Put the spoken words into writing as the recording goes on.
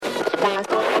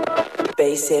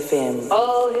Bass FM.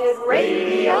 All hit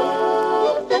radio.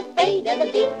 Who's afraid of the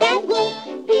big bad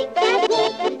wolf? Big bad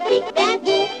wolf, big bad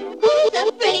wolf. Who's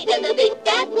afraid of the big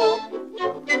bad wolf?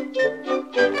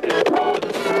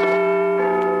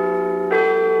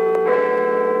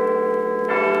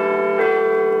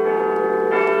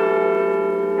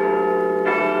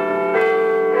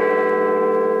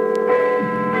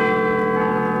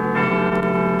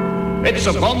 It's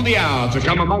upon the hour to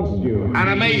come amongst you and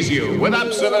amaze you with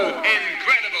absolute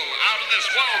incredible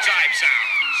out-of-this-world type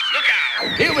sounds. Look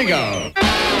out! Here we go!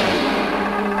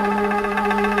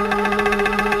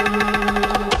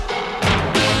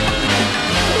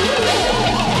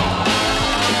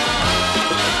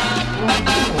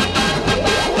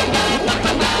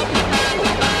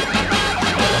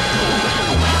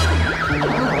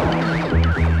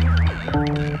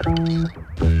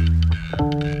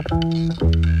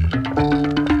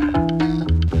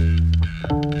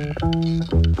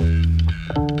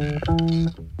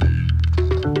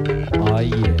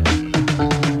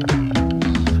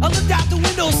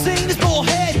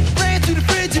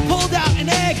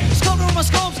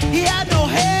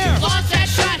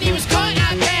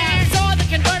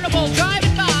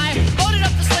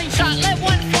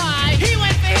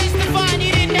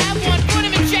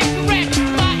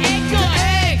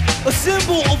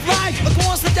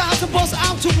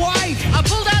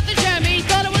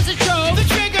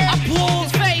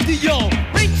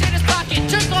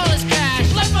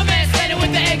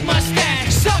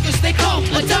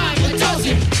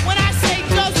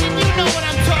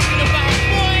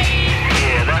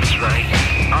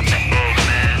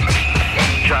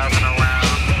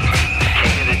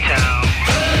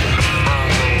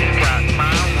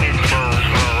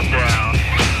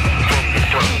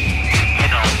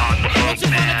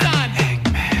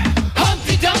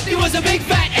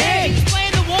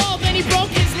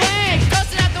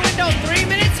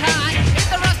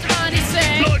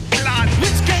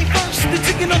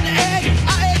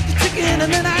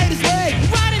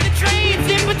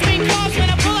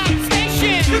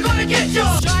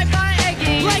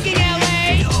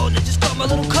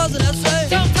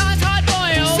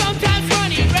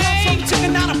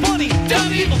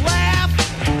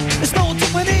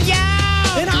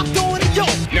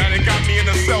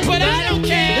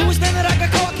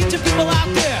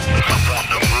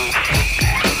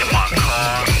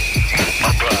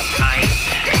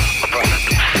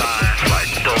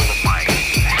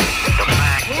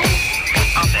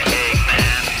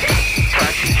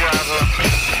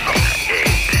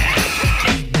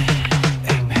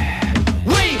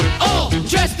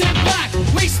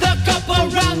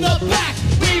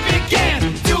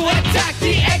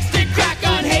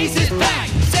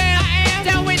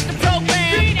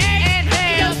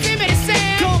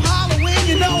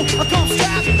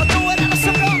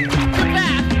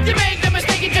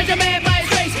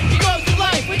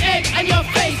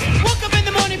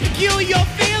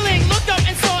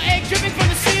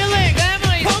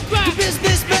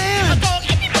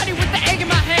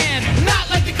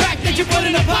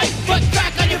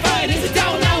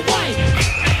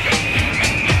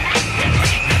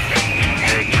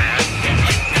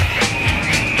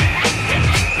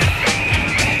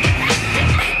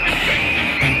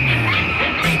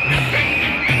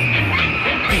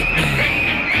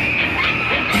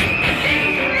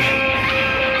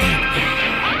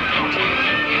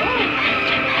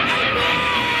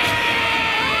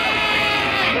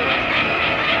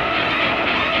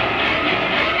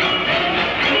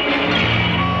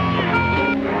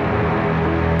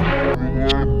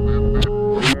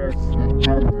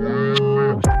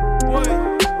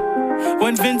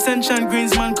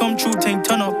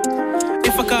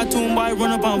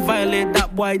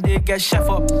 They get chef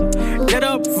up. Get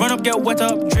up, run up, get wet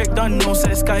up. Drake done no,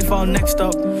 says Skiifall next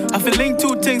up. I feel link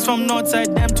two things from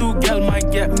Northside, them two girl might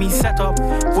get me set up.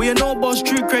 We a no boss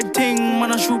street cred thing,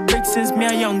 man I shoot big since me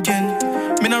a youngin'.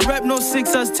 Me no rap no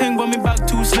sixers ting, but me back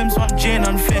two slims from Jane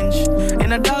and Finch.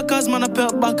 In a dark house, man I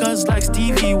pelt backers like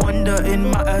Stevie Wonder in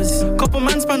matters. Couple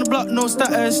man span the block, no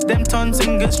status. Them ton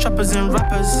singers, trappers and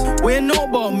rappers. We ain't know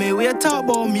about me, we a talk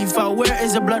about me. For where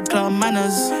is the blood clot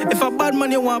manners? If a bad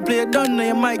man you want play it done,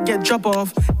 you might get drop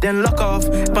off, then lock off.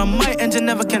 But my engine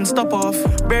never can stop off.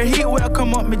 Bare heat where I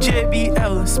come up, me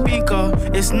JBL speaker,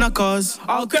 it's knuckles.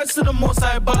 All creds to the most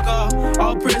I bugger.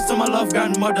 All praise to my love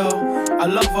grandmother. I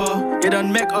love her, you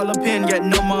done make all the pain get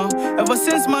number. Ever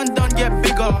since man done get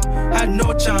bigger, had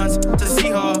no chance to see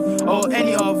her or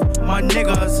any of my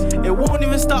niggas. It won't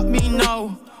even stop me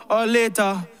now or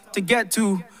later to get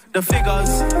to the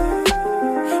figures.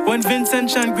 When Vincent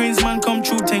Chan Greens man come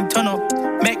true, thing turn up.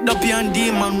 Make the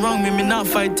P&D man wrong me not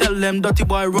fight, tell them dirty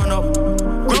boy run up.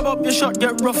 Grab up your shot,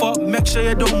 get rough up. Make sure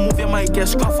you don't move, you might get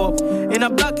scruff up. In a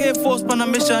black Air Force on a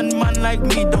mission, man like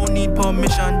me don't need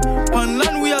permission. On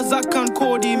land we are Zach and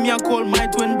Cody, me I call my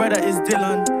twin brother is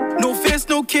Dylan. No face,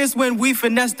 no case when we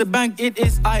finesse the bank, it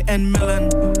is I and Melon.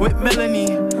 With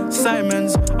Melanie,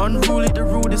 Simons, unruly the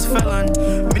rudest felon.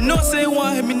 Me no say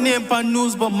want him me name pan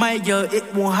news, but my girl, it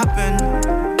won't happen.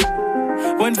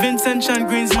 When Vincent Chan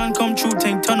Greens man come true,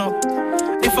 thing turn up.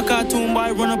 If a cartoon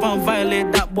boy run up and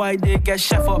violate, that boy they get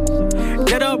chef up.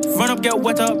 Get up, run up, get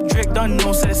wet up. Drake done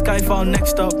no, say Skiifall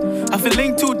next up. I feel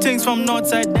link two things from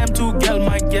Northside, them two girl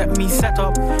might get me set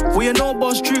up. We you know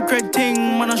about street cred thing,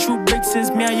 man I shoot big since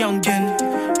me a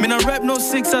youngin'. Me not rap no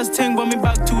sixers thing, but me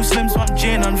back two slims from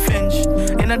Jane and Finch.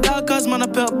 In the darkers, man I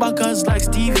pelt backers like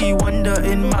Stevie Wonder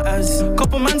in matters.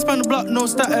 Couple man span the block, no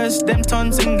status. Them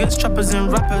ton singers, trappers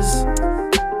and rappers.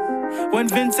 When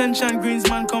Vincent Chan Greens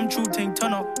man come true, thing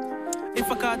turn up. If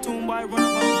a cartoon boy run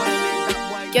up and violate, that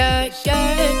boy. Yeah.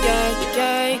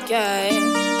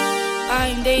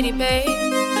 IAMDDB.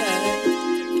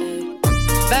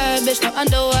 Bad bitch, no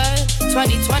underwear.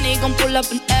 2020 gon' pull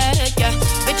up an egg, yeah.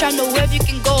 Bitch, I know if you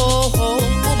can go home.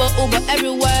 Uber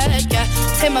everywhere, yeah.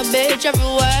 Take my bitch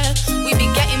everywhere. We be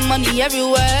getting money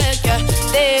everywhere, yeah.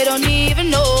 They don't even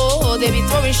know. They be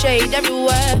throwing shade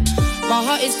everywhere. My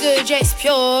heart is good, yeah, it's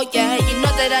pure, yeah. You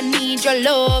know that I need your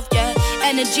love, yeah.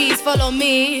 Energies follow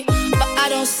me, but I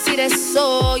don't see that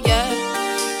soul, yeah.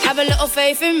 Have a little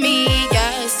faith in me,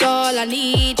 yeah. It's all I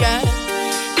need, yeah.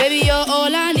 Baby, you're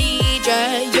all I need,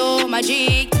 yeah. You're my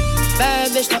G.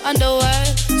 Bad bitch, no underwear.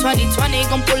 2020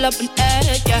 gon' pull up an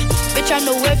egg, yeah. Bitch, I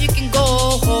know if you can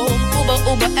go home.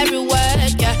 Uber everywhere,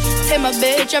 yeah. Take my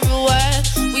bitch everywhere.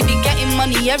 We be getting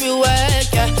money everywhere,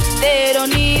 yeah. They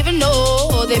don't even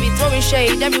know. They be throwing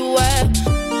shade everywhere.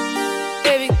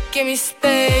 Baby, give me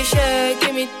space, yeah.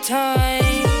 Give me time.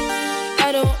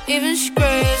 I don't even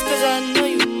scratch, cause I know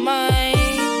you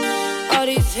mine. All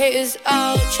these haters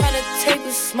out tryna take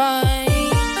a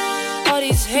smile. All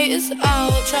these haters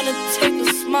out tryna take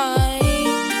a smile.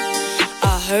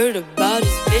 I heard about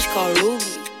this bitch called Ruby.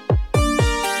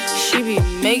 She be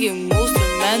making moves to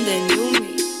man that knew me.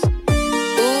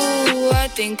 Ooh, I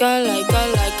think I like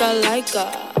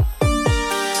her.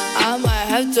 I might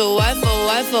have to wife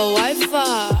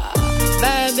her.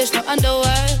 Bad bitch, no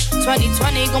underwear.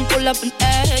 2020 gon' pull up an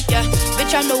egg, yeah.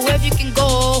 Bitch, I know if you can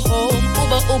go home.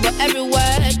 Uber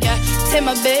everywhere, yeah. Take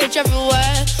my bitch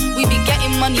everywhere. We be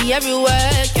getting money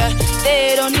everywhere, yeah.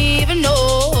 They don't even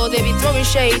know. They be throwing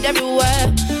shade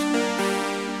everywhere.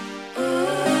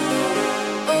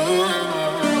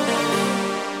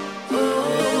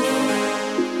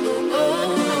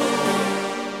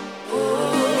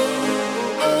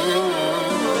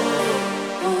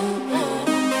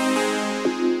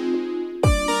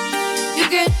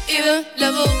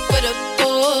 Level with a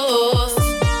boss.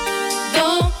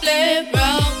 Don't play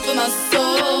around with my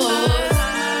soul.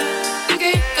 You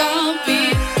can't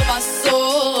compete with my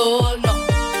soul, no.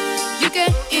 You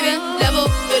can't even level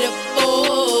with a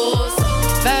boss.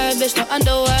 Bad bitch, no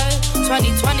underwear.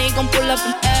 2020 gon' pull up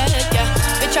an egg, yeah.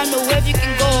 Bitch, I know if you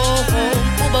can go home.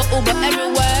 Uber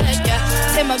everywhere, yeah.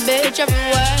 Take my bitch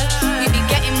everywhere. We be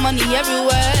getting money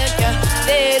everywhere, yeah.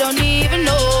 They don't even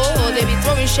know. They be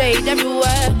throwing shade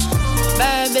everywhere.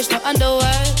 Bad bitch, no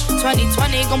underwear.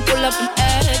 2020 gon' pull up an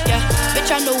egg, yeah.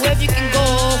 Bitch, I know if you can go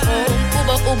home.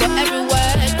 Uber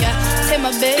everywhere, yeah. Take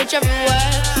my bitch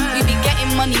everywhere. We be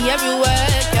getting money everywhere,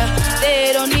 yeah.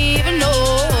 They don't even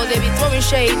know. They be throwing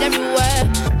shade everywhere.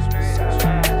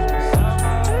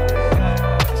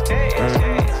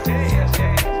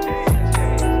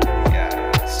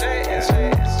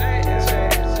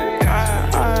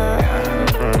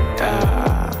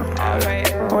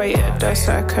 Wait a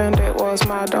second, it was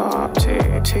my dog to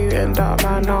end up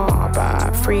my knob.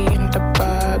 At 3 in the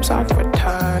burbs, I've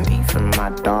returned. Even my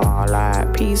dog,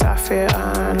 like peas I feel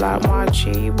earned. Like my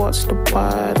G, what's the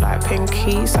word? Like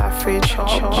pinkies I feel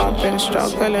chop. I've been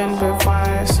struggling with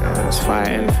vices,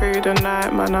 fighting through the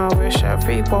night. Man, I wish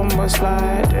everyone was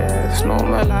like this.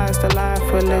 Normalize the life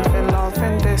we're living, love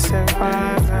in this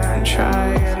environment.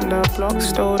 Trying the block,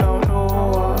 still don't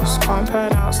know us. Can't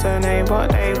pronounce the name,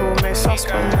 but they will miss us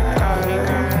when we go.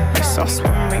 Miss us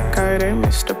when we go. They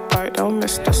miss the boat, they'll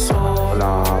miss the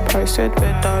solar. Posted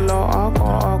with the lot, I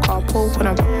got a couple when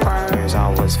I propose. I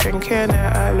was thinking it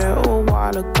a little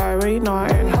while ago. Ain't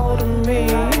nothing holding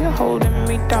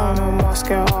me down. I must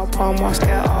get up,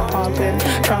 I've been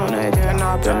down again.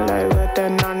 I've been lower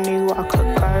than I knew I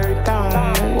could go down. I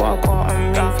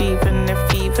gotta move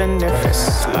even if it's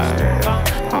slow. I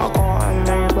gotta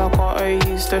gotta move, I gotta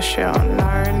use the shit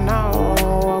I know now.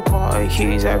 I gotta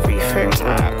use everything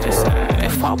like this.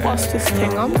 If I bust this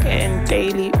thing, I'm getting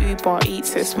daily Uber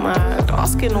Eats, it's mad.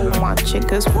 Asking all my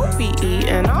chickens what we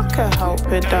eating, I can help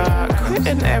with that.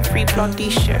 Quitting every bloody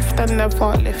shift and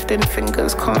never lifting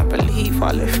fingers. Can't believe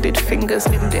I lifted fingers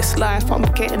in this life. I'm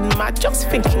getting mad just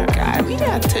thinking, guy, we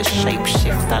had to shape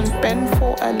shift and bend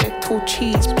for a little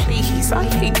cheese, please. I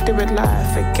hate doing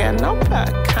life again. I'll put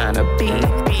a can of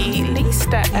BB, least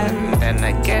the end. Then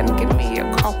again, give me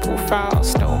a couple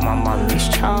fouls. Still my mummy's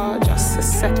child. Just a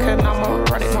second, I'ma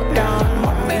run it down.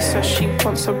 Mummy says she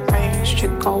wants a range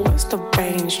chick. Oh, what's the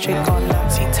range chick? Oh,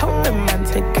 Nancy, tell the man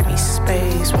to give me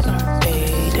space when I'm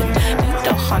bathing. Need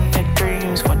 100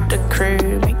 dreams for the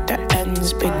crew. Make the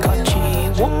ends bigger, G.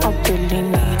 What I really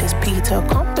need is Peter.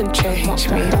 Come and change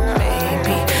me,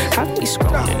 baby. Have me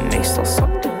scrolling, they still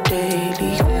on the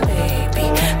daily, baby.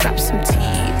 Grab some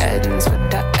T-ends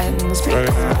with the ends, make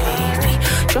a baby.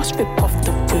 Just rip off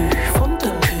the roof on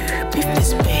the coupe if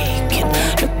it's vacant.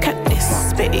 Look at this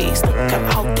space, look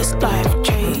at how this life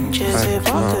changes. If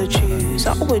I could choose,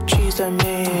 I would choose the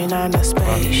moon and a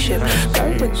spaceship. Go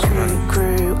with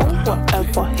crew, or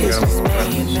whatever his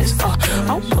name is.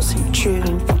 I was in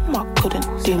tune from I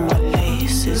couldn't do my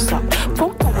laces up.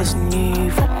 From I was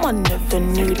new, from I never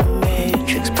knew the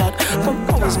matrix. But from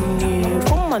I was new,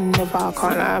 from I never, I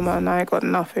can't lie, man, I ain't got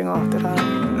nothing after that.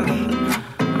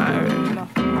 I ain't really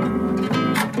nothing.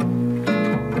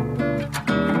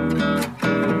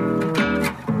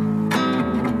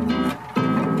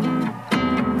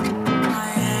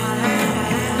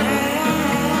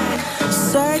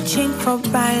 Searching for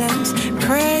balance,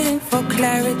 praying for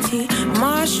clarity.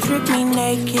 Mars strip me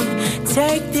naked.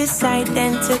 Take this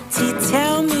identity,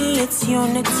 tell me it's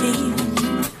unity.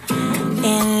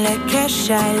 In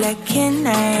Lakesha, Lakin, I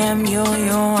am you,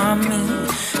 you are me.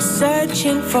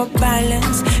 Searching for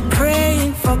balance,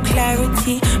 praying for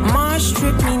clarity. Mars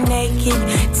strip me naked.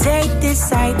 Take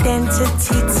this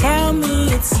identity, tell me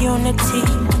it's unity.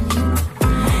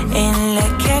 In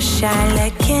Lakesha,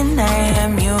 Lakin, I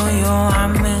am you, you are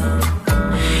me.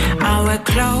 I wear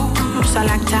clothes, I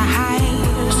like to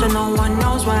hide, so no one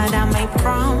knows what I'm made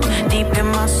from. Deep in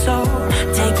my soul,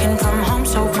 taken from home,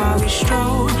 so far we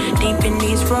stroll. Deep in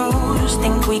these roads,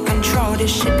 think we control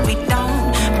this shit we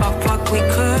don't, but fuck we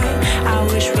could. I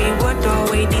wish we would throw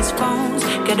away these phones,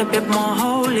 get a bit more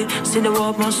holy, see the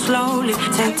world more slowly,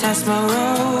 take test my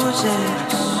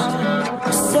roses.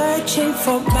 Searching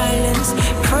for balance,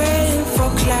 praying for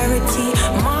clarity.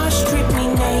 Mars strip me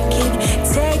naked.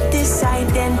 Take this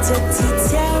identity,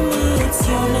 tell me it's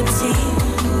unity.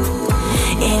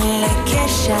 In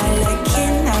Lakesha,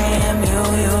 Lakin, I am you,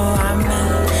 you are me.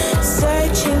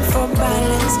 Searching for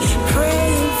balance,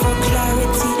 praying for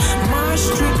clarity. Mars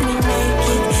strip me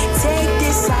naked. Take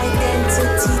this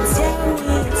identity, tell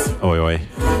me it's unity. Oi, oi.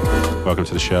 Welcome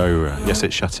to the show. Yes,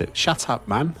 it's Shut It. Shut up,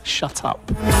 man. Shut up.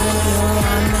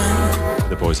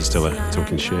 The boys are still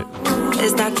talking shit.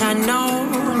 Is that I know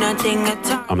nothing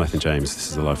at all. I'm Nathan James. This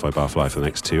is the Lo-Fi Barfly for the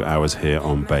next 2 hours here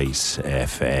on Base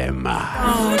FM.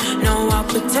 No, our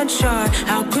potential.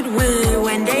 How could we,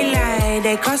 when they lie,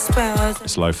 they cast spells?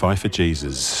 It's Lo-Fi for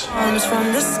Jesus. Arms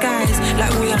from the skies,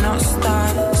 like we are not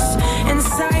stars.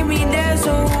 Inside me, there's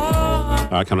a war. All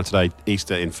right, coming up today,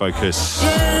 Easter in focus.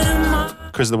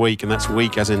 Quiz of the week, and that's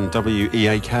week as in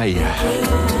W-E-A-K.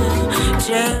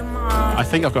 I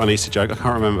think I've got an Easter joke, I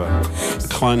can't remember.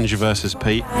 Clunge versus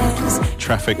Pete.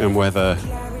 Traffic and weather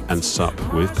and sup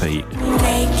with Pete.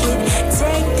 Naked,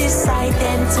 take this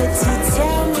identity,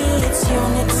 tell me it's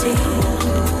unity.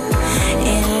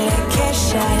 In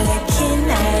Lakesha, Lakin,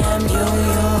 I am you,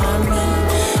 you are me.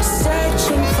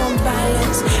 Searching for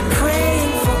balance,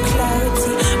 praying for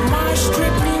clarity. Mars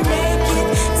strip me naked,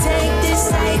 take this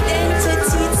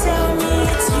identity, tell me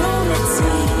it's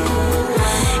unity.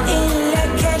 In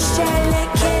Lakesha,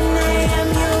 Lakin, I am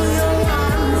you, you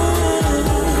are me.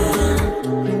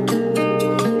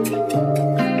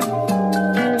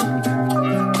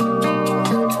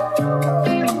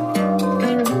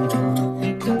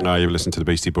 Oh, you've listened to the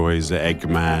Beastie Boys,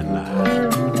 Eggman.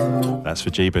 That's for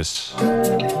Jebus.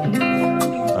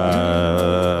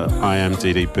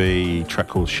 IAMDDB, track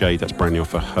called Shade, that's brand new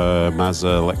for her.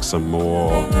 Mazza, Lex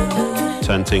Amor,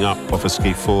 Turning Up off of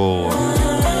Skiifall.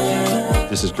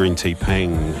 This is Green Tea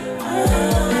Peng.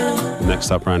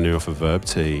 Next up, brand new off of Verb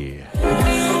T.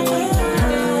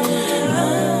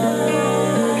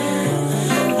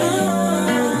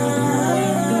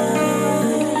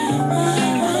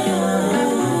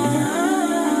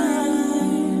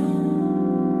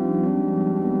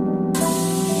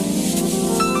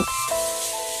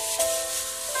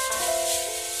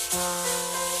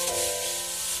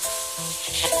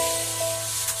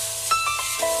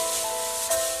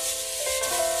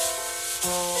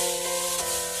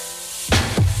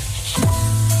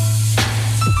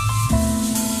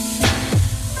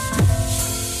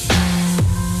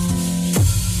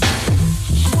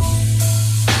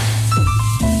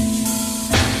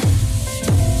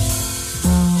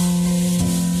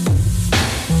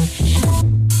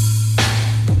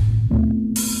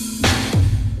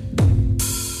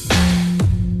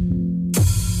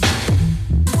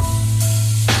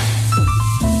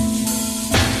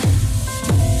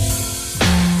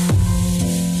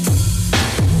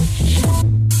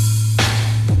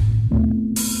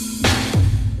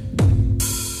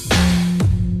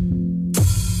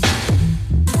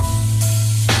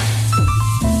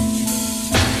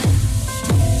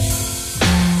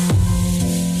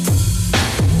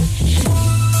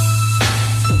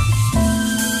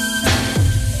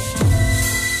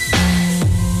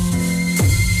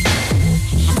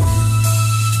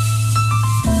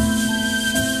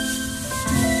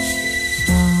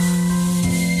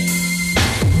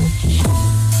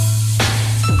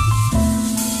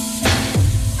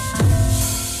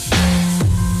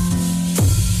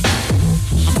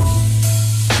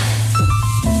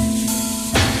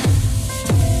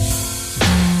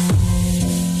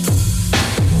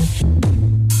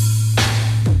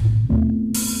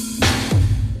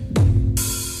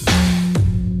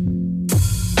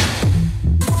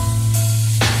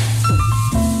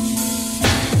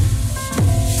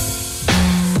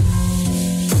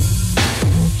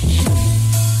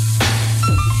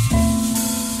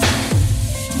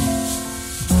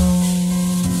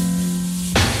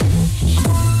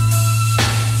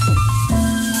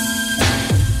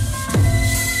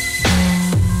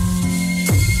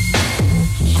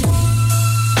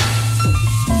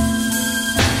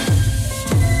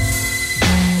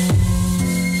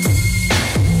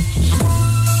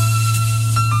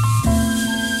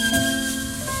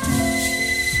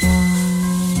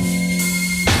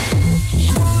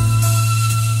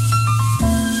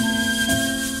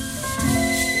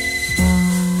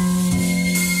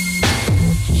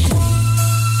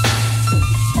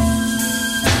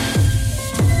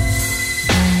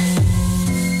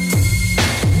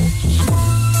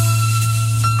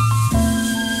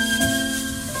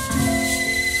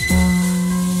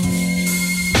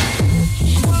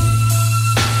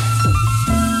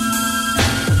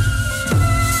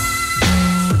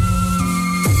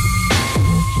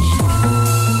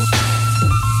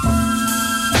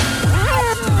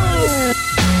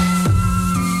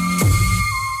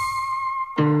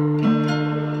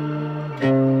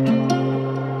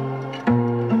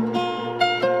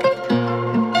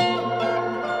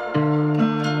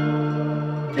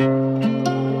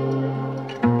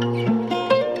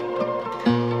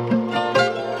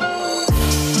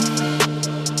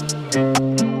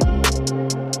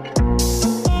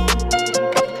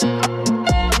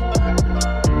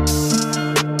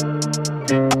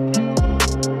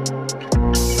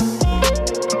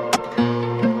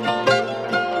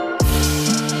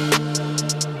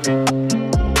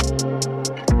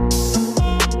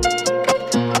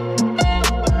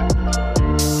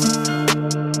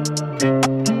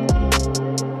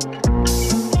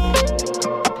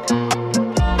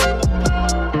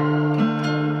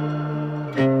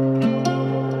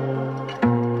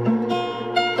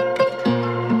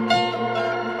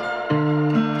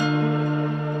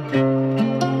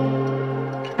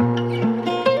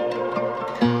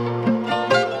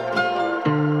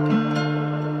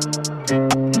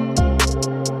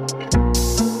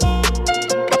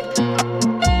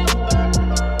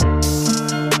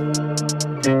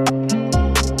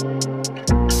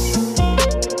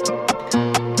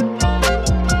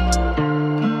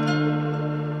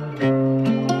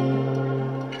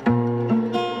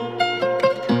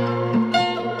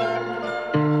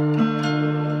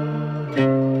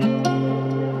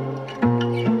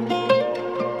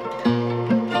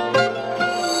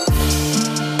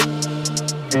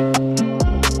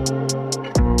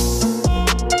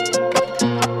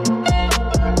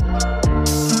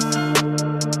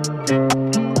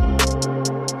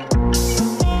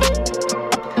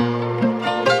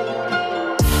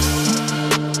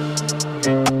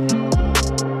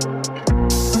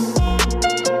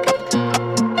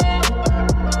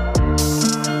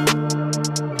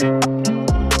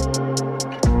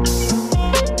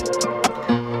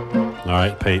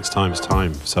 It's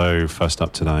time. So first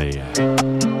up today,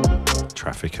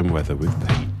 traffic and weather with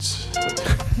Pete.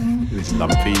 This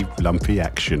lumpy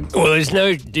action. Well, there's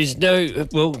no.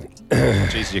 Well,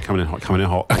 Jesus, you're coming in hot.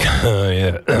 Oh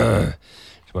yeah,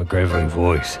 it's my gravelly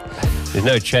voice. There's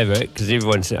no Trevor because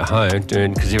everyone's at home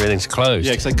because everything's closed.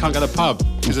 Yeah, because they can't go to the pub.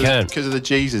 You can because of the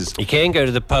Jesus. You can go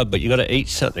to the pub, but you got to eat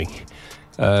something.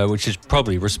 which is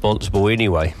probably responsible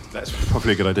anyway. That's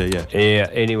probably a good idea, yeah. Yeah,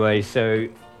 anyway, so...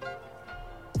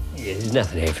 Yeah, there's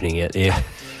nothing happening out there.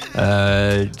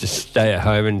 Just stay at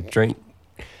home and drink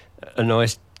a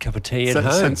nice cup of tea at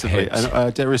home. Sensibly.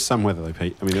 There is some weather, though,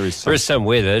 Pete. I mean, there is some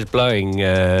weather. It's blowing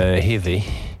heavy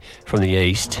from the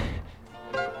east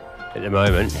at the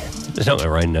moment. It's not going to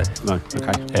rain, though. No,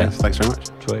 okay. Yeah. Thanks very much.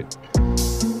 Sweet.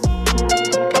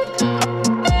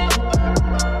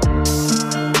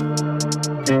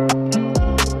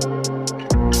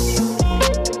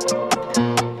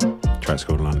 Track's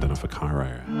called London off of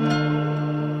Carey.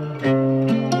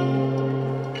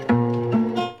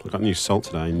 We've got new SAULT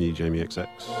today, new Jamie XX,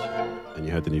 and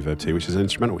you heard the new Verb T, which is an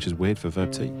instrumental, which is weird for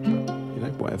Verb T. But, you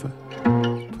know, whatever.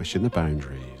 Pushing the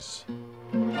boundaries.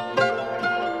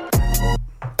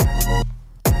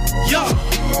 Yo,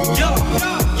 yo, yo,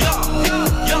 yo,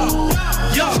 yo,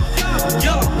 yo,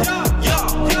 yo,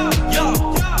 yo,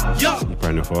 yo.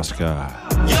 Brand new for Oscar.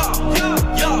 Yo, yo,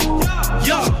 yo,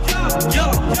 yo, yo,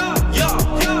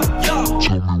 yo.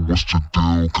 Tell me what's the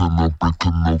deal, can I break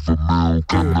another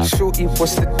meal? Shorty,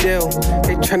 what's the deal?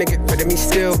 They tryna get rid of me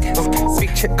still.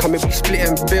 Big check coming, we split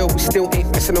and bill. We still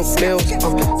ain't missing no meals.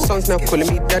 Sons now calling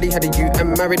me daddy, had a you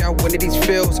and married out one of these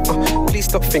fields. Please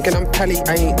stop thinking I'm pally,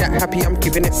 I ain't that happy, I'm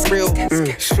giving it real.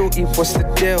 Shorty, what's the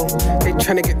deal? They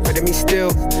tryna get rid of me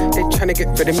still. They tryna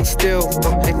get rid of me still.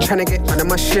 They tryna get under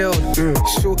my shield.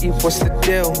 Shorty, what's the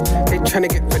deal? They tryna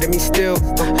get rid of me still.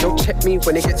 Don't check me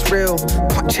when it gets real.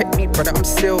 Can't check me, brother, I'm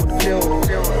sealed. Yeah.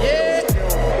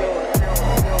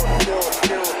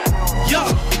 Yo,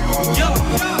 yo,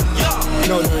 yo.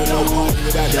 No party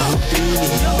without the Houdini.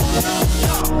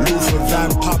 Luther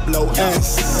Van Pablo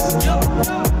S.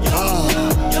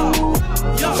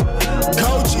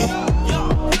 Kojey.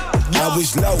 I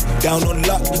was low, down on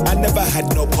luck. I never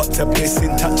had no pot to piss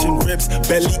in, touching ribs,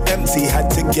 belly empty. Had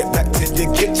to get back to the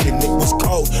kitchen, it was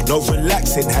cold. No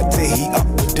relaxing, had to heat up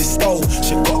with the stove.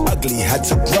 Shit got ugly, had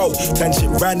to grow. Then shit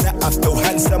ran out, I feel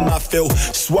handsome, I feel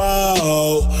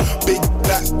swole. Big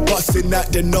black busting out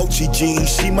the Nochi jeans.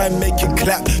 She might make it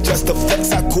clap, just the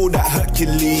flex, I call that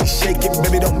Hercules. Shake it,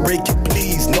 baby, don't break it,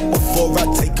 please. Not before I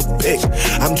take a pic,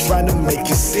 I'm trying to make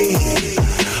it see.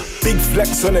 Big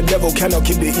flex on the devil, cannot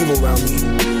keep the evil around me.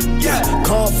 Yeah,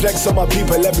 can't flex on my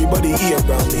people, everybody eat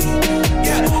around me.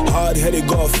 Yeah, hard-headed,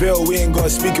 gotta feel, we ain't gotta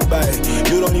speak about it.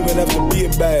 You don't even have to be a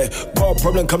bad. Got a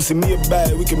problem, come see me about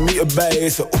it, we can meet about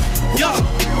it. So, yo,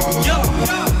 yo,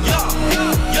 yo,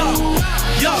 yo, yo,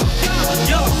 yo,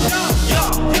 yo,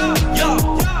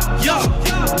 yo,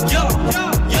 yo,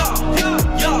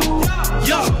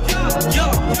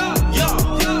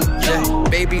 yo,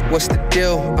 baby, what's the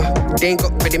deal? They ain't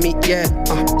got rid of me yet.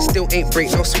 Still ain't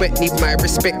break, no sweat, need my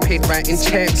respect paid right in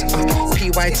checks.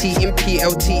 PYT in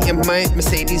PLT in my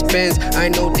Mercedes Benz. I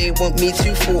know they want me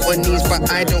to fall on these,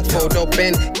 but I don't fold or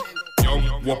bend.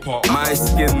 My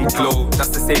skin glow, that's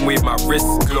the same way my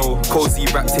wrist glow. Cozy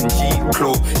wrapped in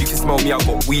G-Clo. You can smell me, I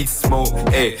got weed smoke.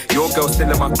 Hey, your girl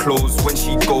still in my clothes. When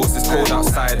she goes, it's cold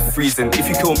outside, freezing. If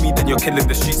you kill me, then you're killing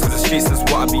the streets, cause the streets is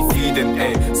what I be feeding.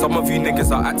 Hey, some of you niggas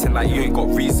are acting like you ain't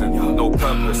got reason, no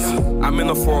purpose. I'm in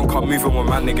a foreign car moving with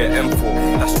my nigga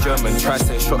M4. That's German, try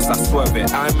send shots, I swerve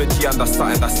it. I'm a G and that's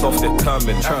something that's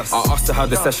self-determined. I asked her how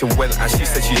the session went and she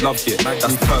said she loved it.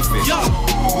 That's perfect. Yo,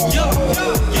 yo,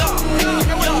 yo, yo.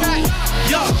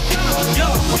 Yo, yo, yo, yo,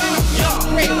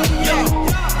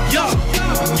 yo,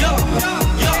 yo, yo,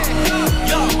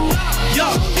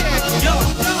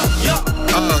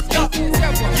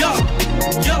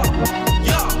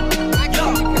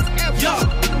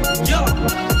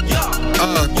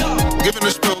 giving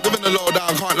the spill, giving the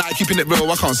lowdown. Can't lie, keeping it real,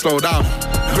 I can't slow down.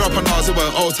 Grew up on ours, it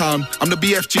were Old Town. I'm the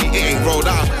BFG, it ain't rolled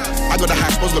out. I got the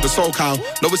hash, boss got the soul cow.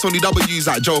 No, it's only W's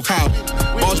like Joe Cow.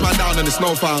 Barge man down in the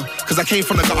snow found. Cause I came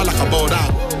from the gutter like I bowled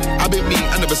out. I been me,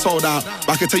 I never sold out. But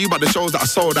I can tell you about the shows that I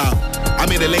sold out. I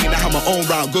made a lane that had my own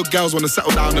route. Good girls wanna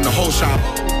settle down in the whole shout.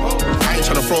 I ain't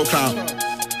tryna throw clout.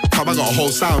 I got a whole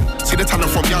sound. See the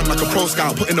talent from young like a pro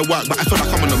scout. Put in the work, but I feel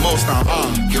like I'm on the most now.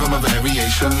 Give them a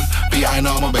variation. B.I.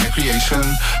 know I'm a better creation.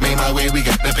 Made my way, we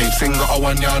get the papes in. Got a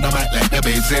 1 yard, I might let the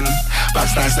babes in.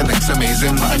 That's nice, the next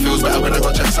amazing. But it feels better when I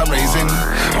got checks I'm raising.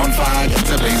 On fire, get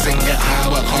to blazing. Get high,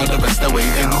 work hard, the rest are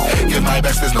waiting. Give my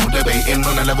best, there's no debating.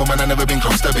 On a level, man, I never been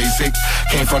close to basic.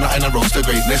 Came from nothing, I rose to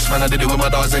greatness. Man, I did it with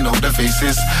my dogs, they know the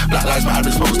faces. Black lives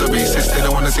matter, exposed the racist. They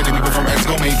don't wanna see the people from X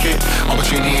go make it.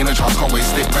 Opportunity in a chance, can't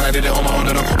waste it. Man, I did it on my own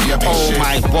and I copy a big shit. Oh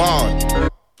my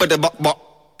god. But the buck.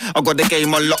 I got the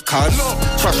game on lock, cuz.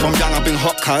 Trust from young, I've been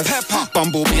hot, cuz.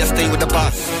 Bumblebee, I stay with the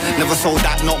bus. Never sold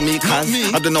that, not me,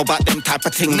 cuz. I don't know about them type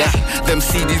of thing there. Them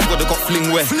CDs would've got fling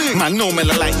where. Man, no man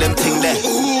like them thing there.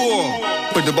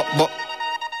 with the bop.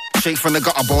 Straight from the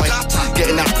gutter, boy.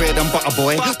 Getting that bread and butter,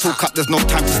 boy. Talk up, there's no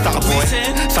time to stutter, boy.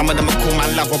 Some of them are call my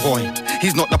lover, boy.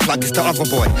 He's not the plug, it's the other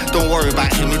boy. Don't worry about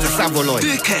him, he's a Savaloy.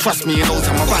 Trust me, you know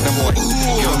I'm a bad boy.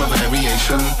 Give him a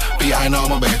variation. Be I know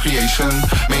I'm a bare creation.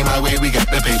 Made my way, we get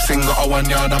the babes in. Got a 1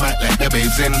 yard, I might let the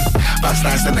babes in.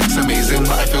 Backslice the next amazing.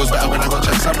 But it feels better when I got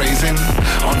checks I'm raising.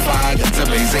 On fire, get to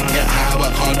blazing. Get high,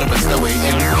 work hard, the rest are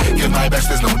waiting. Give my best,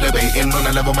 there's no debating. On a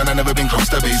level, man, I never been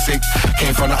close to basic.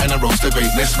 Came from nothing, I rose to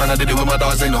greatness. Man, I did it with my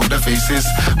dogs, they know the faces.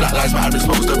 Black lives matter,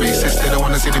 exposed the racist. They don't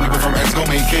wanna see the people from ends gon'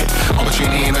 make it.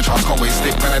 Opportunity in a chance, can't waste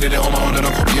it. Man, I did it on my own and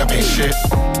I copy and paste shit.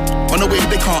 On the way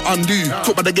they can't undo.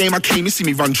 Talk about the game I came, you see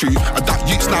me run through. Adapt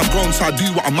youths now grown, so I do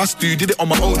what I must do. Did it on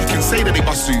my own, you can say that they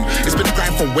bust you. It's been a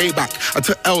grind from way back. I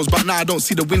took L's, but now I don't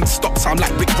see the wind stop, so I'm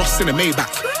like Rick Ross in a Maybach.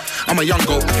 I'm a young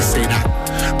goat, I can say that.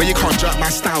 But you can't jerk my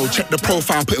style. Check the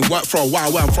profile, put in work for a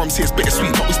while. Where I'm from, see it's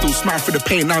bittersweet, but we still smile through the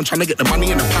pain. Now I'm trying to get the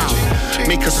money in the pound.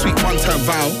 Make a sweet one-term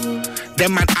vow.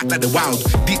 Them man act like they wild.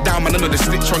 Deep down, man, I know the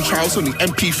snitch on trials. Only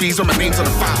MP3s on my name's on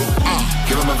the file.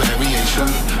 Give him a variation.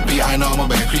 Be I know I'm a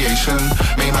bare creation.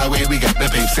 Made my way, we get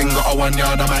the babes in. Got a 1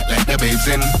 yard, I might let the babes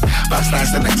in.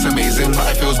 Backslice the next amazing.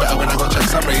 But it feels better when I got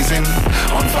checks I'm raising.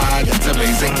 On fire, get to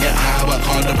blazing. Get high, work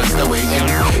hard, the rest are waiting.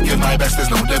 Give my best,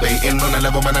 there's no debating. On a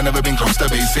level, man, I never been close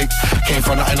to basic. Came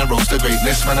from nothing, I rose to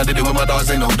greatness. Man, I did it with my dogs,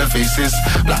 they know the faces.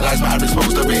 Black lives matter,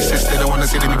 exposed the racist. They don't wanna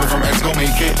see the people from ends gon'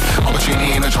 make it.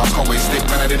 Opportunity in a chance, can't waste it.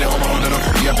 Man, I did it on my own and I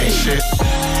copy and paste shit.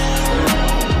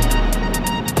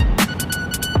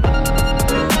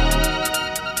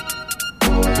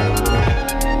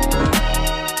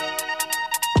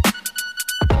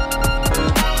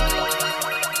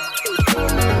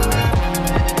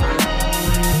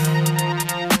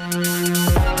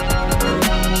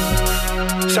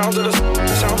 Sounds of the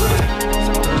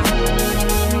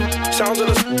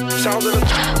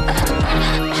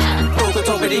Broke the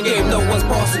top of the game, no one's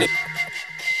passing it.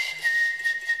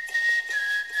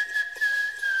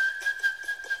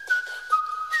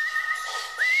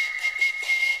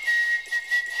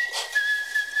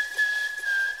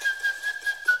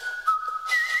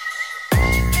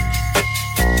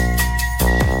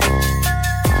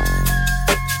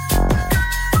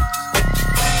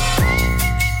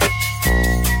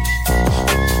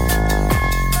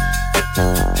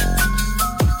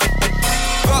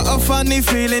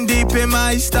 Feeling deep in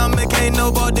my stomach, ain't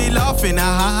nobody laughing,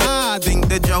 I think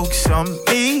the joke's on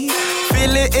me.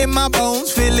 Feel it in my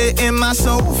bones, feel it in my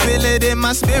soul, feel it in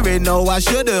my spirit. No, I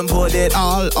shouldn't put it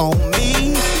all on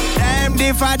me. Damned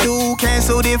if I do,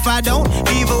 cancelled if I don't.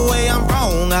 Either way I'm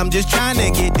wrong, I'm just trying to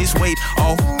get this weight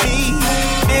off me.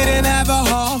 Didn't have a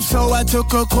half, so I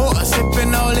took a quarter,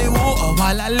 sipping only water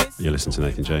while I listen. You listen to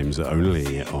Nathan James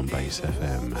only on Base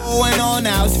FM. Going on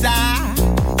outside,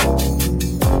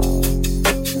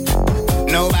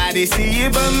 nobody see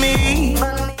it but me.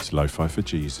 It's LoFi for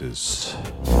Jesus.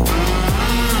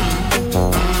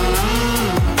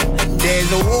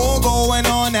 There's a war going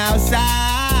on outside,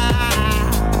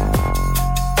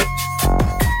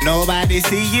 nobody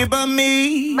see it but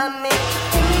me.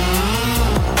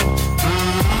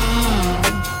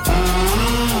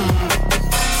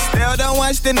 Still don't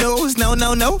watch the news, no,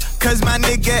 cause my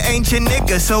nigga ain't your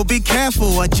nigga, so be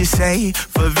careful what you say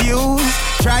for views.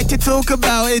 Tried to talk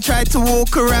about it, tried to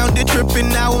walk around it, tripping,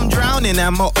 now I'm drowning.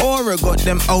 And my aura got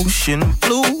them ocean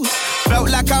blues. Felt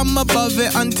like I'm above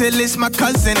it until it's my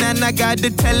cousin, and I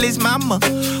gotta tell his mama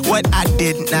what I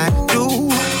did not do.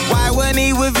 Why when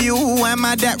he with you, am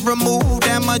I that removed?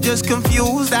 Am I just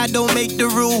confused? I don't make the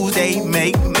rules, they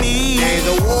make me.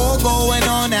 There's a war going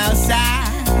on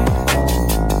outside,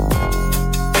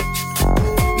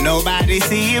 nobody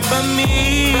see it but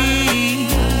me.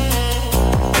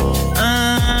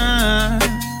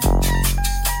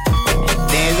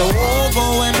 There's a war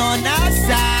going on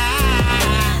outside,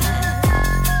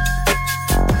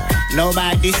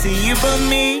 nobody see it but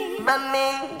me.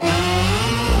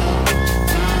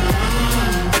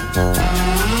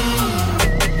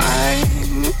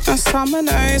 A summer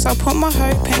nose, I put my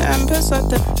hope in embers of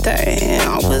the day.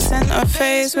 I was in a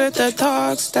phase with the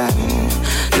dogs then.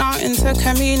 Nothing to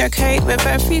communicate with,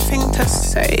 everything to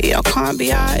say. I can't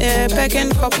be out here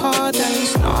begging for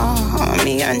pardons. Nah,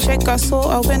 me and Jigga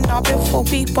saw a winner before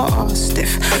we were all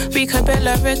stiff. We could build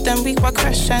a rhythm, we were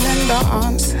questioning the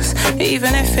answers.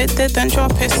 Even if it didn't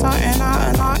drop, it's something out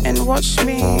and out and watch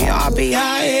me. I'll be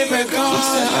out here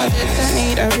regardless. I didn't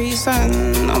need a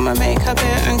reason, I'ma make a a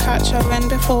bit and catch a wind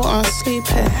before I sleep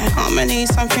it. I'ma need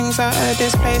some things out of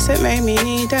this place, it made me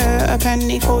need it. A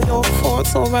penny for your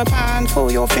thoughts or a pound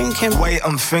for your thinking. Wait,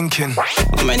 I'm thinking.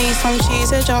 I'ma need some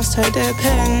cheese just to dip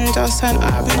in. Just an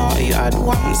I've not you had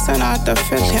once and I had the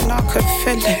feeling I could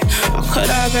feel it. I could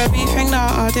have everything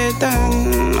that I did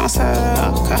then. I said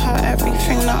I could have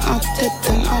everything that I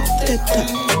didn't.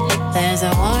 There's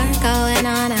a war going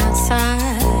on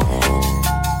outside.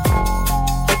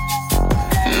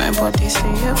 Nobody see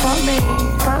it but me.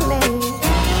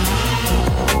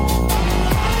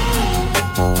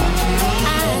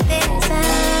 There's a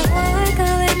war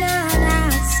going on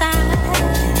outside.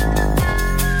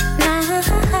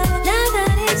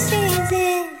 Nobody sees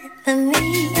it but me.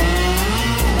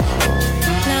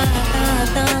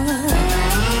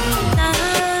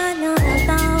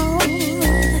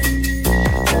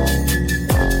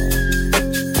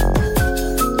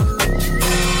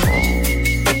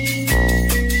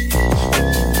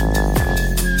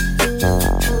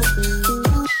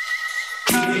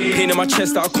 Pain in my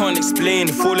chest that I can't explain.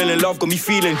 Falling in love got me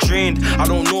feeling drained. I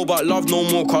don't know about love no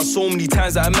more, cause so many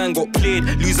times that a man got played.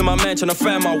 Losing my man trying to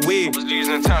find my way. Was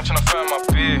losing time trying to find my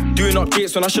beer. Doing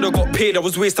updates when I should've got paid. I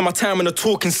was wasting my time on the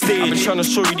talking stage. I've been trying to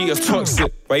show you that you're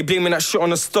toxic. Why you blaming that shit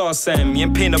on the star sign? Me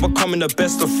and Pain are becoming the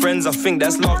best of friends. I think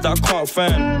that's love that I can't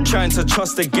find. Trying to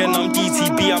trust again, I'm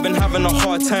DTB, I've been having a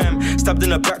hard time. Stabbed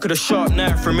in the back with a sharp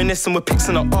knife, reminiscing with pics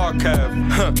in the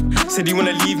archive. Said you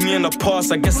wanna leave me in the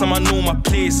past, I guess I'ma know my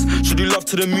place. Should do love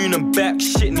to the moon and back,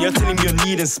 shit, and you're telling me you're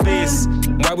needing space.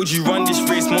 Why would you run this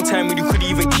race? More time when you couldn't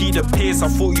even keep the pace. I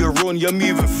thought you were wrong, you're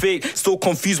moving fake. Still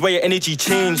confused why your energy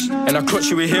changed. And I clutched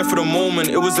you were here for the moment.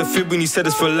 It was a fib when you said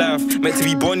it's for life. Meant to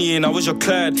be Bonnie and I was your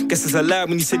Clyde. Guess it's a lie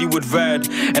when you said you would ride.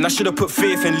 And I should've put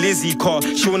faith in Lizzie, car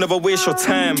she will never waste your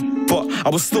time. But I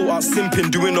was still out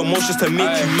simping, doing the most just to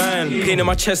make you mine. Pain in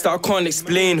my chest that I can't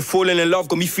explain. Falling in love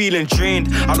got me feeling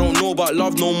drained. I don't know about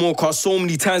love no more, cause so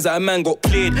many times that a man got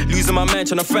played. Losing my man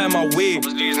trying to find my way.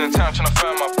 Was losing time trying to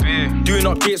find my beer. Doing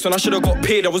updates when I should've got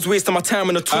paid. I was wasting my time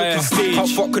on the talking stage. Can't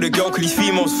fuck with a girl cause these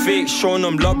females fake. Showing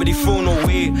them love but they feel no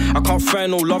way. I can't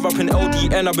find no love up in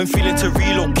LDN. I've been feeling to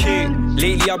relocate.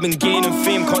 Lately I've been gaining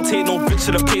fame. Can't take no bitch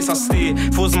to the place I stay.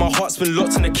 Feels my heart's been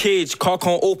locked in a cage. Car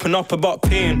can't open up about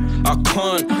pain. I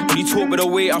can't. When you talk with the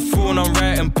way I feel and I'm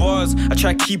writing bars, I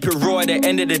try to keep it raw. At the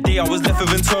end of the day I was left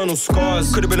with internal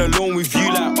scars. Could've been alone with you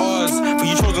like ours, but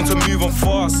you chosen to move on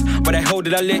fast. Why the hell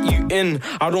did I let you in?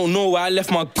 I don't know why I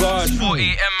left my guard. 4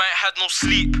 AM I had no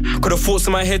sleep. Could've thoughts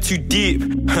in my head too deep.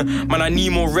 Man, I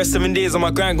need more rest. 7 days on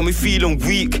my grind got me feeling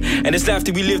weak. And this life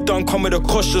that we live don't come with a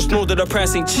cost. Just know that the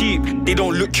price ain't cheap. They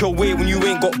don't look your way when you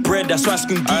ain't got bread. That's why I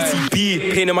scream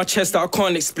DTB. Pain in my chest that I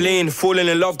can't explain. Falling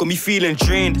in love got me feeling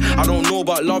drained. I don't know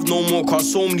about love no more,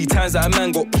 cause so many times that a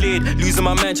man got played. Losing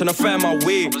my man trying to find my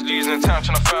way. Was losing time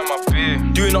trying to find my beer.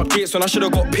 Doing updates when I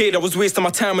should've got paid. I was wasting my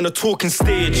time on the talking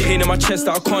stage. Pain in my chest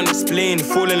that I can't explain.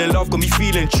 Falling in love got me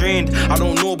feeling drained. I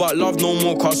don't know about love no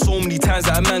more, cause so many times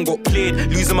that a man got played.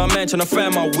 Losing my man trying to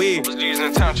find my way. Was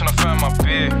losing time trying to find my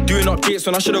beer. Doing updates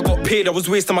when I should've got paid. I was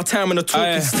wasting my time on the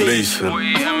talking stage. 4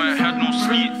 AM I had no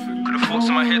sleep. Could've thoughts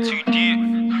in my head too deep.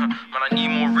 Man, I need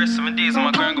more rest. 7 days on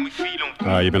my grind got me feeling.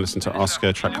 You've been listening to Oscar,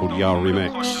 a track called Yar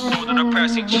Remix.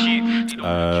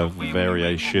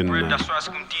 Variation.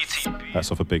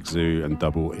 That's off of Big Zoo and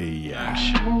Double E.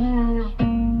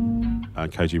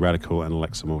 Kojey Radical and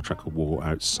Lex Amor, track called War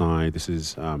Outside. This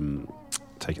is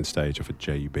taking stage off of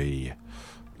JB.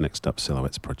 Next up,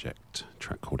 Silhouettes Project,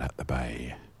 track called At the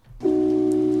Bay.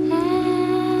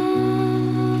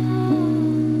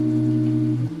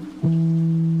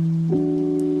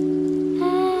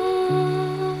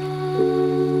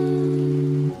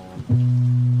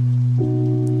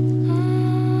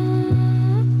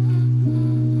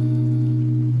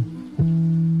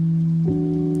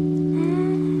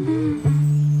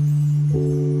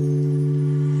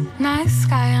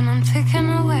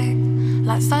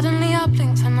 Suddenly I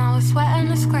blinked and I was sweating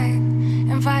the scrape.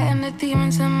 Inviting the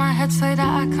demons in my head so that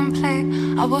I can play.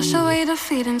 I wash away the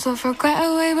feelings of regret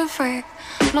away with break.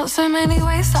 Not so many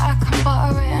ways that I can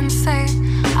butter it and say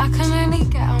I can only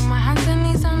get on my hands and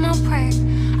knees and I'll pray.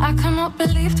 I cannot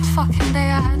believe the fucking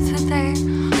day I had today.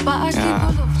 But I keep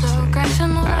all of the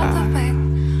aggression all out the way.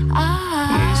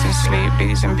 Losing sleep,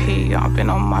 losing pee, I've been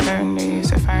on my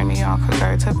lonelies. If only I could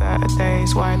go to better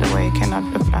days. Wide awake in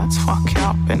at the flats, fuck it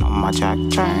up. Been on my jack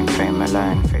train, fame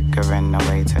alone, figuring a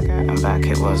way to get them back.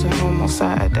 It was a normal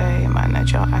Saturday,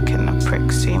 manager acting a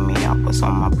prick. See me, I was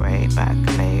on my break, back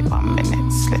late, 1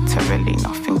 minute, literally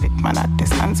nothing. Big man had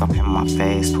his hands up in my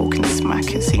face, talking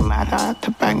smack. Is he mad? I had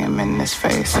to bang him in his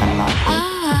face. And now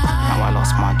I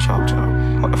lost my job.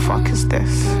 What the fuck is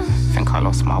this? think I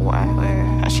lost my way.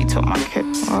 And she took my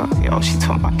kids. Yo, she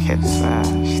took my kids.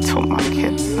 She took my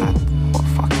kids. What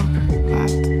fucking prick,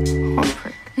 man. What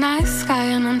prick. Night sky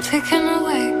and I'm ticking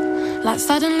away. Like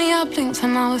suddenly I blinked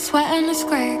and I was sweating it's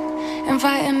great.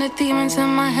 Inviting the demons in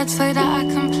my head so that I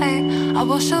can play. I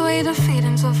wash away the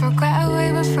feelings of regret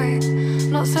away with free.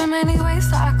 Not so many ways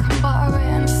that I can butter it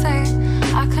and say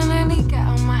I can only get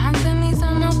on my hands and knees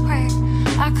and I'll pray.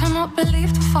 I cannot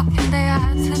believe the fucking day I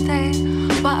had today.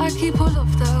 But I keep all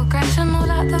of the aggression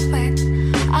all at the bay.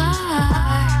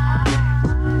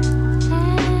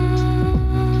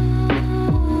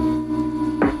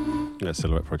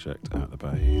 Silhouette Project out the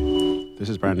bay. This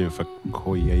is brand new for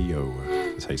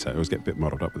CoryaYo. That's how you say it. I always get a bit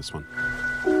muddled up with this one.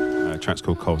 Track's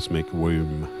called Cosmic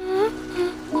Womb.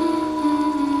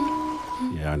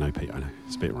 Yeah, I know, Pete, I know.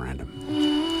 It's a bit random.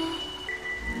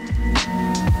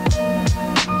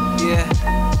 Yeah.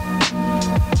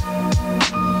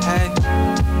 Hey.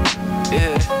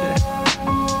 Yeah.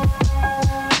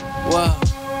 Whoa.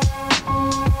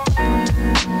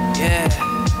 Yeah.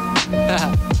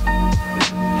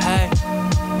 Hey.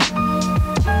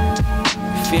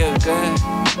 Feel good.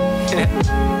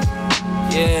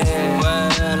 Yeah.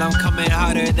 Well, I'm coming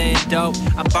harder than dope.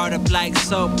 I'm barred up like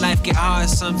soap. Life get hard,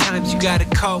 sometimes you gotta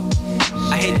cope.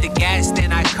 I hit the gas,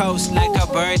 then I coast like a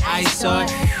bird I soar.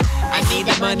 I need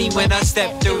the money when I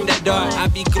step through the door. I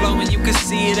be glowing, you can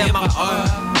see it in my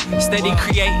aura. Steady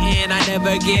creating, I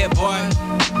never get bored.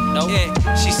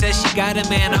 Yeah, she says she got a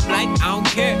man, I'm like, I don't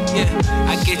care. Yeah,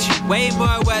 I get you way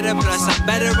more weather, plus I'm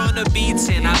better on the beats,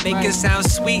 and I make it sound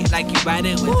sweet, like you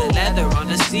riding with the leather on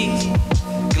the seat.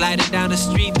 Gliding down the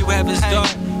street through heaven's door.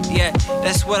 Yeah,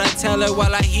 that's what I tell her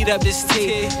while I heat up this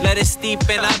tea. Let it steep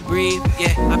and I breathe.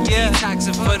 Yeah, I'm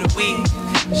detoxing for the week.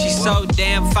 She's so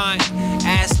damn fine,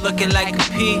 ass looking like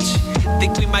a peach.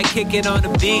 Think we might kick it on the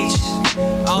beach.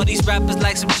 All these rappers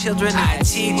like some children I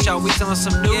teach. Always on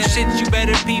some new shit, you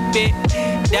better peep it.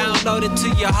 Download it to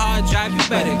your hard drive, you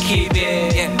better keep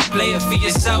it. Yeah, play it for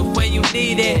yourself when you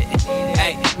need it.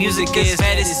 Hey, music is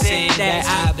medicine that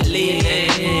I believe in.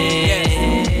 Yeah.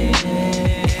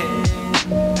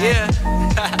 Yeah.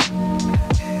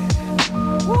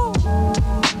 Woo.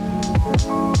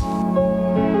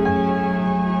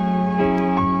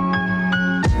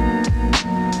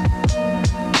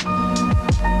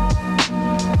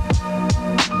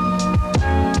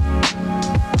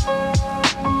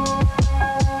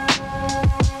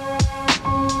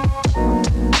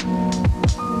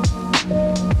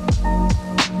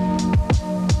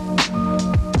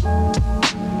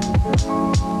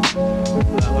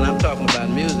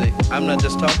 I'm not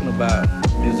just talking about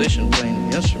musician playing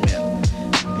the instrument.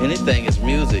 Anything is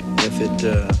music. If it,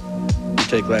 you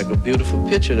take like a beautiful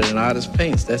picture that an artist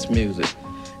paints, that's music.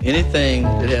 Anything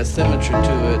that has symmetry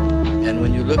to it, and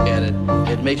when you look at it,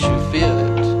 it makes you feel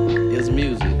it, is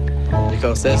music.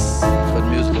 Because that's what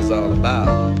music is all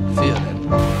about, feeling.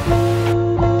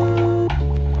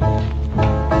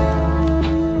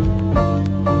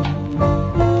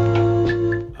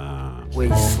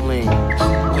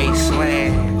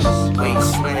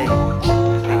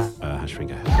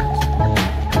 HashFinger.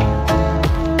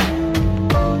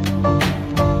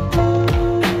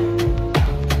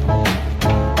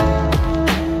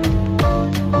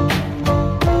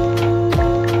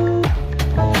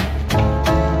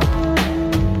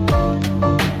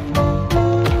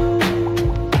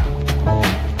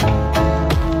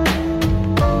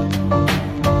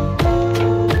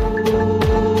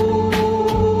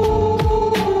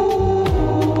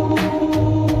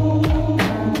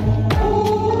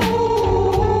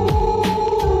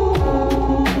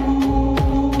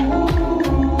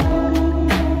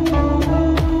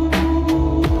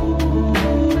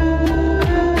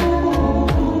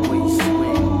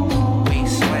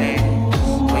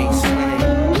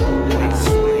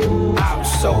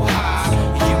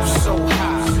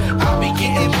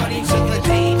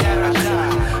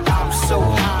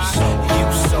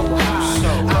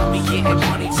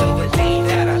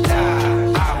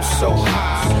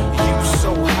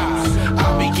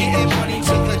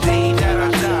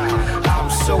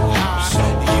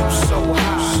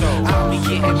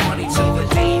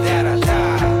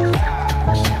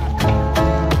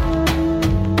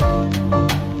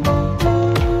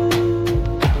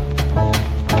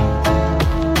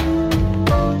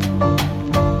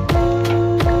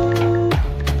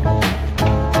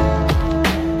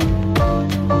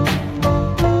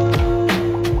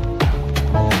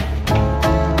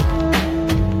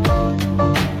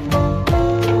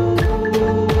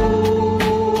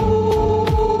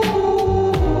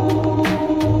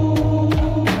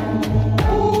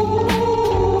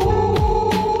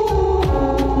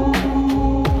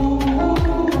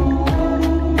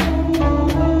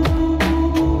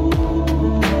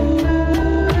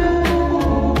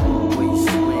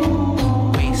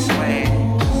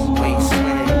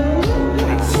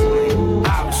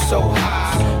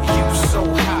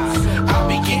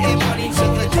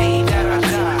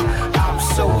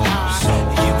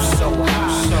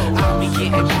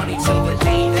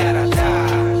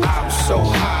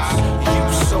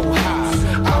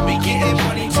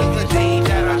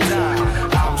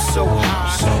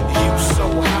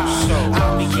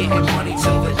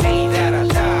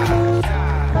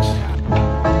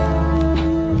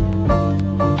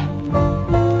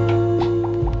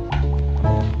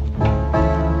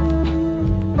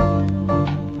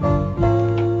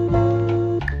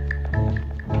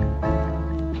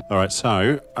 right,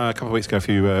 so a couple of weeks ago, if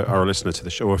you are a listener to the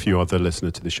show, or if you are the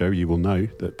listener to the show, you will know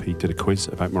that Pete did a quiz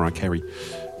about Mariah Carey.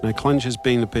 Now, Clunge has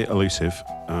been a bit elusive,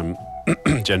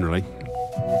 generally.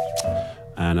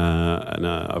 And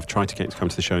I've tried to get him to come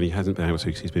to the show, and he hasn't been able to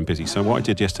because he's been busy. So what I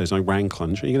did yesterday is I rang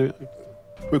Clunge.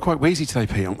 We're quite wheezy today,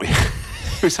 Pete, aren't we?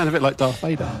 We sound a bit like Darth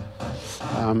Vader.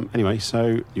 Anyway,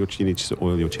 so you need to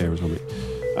oil your chair as well, mate.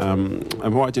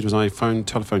 And what I did was I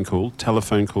telephone called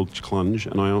Clunge,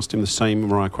 and I asked him the same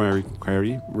Mariah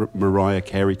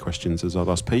Carey questions as I'd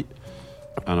asked Pete,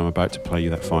 and I'm about to play you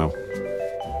that file.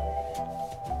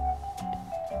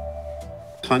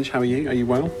 Clunge, how are you? Are you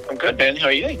well? I'm good, man. How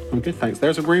are you? I'm good, thanks.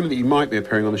 There's a rumour that you might be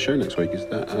appearing on the show next week. Is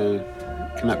that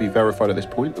can that be verified at this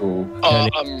point, or?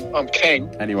 I'm keen.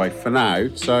 Anyway, for now,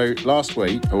 so last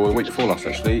week, or the week before last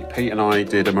actually, Pete and I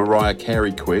did a Mariah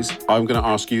Carey quiz. I'm going to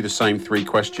ask you the same 3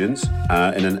 questions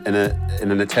in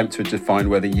an attempt to define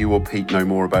whether you or Pete know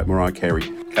more about Mariah Carey.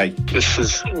 Okay. This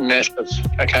is massive.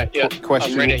 Okay, yeah.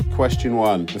 I'm ready. Question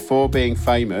 1. Before being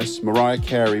famous, Mariah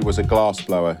Carey was a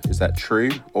glassblower. Is that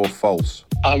true or false?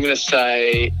 I'm going to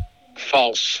say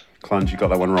false. Clunge, you got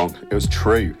that one wrong. It was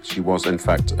true. She was, in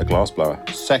fact, a glassblower.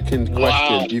 Second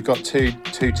question. Wow. You've got two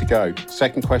to go.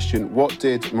 Second question. What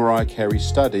did Mariah Carey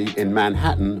study in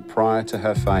Manhattan prior to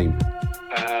her fame?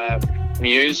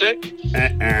 Music.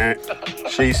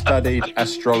 She studied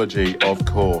astrology, of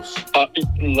course.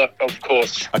 Look, of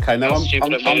course. Okay, now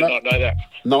I'm not know that.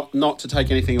 Not to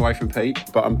take anything away from Pete,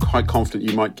 but I'm quite confident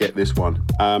you might get this one.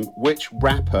 Which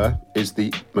rapper is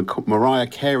the Mariah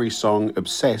Carey song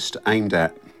 "Obsessed" aimed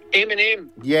at? Eminem.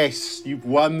 Yes, you've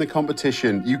won the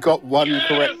competition. You got one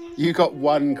correct. You got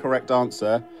one correct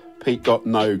answer. Pete got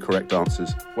no correct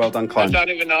answers. Well done, Clunge. I don't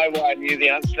even know why I knew the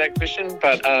answer to that question,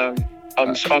 but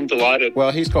I'm delighted.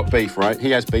 Well, he's got beef, right?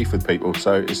 He has beef with people,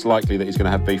 so it's likely that he's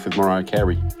going to have beef with Mariah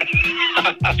Carey.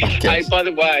 Hey, by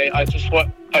the way, I just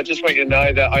want you to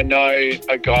know that I know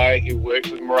a guy who worked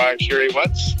with Mariah Carey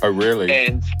once. Oh, really?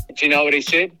 And do you know what he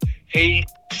said? He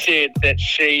said that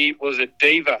she was a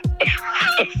diva.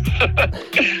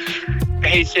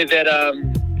 He said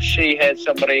that she had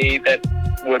somebody that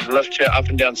would lift her up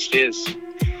and down stairs.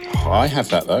 Oh, I have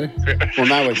that, though. Well,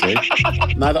 now I do.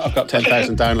 Now that I've got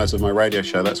 10,000 downloads of my radio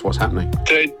show, that's what's happening.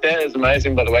 Dude, that is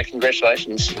amazing, by the way.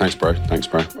 Congratulations. Thanks, bro.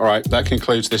 All right, that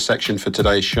concludes this section for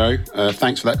today's show.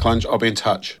 Thanks for that, Clunge. I'll be in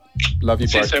touch. Love you,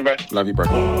 bro. See you soon, bro. Love you, bro.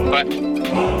 Bye.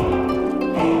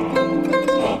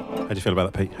 How do you feel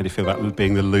about that, Pete? How do you feel about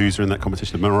being the loser in that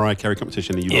competition, the Mariah Carey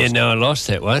competition that you lost? Yeah, no, I lost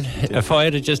that one. If I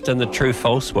had just done the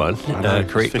true-false one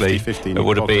correctly, 50-50 it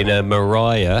would have been a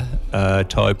Mariah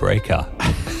tiebreaker.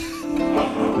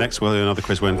 Next, we'll do another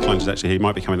quiz when Clunge is actually here. He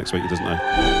might be coming next week, he doesn't know.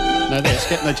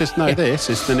 This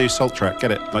is the new SAULT track.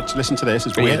 Get it? Like, listen to this.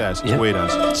 It's weird as. It's weird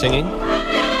as. Singing.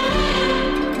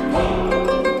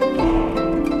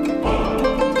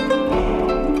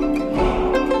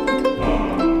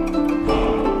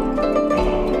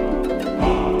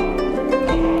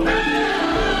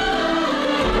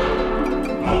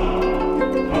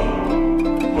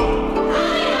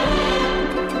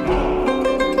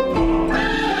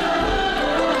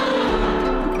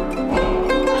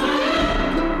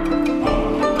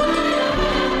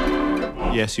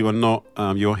 Yes, you are not.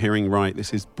 You're hearing right.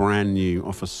 This is brand new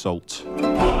off of SAULT.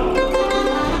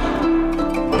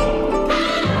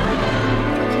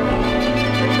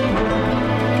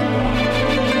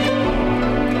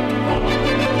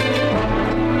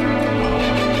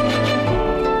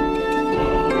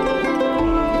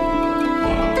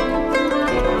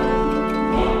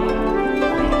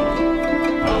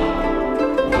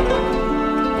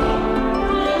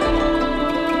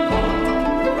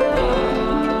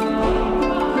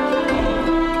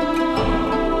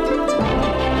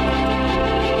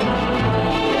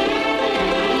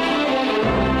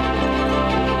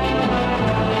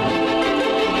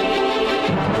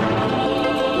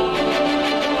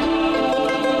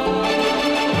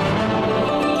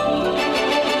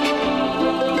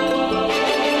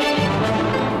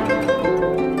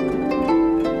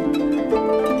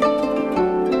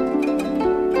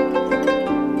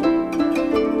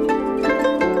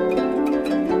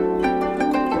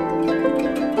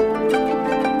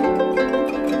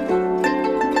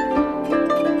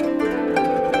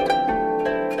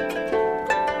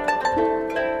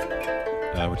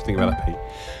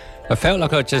 I felt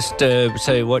like I just,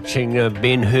 say, watching a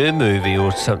Ben-Hur movie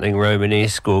or something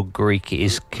Romanesque or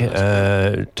Greek-esque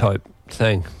type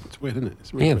thing. It's weird, isn't it?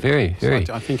 It's really weird. Very, very.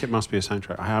 I think it must be a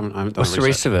soundtrack. I haven't done What's the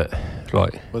rest of it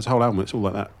like? Well, it's a whole album. It's all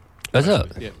like that. Is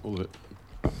it? Yeah, all of it.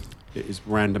 It is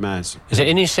random as. Is there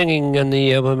any singing in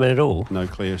the album at all? No,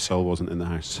 Cleo Sol wasn't in the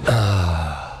house.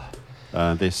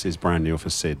 This is brand new for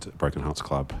Sid, Broken Hearts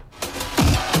Club.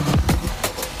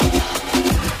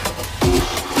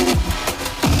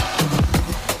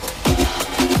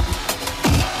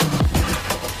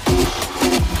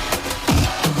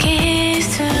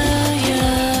 Keys to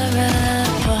your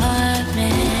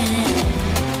apartment,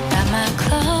 got my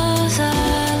clothes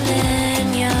all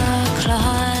in your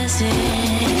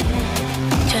closet.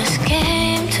 Just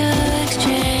came to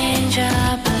exchange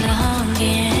our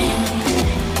belongings,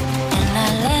 and I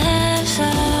left so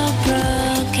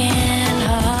broken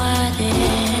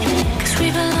hearted. 'Cause we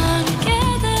belong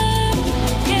together,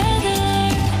 together,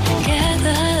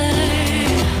 together.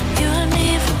 You and me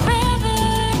forever,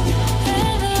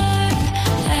 ever,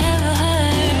 ever.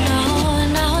 No,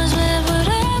 and I was with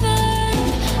whatever,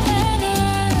 ever,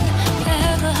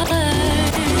 ever.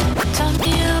 Tell me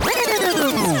you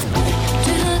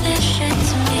do this shit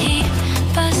to me,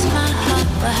 bust my heart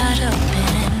wide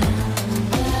open,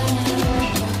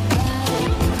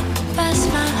 bust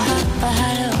my heart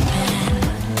wide open.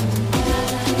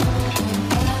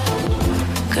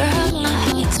 Girl, my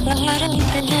heart's wide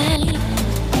open.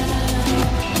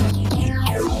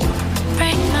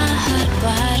 Break my heart,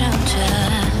 why don't ya?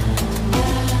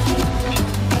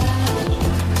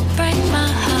 Break my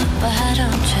heart, why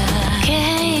don't ya?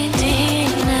 Can't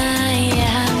deny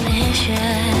our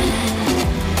mission,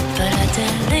 but I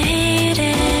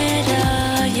deleted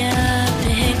all your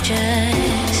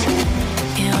pictures.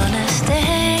 You wanna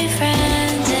stay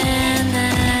friends and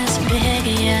that's big,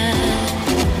 yeah.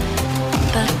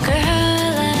 But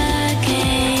girl, I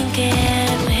can't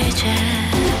get with ya,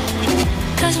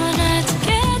 'cause we're not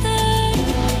together,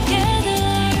 together,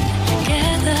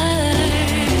 together.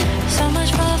 So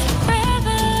much for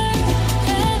forever,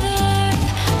 ever,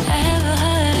 ever.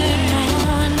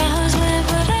 And I was with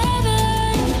whatever,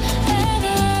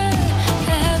 ever,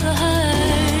 ever.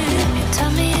 You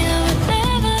tell me you would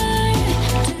never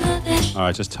do this.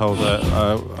 I just told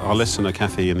our listener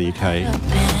Kathy in the UK,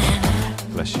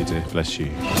 bless you dear, bless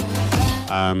you,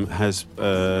 has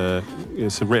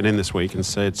it's written in this week and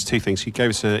said two things. He gave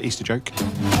us an Easter joke,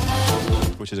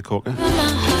 which is a corker,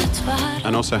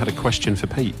 and also had a question for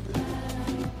Pete.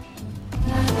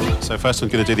 So first I'm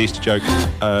going to do the Easter joke.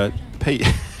 Pete,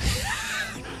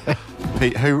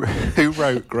 Pete, who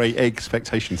wrote Great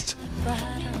Expectations?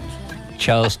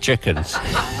 Charles Chickens.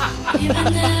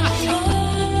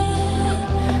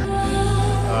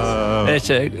 That's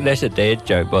a dad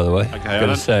joke, by the way. Okay,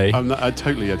 Gotta say. I'm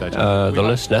totally a dad joke. The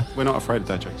listener. We're not afraid of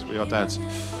dad jokes. We are dads.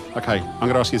 Okay, I'm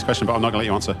going to ask you this question, but I'm not going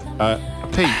to let you answer.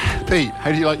 Pete,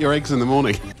 how do you like your eggs in the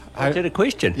morning? Is it a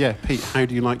question? Yeah, Pete, how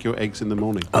do you like your eggs in the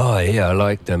morning? Oh, yeah, I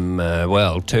like them,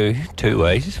 two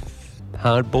ways.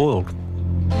 Hard-boiled.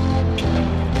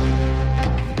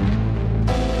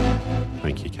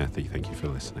 Thank you, Kathy. Thank you for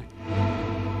listening.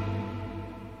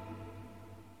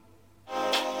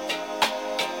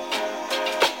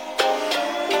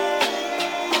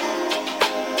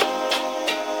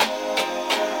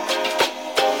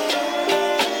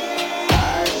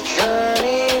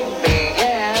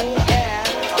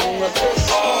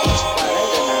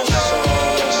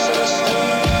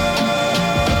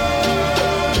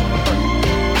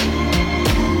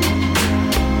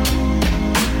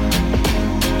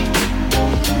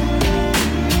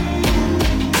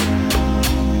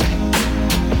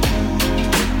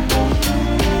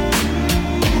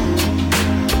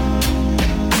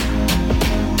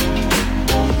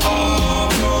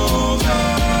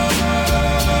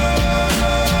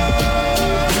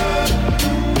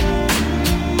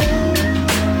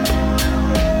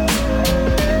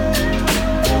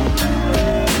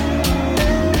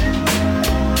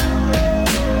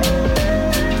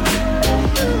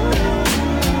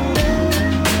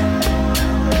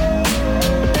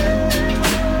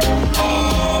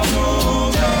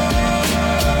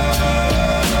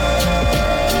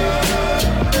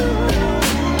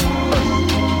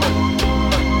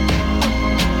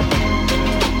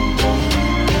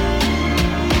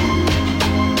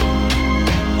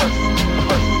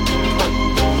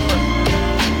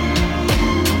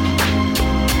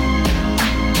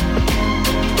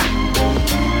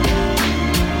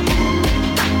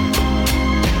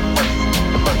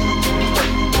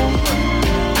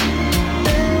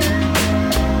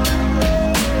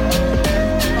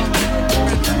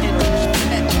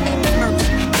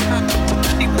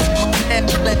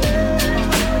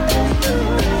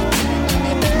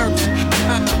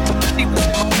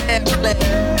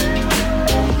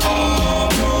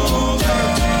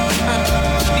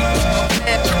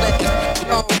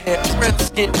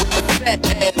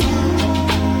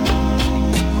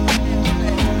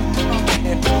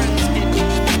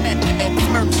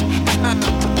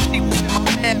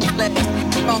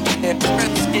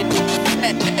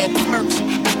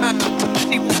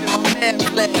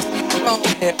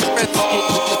 hair, first time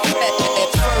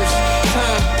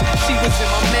she was in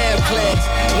my math class.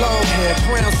 Long hair,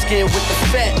 brown skin with the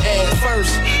fat ass.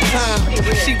 First time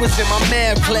she was in my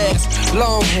math class.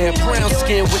 Long hair, brown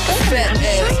skin with the fat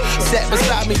ass. Sat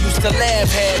beside me, used to laugh,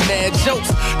 had mad jokes.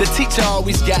 The teacher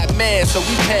always got mad, so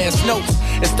we passed notes.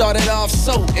 It started off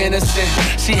so innocent.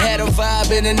 She had a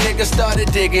vibe and a nigga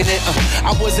started digging it.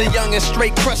 I was a young and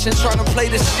straight crushing, trying to play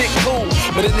this shit cool.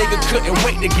 But a nigga couldn't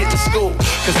wait to get to school.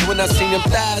 Cause when I seen them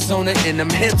thighs on it, and them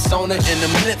hips on it, and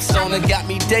them lips on it, got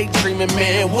me daydreaming,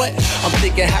 man, what? I'm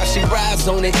thinking how she rides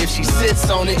on it, if she sits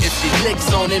on it, if she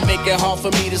licks on it, make it hard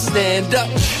for me to stand up.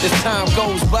 As time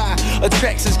goes by,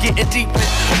 attractions getting deeper.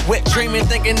 Wet dreaming,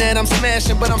 thinking that I'm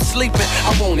smashing, but I'm sleeping.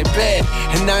 I want it bad,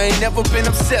 and I ain't never been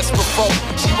obsessed before.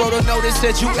 She wrote a notice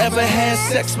that you ever had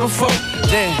sex before.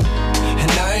 Damn,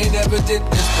 and I ain't never did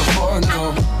this before,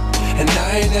 no. And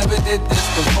I ain't never did this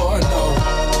before, no.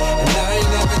 And I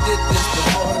ain't never did this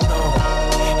before, no.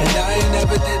 And I ain't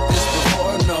never did this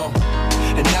before, no.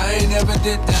 And I ain't never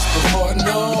did this before,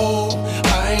 no.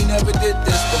 I ain't never did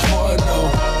this before,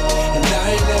 no. And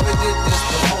I ain't never did this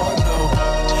before, no.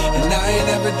 And I ain't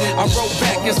never did this. I wrote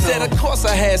back and said, of course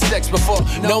I had sex before,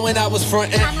 knowing I was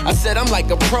frontin'. I said I'm like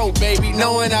a pro, baby,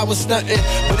 knowing I was stuntin'.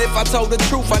 But if I told the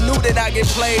truth, I knew that I get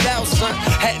played out, son.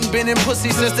 Hadn't been in pussy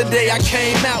since the day I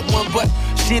came out one, but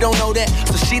she don't know that,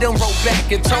 so she done wrote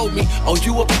back and told me, oh,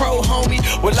 you a pro, homie?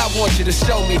 Well, I want you to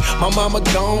show me. My mama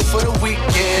gone for the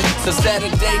weekend, so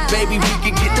Saturday, baby, we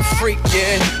can get the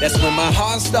freakin'. That's when my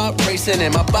heart start racing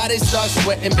and my body start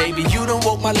sweating. Baby, you done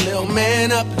woke my little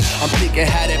man up. I'm thinking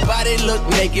how that body look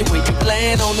naked when you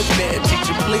laying on the bed.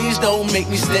 Teacher, please don't make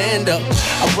me stand up.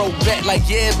 I wrote back like,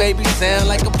 yeah, baby, sound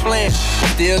like a plan.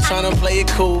 Still trying to play it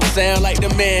cool, sound like the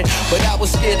man, but I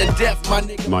was scared to death, my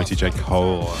nigga. Mighty J.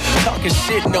 Cole. Talking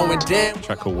shit, knowing damn.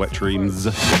 Track called Wet Dreams.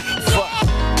 Fuck.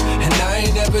 And I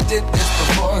ain't never did this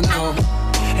before, no.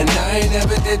 And I ain't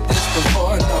never did this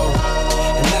before, no.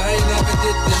 And I ain't never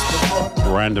did this before,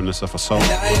 no. Randomness of a song.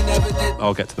 And I ain't never did.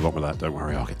 I'll get to the bottom of that, don't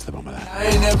worry, I'll get to the bottom of that. I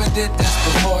ain't never did this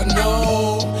before,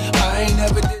 no. I ain't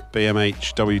never did.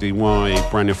 BMH,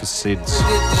 WDY, brand new for Sids.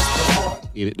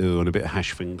 Eat it doing a bit of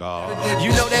HashFinger. You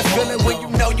know that feeling when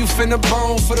you know you finna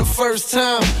bone for the first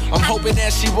time. I'm hoping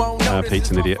that she won't know.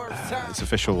 Pete's an idiot. It's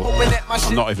official.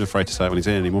 I'm not even afraid to say it when he's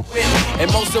in anymore. And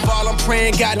most of all, I'm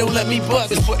praying God don't let me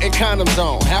bust. It's putting condoms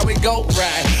on. How it go?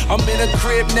 Right. I'm in a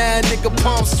crib now, nigga,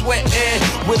 palm sweating,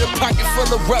 with a pocket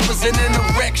full of rubbers and an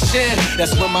erection.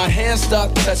 That's when my hands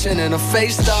start touching and her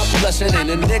face start blushing, and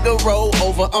the nigga roll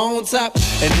over on top.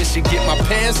 And then she get my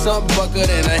pants up buckled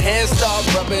and her hands start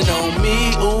rubbing on me.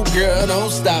 Ooh, girl,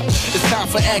 don't stop. It's time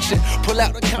for action. Pull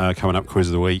out the coming up, quiz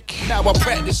of the week. Now I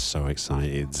practice. So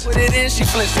excited. Put it in, she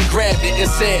flinched and grabbed it and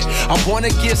said, I wanna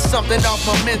get something off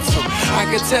my mental. I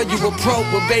can tell you a pro,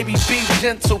 but baby, be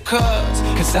gentle,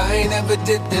 cause I ain't never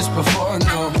did this before,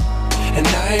 no. And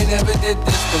I ain't never did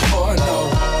this before, no.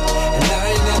 And I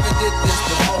ain't never did this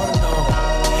before, no.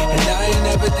 And I ain't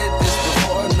never did this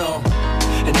before, no.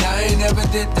 And I ain't never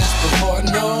did this before,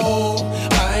 no.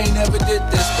 I ain't never did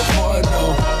this before,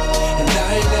 no. And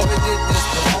I ain't never did this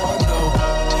before, no.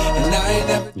 And I ain't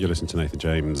never. You're listening to Nathan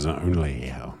James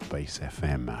only on Base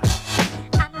FM.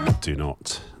 Do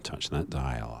not touch that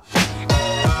dial.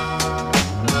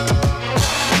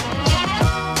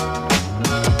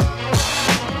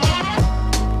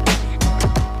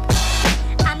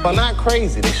 But not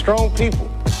crazy, they're strong people.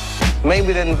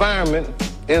 Maybe the environment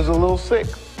is a little sick.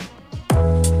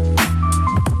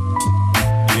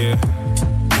 Yeah.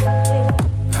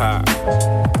 Ha.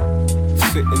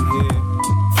 Sitting here,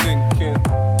 thinking.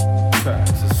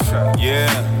 Yeah.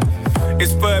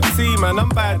 It's Verb T, man, I'm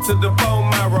bad to the bone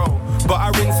marrow. But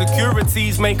our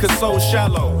insecurities make us so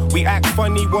shallow. We act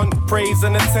funny, want praise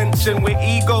and attention. We're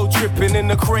ego tripping in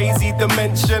a crazy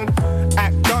dimension.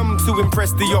 Act dumb to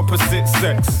impress the opposite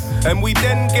sex. And we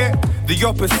then get the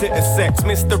opposite of sex.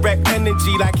 Misdirect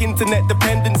energy like internet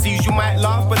dependencies. You might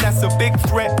laugh, but that's a big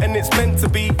threat, and it's meant to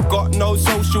be. Got no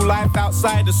social life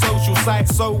outside the social site.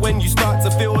 So when you start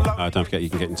to feel like don't forget you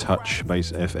can get in touch.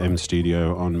 Base FM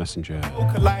Studio on Messenger.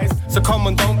 So come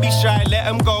on, don't be shy, let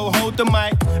them go, hold the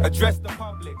mic, address the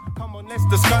public. Come on, let's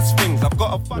discuss things. I've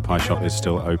got a The pie shop is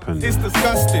still open. It's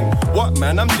disgusting. What,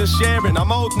 man? I'm just sharing.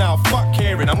 I'm old now, fuck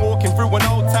caring. I'm walking through an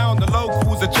old town, the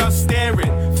locals are just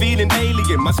staring. Feeling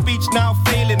alien, my speech now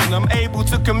failing, and I'm able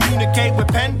to communicate with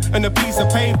pen and a piece of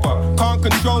paper. Can't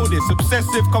control this,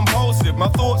 obsessive compulsive. My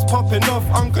thoughts popping off,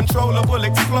 uncontrollable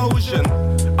explosion.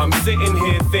 I'm sitting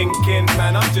here thinking,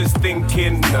 man, I'm just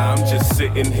thinking, nah, I'm just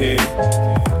sitting here.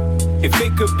 If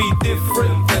it could be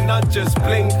different, then I'd just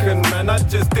blink and man, I'd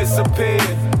just disappear.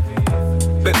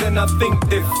 but then I think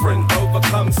different.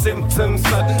 Overcome symptoms,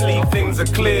 suddenly things are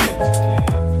clear.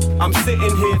 I'm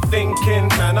sitting here thinking,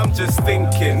 man, I'm just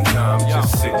thinking. Nah, I'm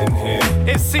just sitting here.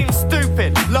 It seems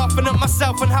stupid, laughing at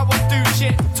myself and how I do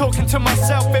shit. Talking to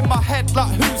myself in my head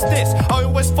like, who's this? I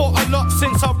always thought a lot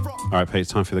since I've rocked. All right, Pete,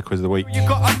 it's time for the quiz of the week. So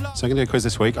I'm going to do a quiz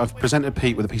this week. I've presented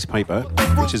Pete with a piece of paper,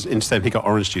 which is instead he got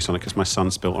orange juice on it because my son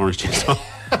spilled orange juice on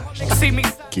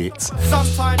Git.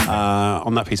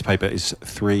 On that piece of paper is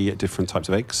 3 different types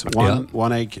of eggs.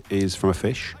 One egg is from a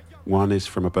fish, one is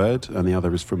from a bird, and the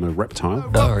other is from a reptile.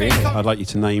 Oh, really? I'd like you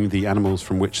to name the animals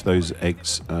from which those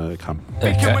eggs come.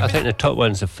 Okay, I think the top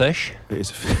one's a fish. It is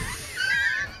a fish.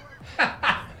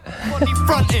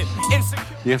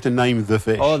 You have to name the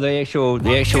fish. Oh, the actual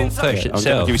fish itself. I'm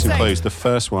going to give you some clues. The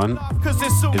first one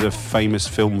is a famous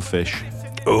film fish.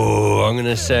 Oh, I'm going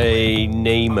to say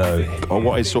Nemo. Oh,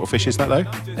 what sort of fish is that, though?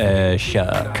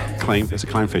 Shark. It's a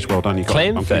clownfish. Well done. I'm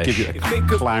going to give you a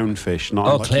clownfish.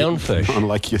 Clownfish. Not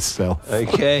unlike yourself.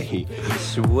 Okay,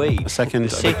 sweet. The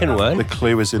second one. The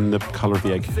clue is in the colour of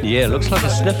the egg. Yeah, it looks like a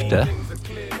snifter.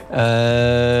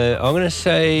 I'm going to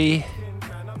say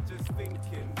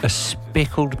a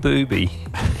speckled booby.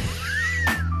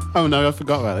 Oh no, I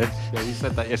forgot about this. Yeah, you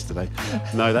said that yesterday.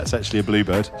 No, that's actually a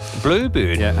bluebird.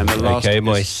 Bluebird? Yeah, and the last... Okay,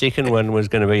 my second one was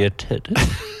going to be a tit.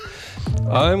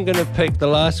 I'm going to pick the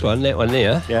last one, that one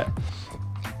there. Yeah.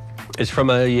 It's from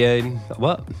a...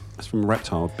 what? It's from a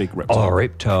reptile, big reptile. Oh,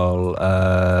 reptile.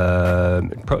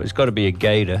 It's got to be a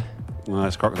gator. No,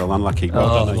 it's crocodile. Unlucky.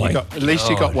 Well done. At least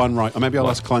you got one right. Or maybe I'll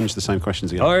ask Clunge the same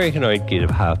questions again. I reckon I'd get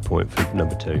a half point for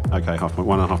number 2. Okay, half point.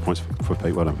 1.5 points for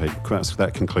Pete. Well done, Pete.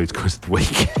 That concludes Quiz of the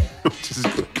Week, which is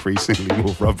increasingly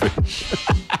more rubbish.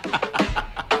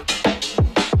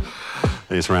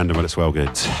 It's random, but it's well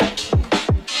good.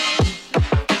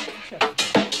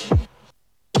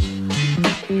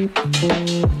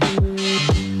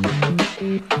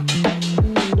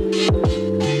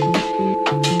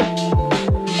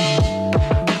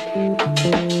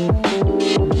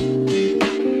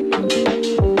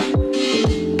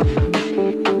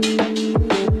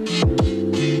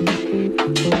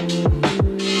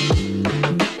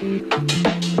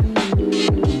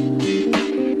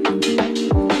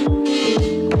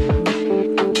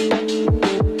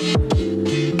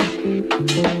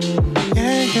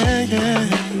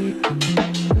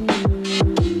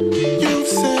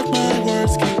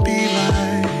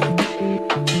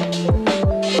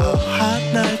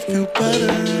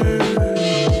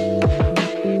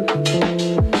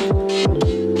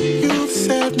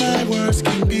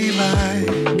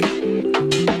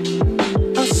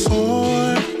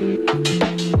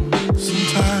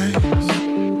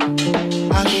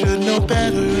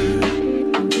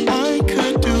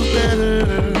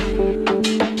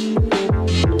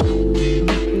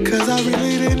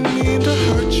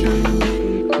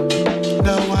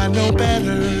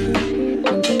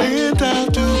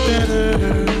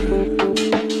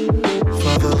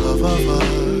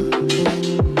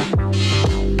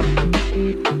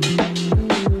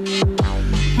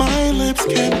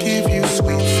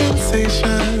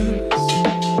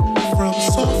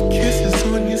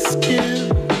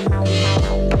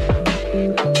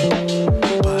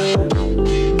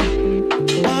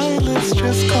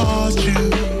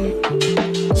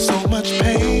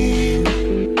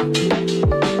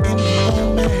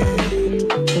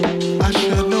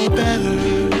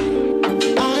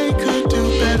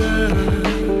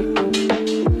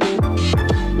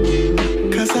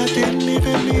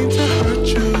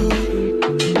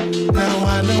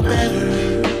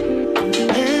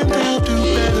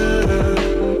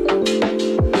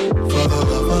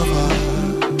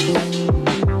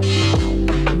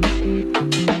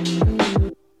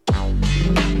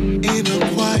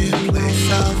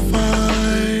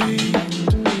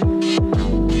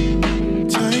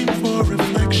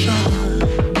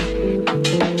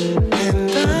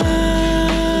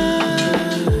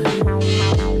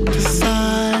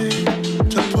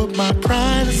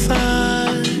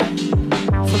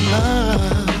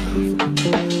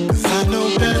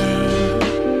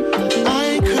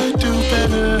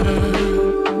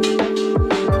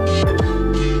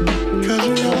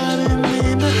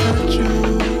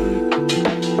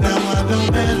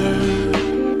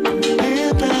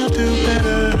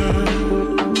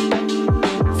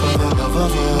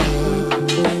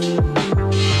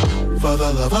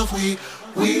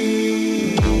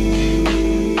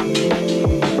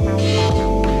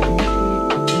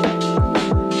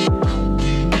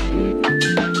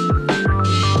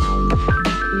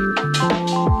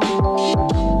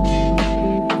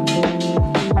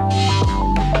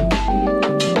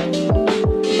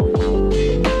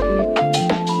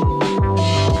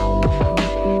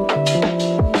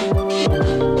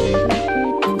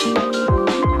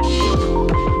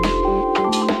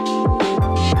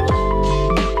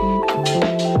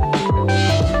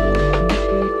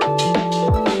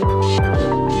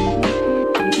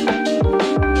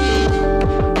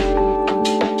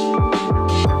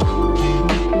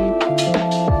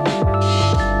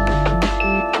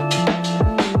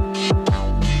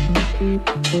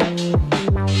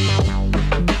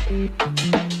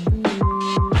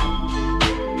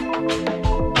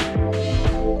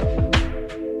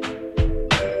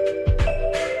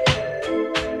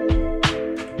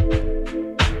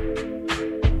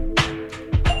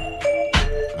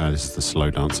 This is the slow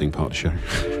dancing part of the show.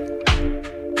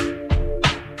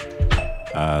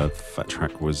 That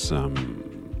track was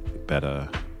Better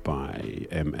by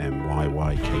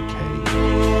MMYYKK.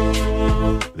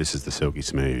 This is the Silky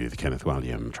Smooth, Kenneth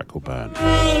Whalum, track called Burn.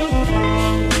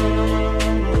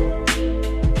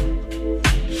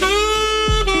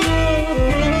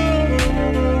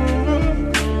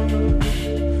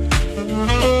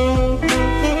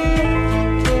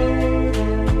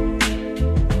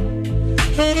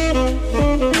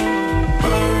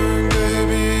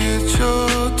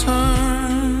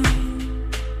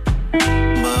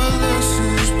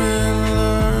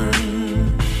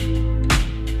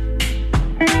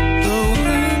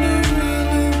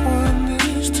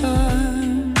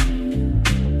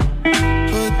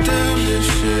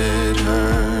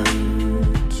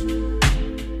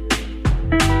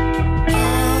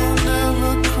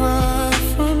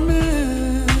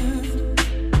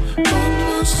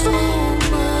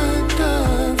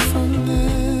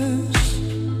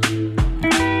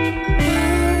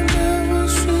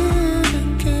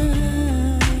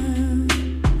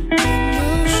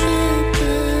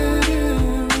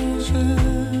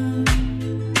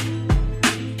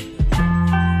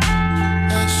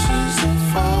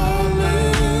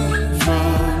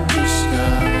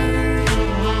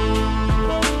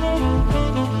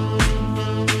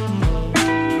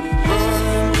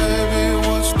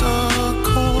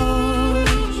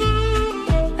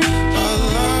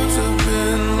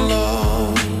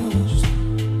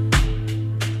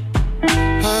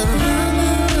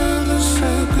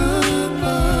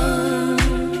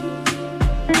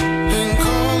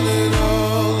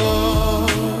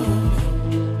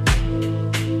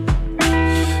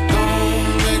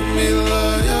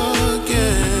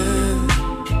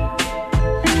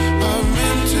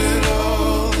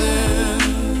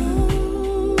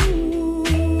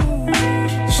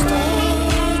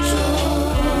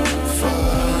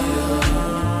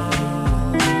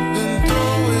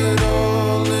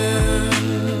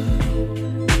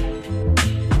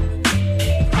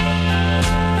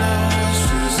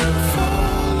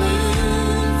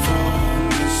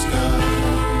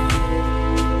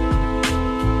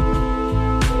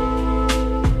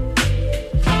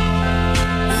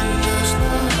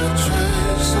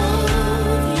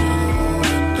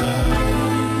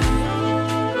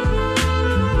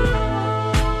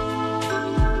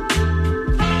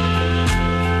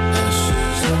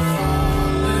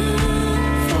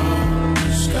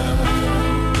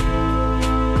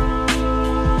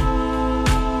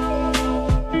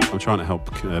 Trying to help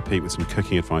Pete with some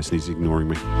cooking advice and he's ignoring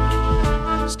me.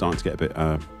 Starting to get a bit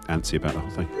antsy about the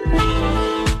whole thing.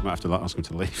 Might have to ask him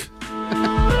to leave.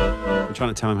 I'm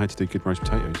trying to tell him how to do good roast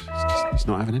potatoes. He's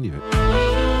not having any of it.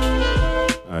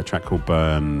 A track called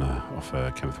Burn off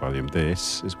Kenneth Whalum.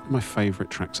 This is one of my favourite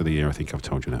tracks of the year. I think I've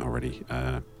told you that already.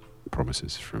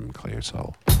 Promises from Cleo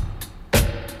Sol.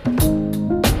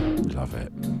 Love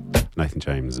it. Nathan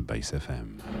James, Bass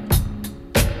FM.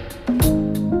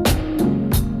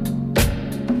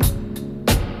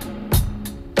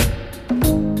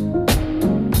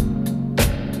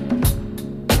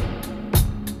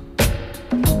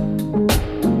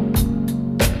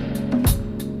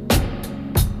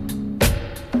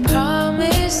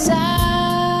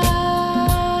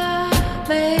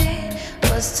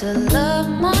 To love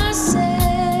myself.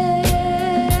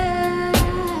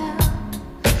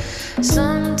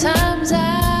 Sometimes I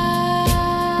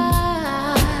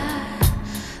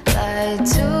lie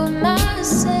to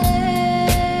myself.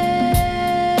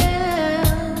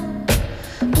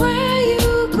 Where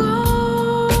you going?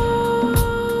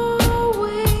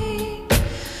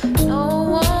 No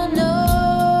one knows.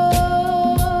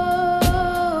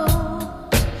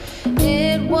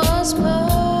 It was perfect.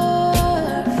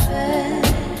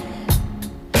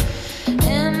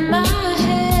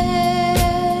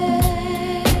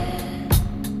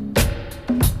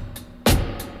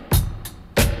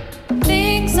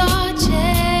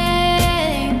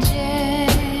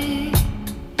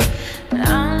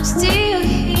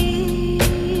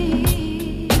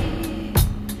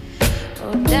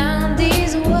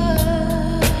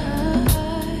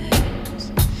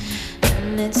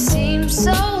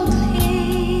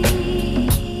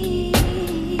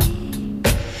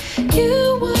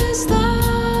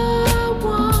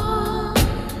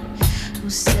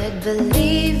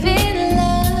 Believe in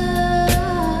love.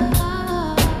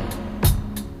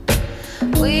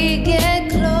 We get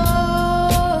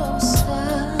closer,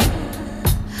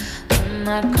 but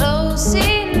not close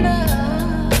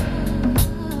enough.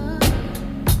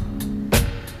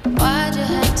 Why'd you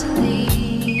have to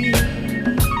leave?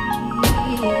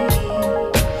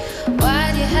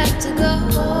 Why'd you have to go?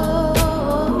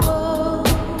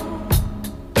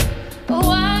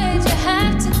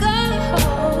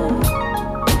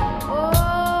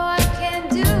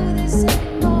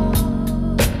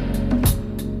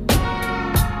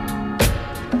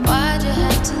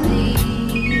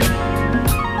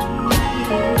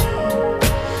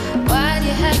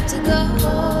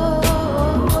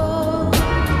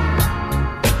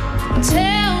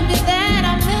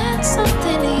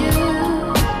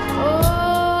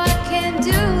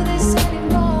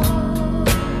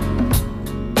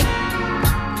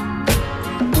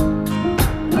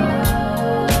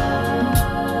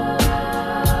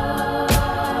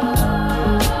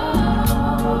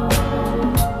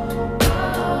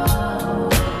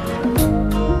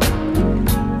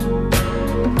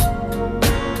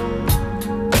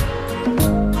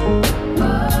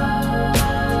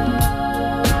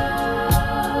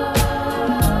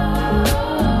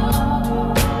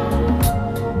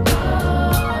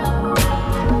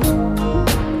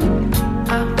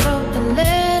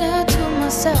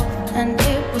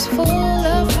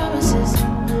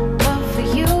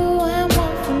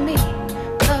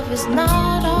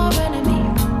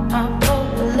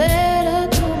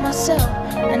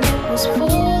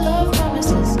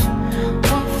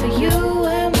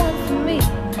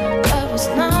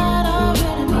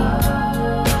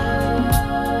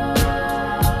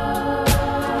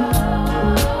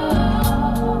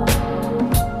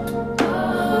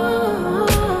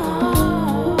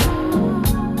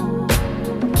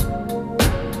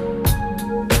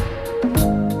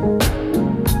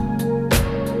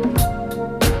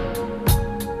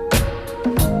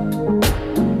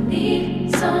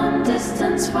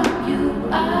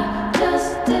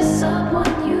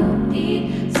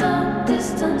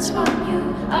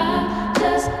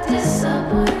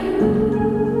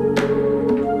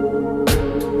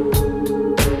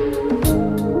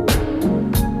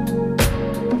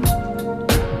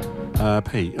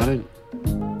 Pete, I don't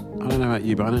know about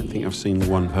you, but I don't think I've seen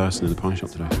one person in the pie shop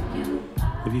today.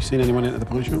 Have you seen anyone at the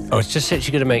pie shop? I was just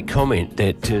actually going to make comment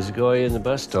that there's a guy in the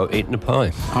bus stop eating a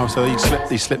pie. Oh, so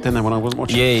he slipped in there when I wasn't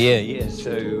watching? Yeah.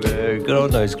 So good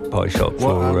on those pie shops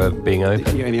for being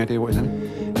open. You any idea what he's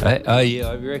having?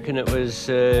 I reckon it was,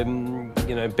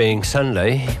 being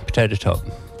Sunday, potato top.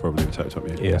 Probably potato top,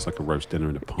 yeah. It's like a roast dinner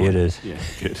and a pie. Yeah, it is. Yeah,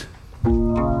 good. It's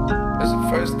the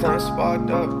first time sparked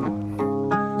up.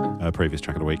 Previous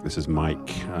track of the week, this is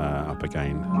Mike, Up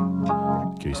Again,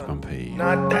 Goosebumpy.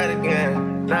 Not that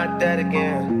again, not that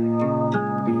again.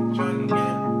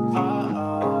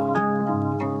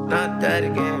 Not that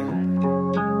again.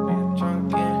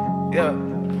 Yeah.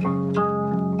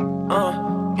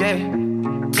 Yeah.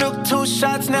 Took 2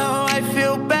 shots, now I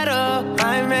feel better.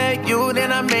 I met you,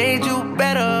 then I made you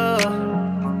better.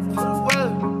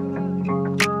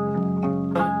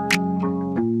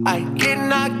 I get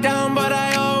knocked down, but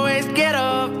I always get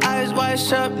up. Eyes wide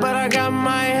shut, but I got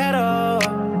my head up.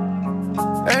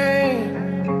 Hey,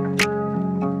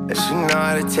 and she know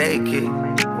how to take it.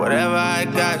 Whatever I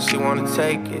got, she wanna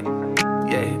take it.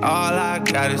 Yeah, all I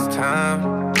got is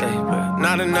time. Yeah, but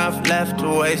not enough left to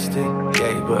waste it.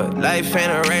 Yeah, but life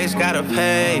ain't a race, gotta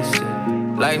pace it.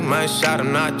 Like my shot,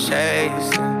 I'm not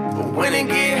chasing. But when it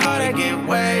get hard, I get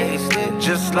wasted.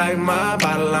 Just like my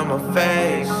bottle, I'ma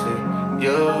face it.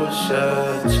 You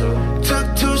should too.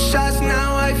 Took 2 shots,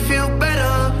 now I feel better.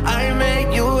 I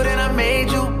made you, then I made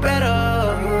you better.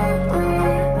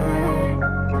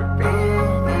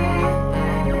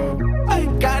 I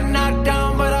got knocked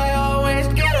down, but I always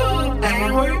get up.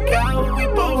 Ain't work out, we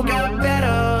both got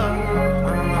better.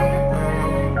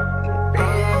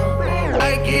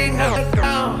 I get knocked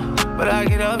down, but I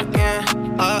get up again.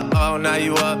 Uh-oh, now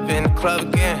you up in the club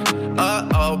again.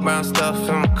 Uh-oh, brown stuff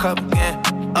in my cup again.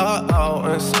 Uh-oh,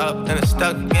 and it's up and it's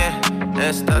stuck again. And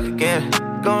it's stuck again,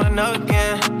 going up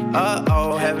again.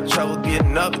 Uh-oh, having trouble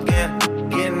getting up again.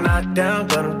 Getting knocked down,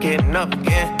 but I'm getting up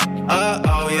again.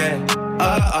 Uh-oh, yeah.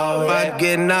 Uh-oh, if I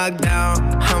get knocked down,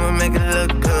 I'ma make it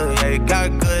look good. Yeah, you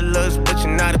got good looks, but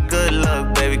you're not a good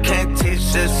look, baby. Can't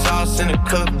teach this sauce in the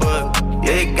cookbook.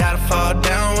 Yeah, you gotta fall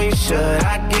down when you should.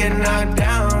 I get knocked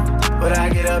down, but I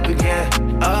get up again.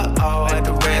 Uh-oh, at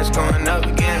the red's going up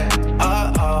again.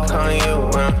 Uh-oh, calling you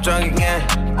when I'm drunk again.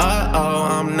 Uh-oh,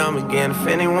 I'm numb again, if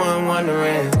anyone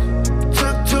wondering.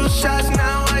 Took 2 shots,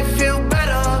 now I feel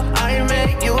better. I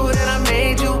made you, then I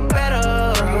made you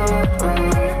better.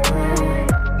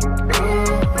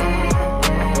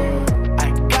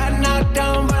 I got knocked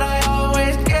down, but I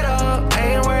always get up.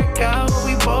 Ain't work out, but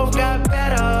we both got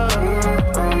better.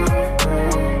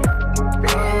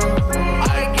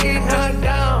 I get knocked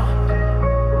down.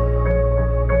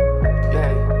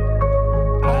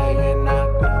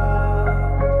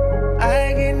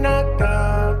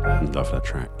 Love that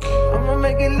track. I'ma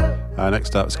make it look.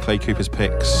 Next up is Clay Cooper's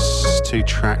picks. 2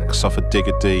 tracks off of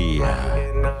Digga D.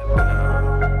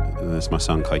 There's my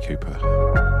son Clay Cooper.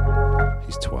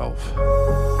 He's 12.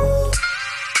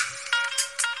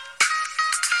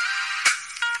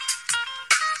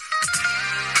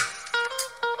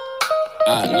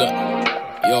 Look,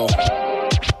 yo.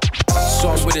 So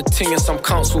I'm with a ting in some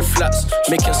council flats,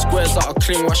 making squares out of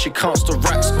cling while she counts the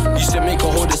racks. Used to make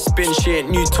her hold a spin, she ain't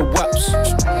new to waps.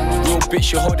 Real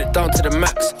bitch, you hold it down to the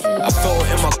max. I felt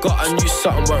it in my gut, I knew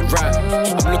something went right.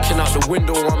 I'm looking out the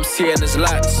window, all I'm seeing is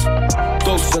lights.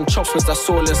 Dogs and choppers, that's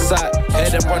all inside. Hear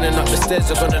them running up the stairs,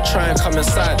 they're gonna try and come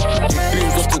inside.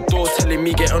 Booms off the door, telling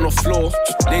me get on the floor.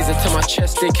 Laser to my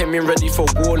chest, they came in ready for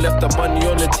war. Left the money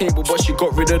on the table, but she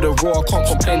got rid of the raw. I can't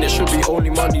complain, it should be only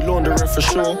money laundering for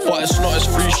sure. But it's not as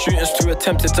 3 shootings, 2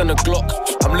 attempted and a Glock.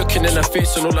 I'm looking in her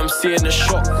face and all I'm seeing is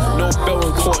shock. No bell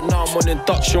in court, now I'm on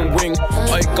induction wing.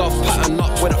 I got pattern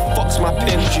up, where the fuck's my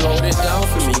pin? Would you hold it down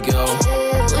for me, girl?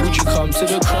 Would you come to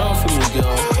the crown for me,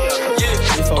 girl?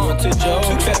 If I went to jail,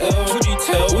 would you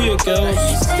tell all your girls?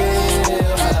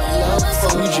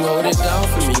 Would you hold it down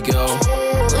for me, girl?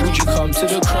 Would you come to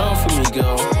the crown for me,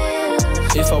 girl?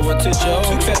 If I went to jail,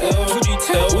 would you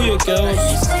tell all your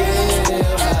girls?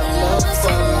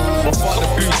 Fuck the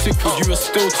blue tick, would you have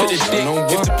still to the dick?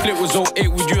 If the plate was 08,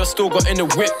 would you have still got in the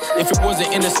whip? If it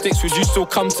wasn't in the sticks, would you still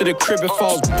come to the crib? If I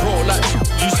was broke, like,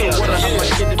 would you still wanna have my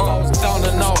kid? If I was down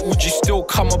and out, would you still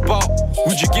come about?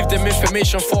 Would you give them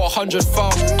information for 100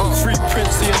 foul? Free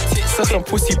prints of your tits and some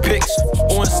pussy pics,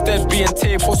 or instead being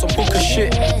tape or some book of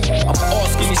shit? I'm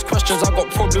asking these questions, I got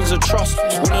problems of trust.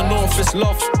 Wanna know if it's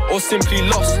love or simply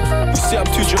lost. You say I'm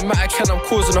too dramatic and I'm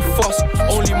causing a fuss.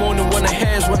 Only moaning when the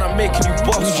hair's when I'm making you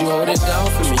bust. Would you hold it down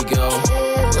for me, girl?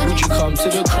 Would you come to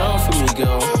the crown for me,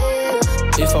 girl?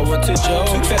 If I went to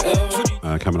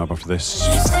jail, coming up after this,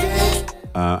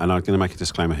 And I'm going to make a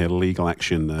disclaimer here, legal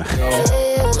action.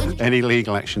 Any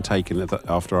legal action taken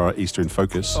after our Easter in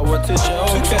Focus will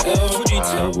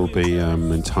be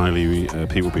entirely,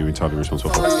 people will be entirely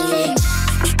responsible for.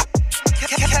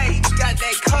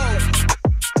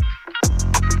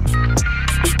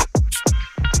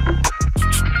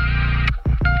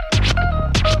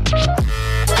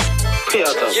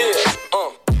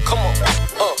 Come on,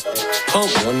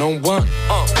 pump 101.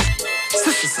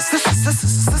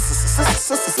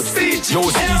 Yo,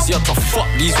 it's easier to fuck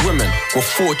these women with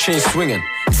 4 chains swinging,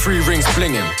 3 rings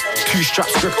blinging, 2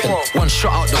 straps gripping, 1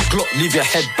 shot out the Glock, leave your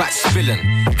head back spilling.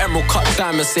 Emerald cut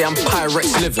diamonds, say I'm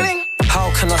Pyrex living.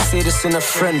 How can I say this in a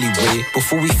friendly way?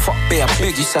 Before we fuck, babe, I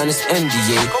beg you sign this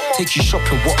NDA. Take you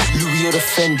shopping, what, Louis or the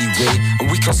Fendi way?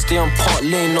 And we can stay on Park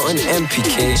Lane, not in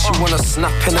MPK. She wanna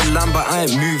snap in a lamb, but I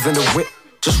ain't moving the whip.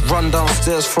 Just run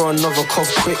downstairs for another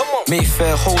cough quick.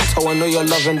 Mayfair Hotel, I know you're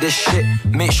loving this shit.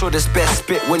 Make sure there's best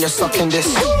spit when you're sucking this.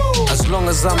 As long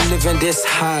as I'm living this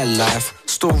high life,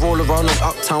 still roll around in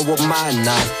Uptown with my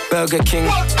knife. Burger King,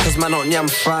 cause man not near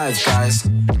 5 guys.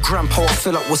 Grandpa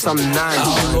fill up with some 9.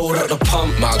 I'll load up the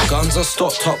pump, my guns are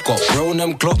stocked up. Got bro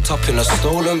them glocked up in a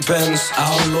stolen Benz.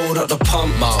 I'll load up the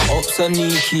pump, my ops are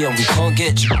sneaky and we can't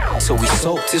get so we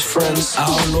soaked his friends.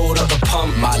 I'll load up the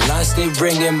pump, my lines stay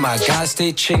ringing, my guys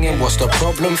stay chinging. What's the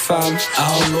problem, fam?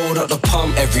 I'll load up the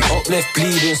pump, every up left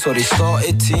bleeding, so they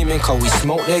started teaming, cause we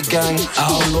smoked their gang.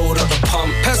 I'll load up the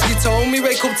pump. Pesky told me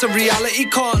wake up to reality,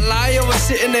 can't lie, I was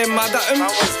sitting there mad at him.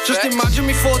 Just imagine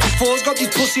me 44's got these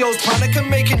pussy hoes panicking,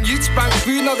 making youths bank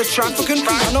food, now they're trafficking.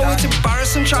 I know it's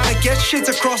embarrassing trying to get shit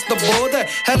across the border.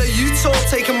 Hella youths all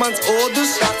taking man's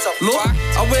orders. Look,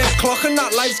 I wear a clock and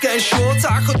that life's getting shorter.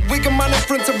 I could wig a man in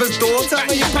front of his daughter.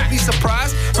 Now you're probably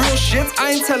surprised. Real shit,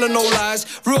 I ain't telling no lies.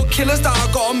 Real killers that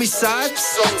I got on me side.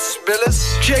 Some spillers.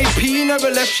 JP never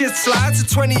left shit slide. So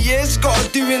 20 years, gotta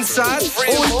do inside.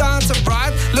 Always down to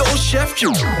ride. Little chef,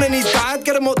 then he died.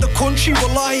 Get him out the country,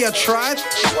 wallahi, I tried.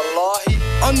 Wallahi.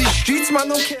 On these streets, man,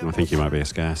 don't care. I think you might be a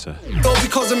scasser. All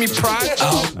because of me pride.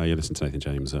 You listen to Nathan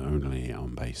James only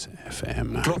on Base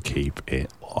FM. Keep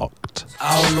it locked.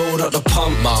 I'll load up the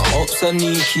pump, my ops are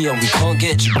sneaky and we can't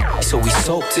get so we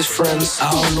soaked his friends.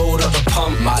 I'll load up the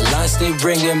pump, my lines stay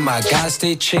ringing, my guys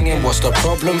stay chinging. What's the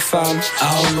problem, fam?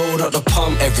 I'll load up the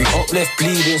pump, every up left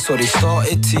bleeding, so they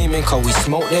started teaming, cause we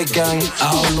smoked their gang.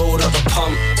 I'll load up the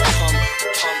pump.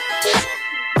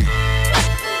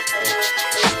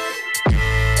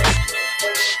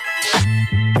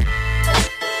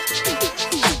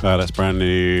 That's brand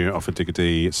new off of Digga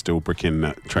D. It's still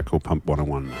bricking, track called Pump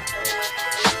 101.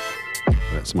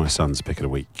 That's my son's pick of the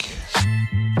week.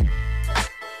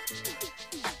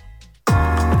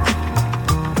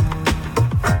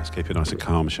 Let's keep it nice and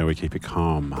calm, shall we? Keep it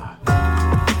calm.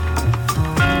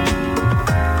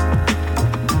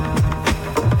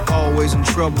 Always in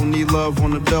trouble, need love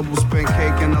on the double. Spent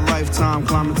cake in a lifetime,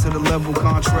 climbing to the level.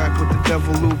 Contract with the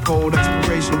devil, loophole,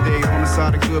 expiration date. On the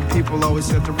side of good people, always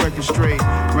set the record straight.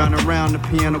 Round and round, the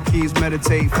piano keys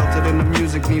meditate. Felt it in the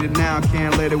music, need it now,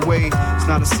 can't let it wait. It's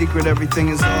not a secret, everything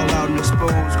is all out and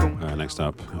exposed. Next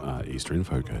up, Easter in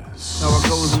Focus. How it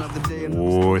goes another day.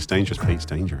 Oh, it's dangerous, Pete, it's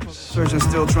dangerous. Searching,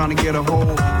 still trying to get a hold.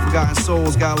 Forgotten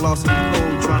souls got lost in the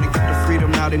cold. Trying to get the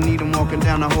freedom, now they need them walking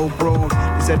down the Hope Road.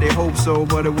 They said they hope so,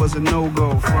 but it was a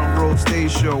no-go. Front row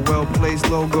stage show, well-placed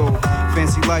logo.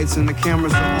 Fancy lights and the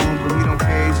cameras are on, but we don't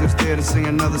care, he's just there to sing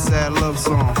another sad love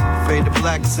song. Fade to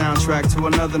black, soundtrack to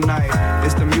another night.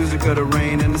 It's the music of the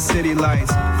rain and the city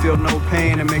lights. Feel no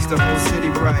pain, it makes the whole city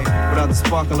bright. Without the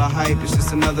sparkle of hype, it's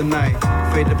just another night.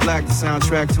 Fade to black, the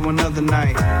soundtrack to another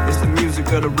night. It's the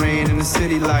music of the rain and the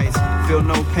city lights. Feel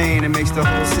no pain, it makes the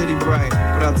whole city bright.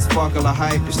 Without the sparkle of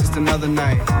hype, it's just another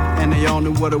night. And they all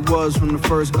knew what it was from the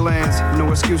first glance. No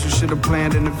excuses, should have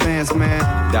planned in advance, man.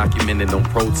 Documented on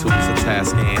Pro Tools, a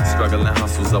task hand. Struggling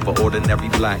hustles of an ordinary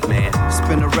black man.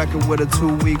 Spin a record with a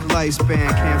 2-week lifespan.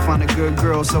 Can't find a good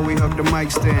girl, so we hooked the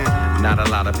mic stand. Not a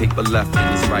lot of paper left in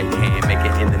his right hand.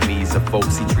 Making enemies of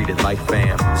folks he treated like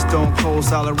fam. Stone cold,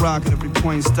 solid rock at every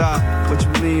point stop. What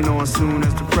you lean on soon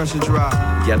as the pressure drop.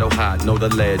 Ghetto hot, know the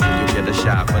ledge and you'll get a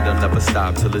shot. But they'll never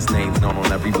stop till his name's known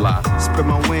on every block. Spread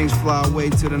my wings, fly away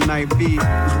to the night beat.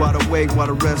 Was wide awake while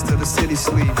the rest of the city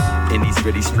sleeps. In these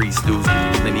gritty streets, dudes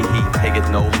give you plenty heat. They get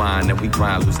no mind and we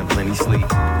grind, losing plenty sleep.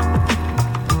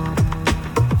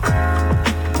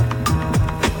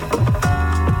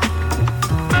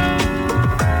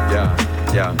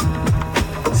 Yeah.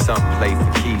 Some play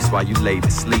for keeps while you lay to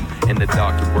sleep. In the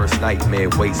dark, your worst nightmare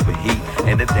waits for heat.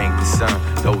 And it ain't the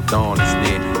sun, though dawn is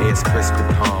near. Air's crisp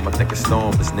and calm, I think a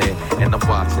storm is near. And I'm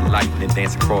watching lightning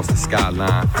dance across the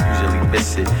skyline. Usually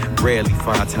miss it, rarely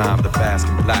find time to bask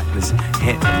in blackness.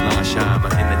 Hint of line shine,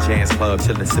 I'm in the jazz club,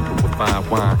 chillin' sippin' with fine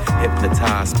wine.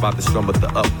 Hypnotized by the strum of the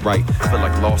upright. Feel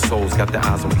like lost souls got their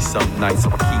eyes on me some nights,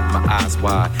 so I keep my eyes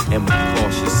wide and be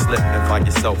cautious. Slip and find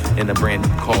yourself in a brand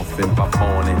new coffin by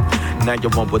morning. Now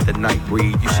you're one with the night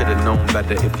breed. You should have known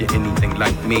better if you're anything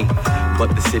like me.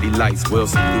 But the city lights will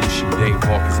seduce you.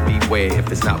 Daywalkers beware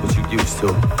if it's not what you used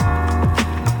to.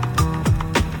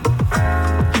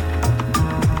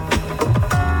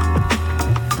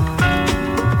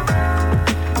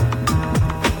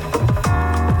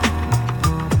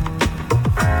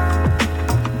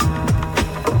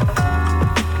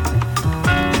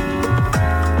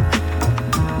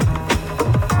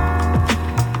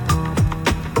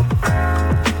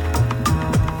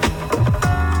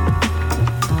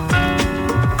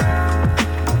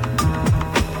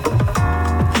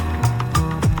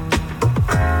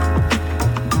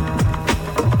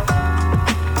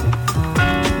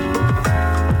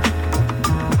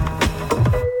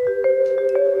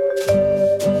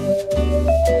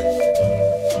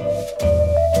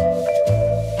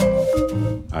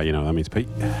 Pete.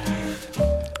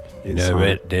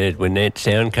 When that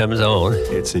sound comes on,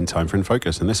 it's in time for In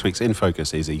Focus, and this week's In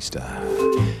Focus is Easter,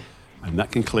 and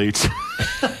that concludes.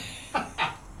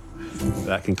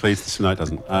 That concludes tonight,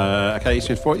 doesn't? Okay,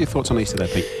 so what are your thoughts on Easter, there,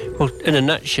 Pete? Well, in a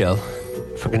nutshell,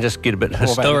 if I can just get a bit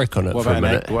historic on it for a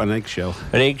minute. What an eggshell?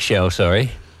 An eggshell,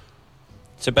 sorry.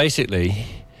 So basically,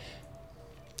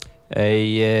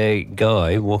 a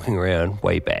guy walking around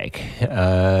way back,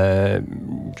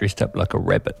 dressed up like a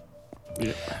rabbit.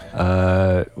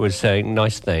 Was saying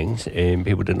nice things and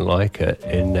people didn't like it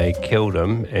and they killed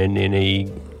him, and then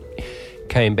he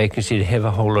came back and said have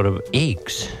a whole lot of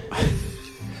eggs.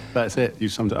 That's it, you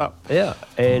summed it up. Yeah,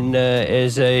 and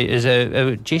as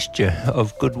a gesture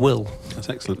of goodwill. That's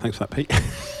excellent, thanks for that, Pete.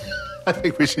 I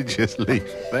think we should just leave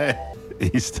there.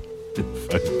 East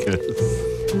Focus.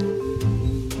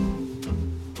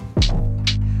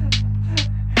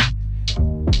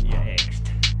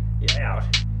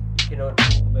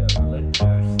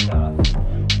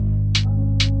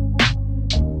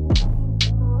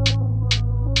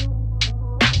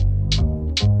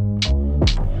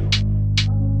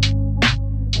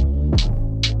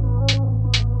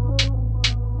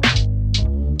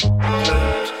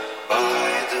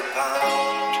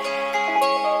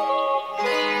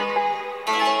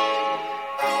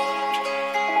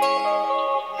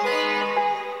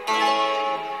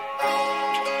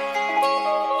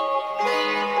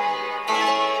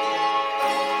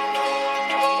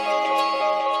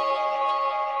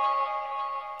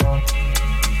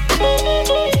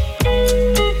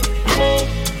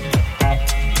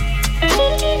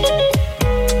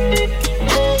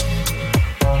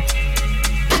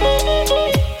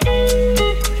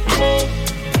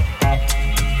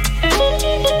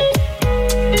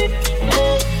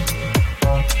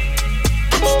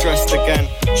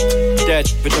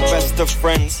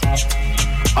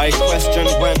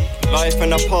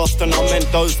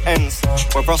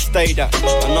 Stayed at,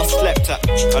 and I slept at,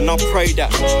 and I prayed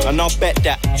at, and I bet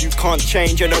that you can't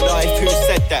change in a life. Who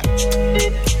said that?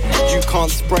 You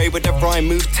can't spray with a rhyme,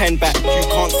 move 10 back. You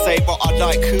can't say what I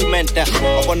like, who meant that?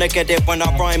 I wanna get it when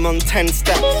I rhyme on 10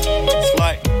 steps. It's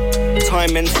like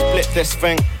timing, split this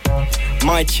thing.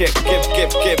 My chick,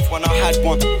 give when I had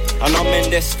one. And I'm in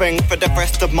this thing for the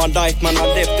rest of my life, man, I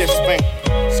live this thing.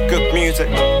 It's good music,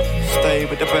 stay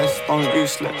with the best, don't you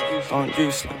slip, don't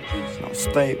you slip. No,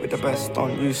 stay with the best,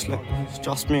 don't you slip. It's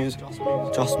just music,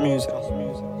 just music.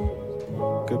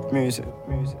 Good music.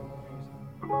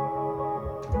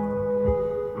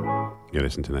 You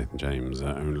listen to Nathan James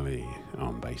only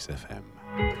on Bass FM.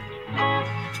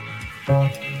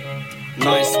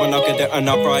 Nice when I get it and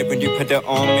I ride when you put it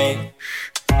on me.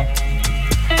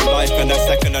 Life in a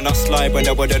second and I slide when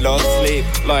I would've lost sleep.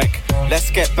 Like, let's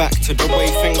get back to the way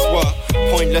things were.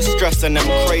 Pointless stress and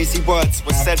them crazy words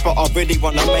was said, but I really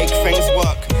wanna make things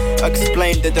work.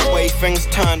 Explained it the way things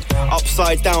turned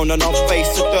upside down and I'll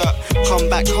face the dirt. Come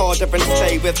back harder and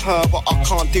stay with her. What I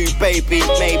can't do, baby,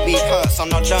 maybe hurts.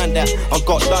 And I learned that I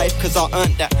got life cause I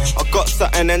earned that. I got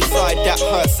something inside that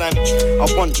hurts, and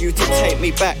I want you to take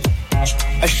me back.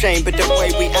 Ashamed with the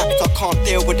way we act, I can't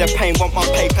deal with the pain. Want my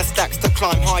paper stacks to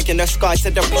climb high in the sky so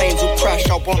the planes will crash.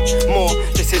 I want more,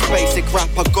 this is basic rap.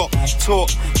 I got taught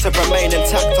to remain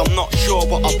intact. I'm not sure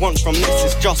what I want from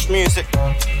this, is just music.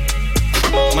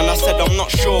 Man, I said I'm not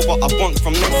sure what I want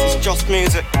from this, is just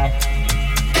music.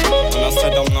 When I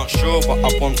said I'm not sure, but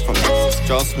I want from this. It's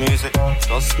just music,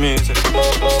 just music,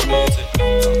 just music.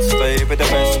 Don't stay with the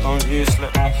best, don't you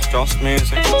slip. It's just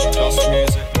music, just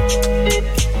music.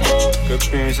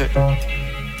 Good music.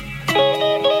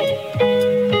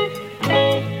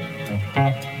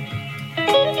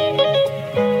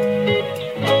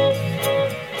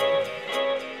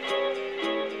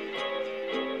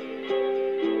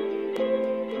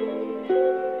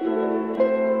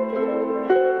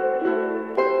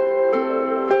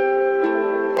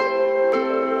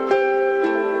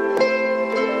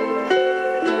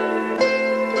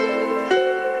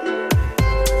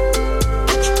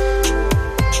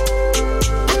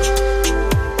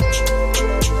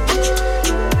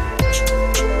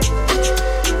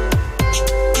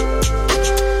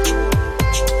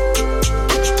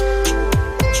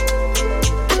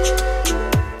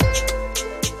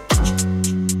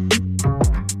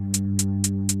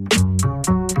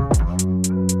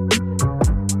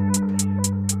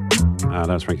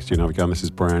 That's Frankie Stu Gun. This is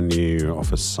brand new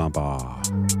off of Saba.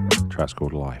 The track's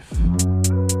called Life.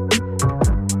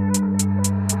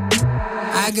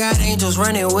 I got angels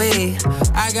running away.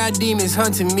 I got demons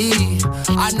hunting me.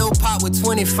 I know Pop with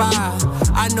 25.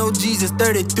 I know Jesus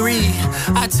 33.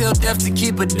 I tell death to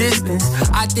keep a distance.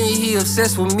 I think he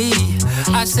obsessed with me.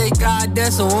 I say, God,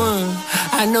 that's a one.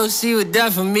 I know she would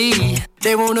die for me.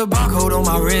 They want a barcode on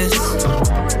my wrist.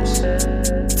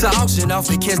 To auction off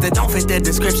the kids that don't fit that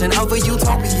description of a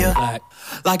utopia.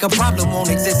 Like a problem won't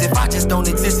exist if I just don't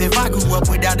exist. If I grew up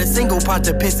without a single pot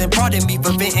to piss in. Pardon me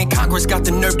for venting. Congress got the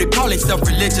nerve to call itself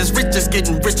religious. Rich just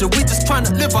getting richer. We just trying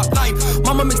to live our life.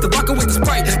 Mama mixed the vodka with the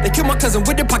Sprite. They killed my cousin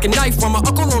with their pocket knife. From my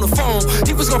uncle on the phone.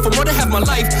 He was gone for more than half my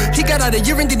life. He got out a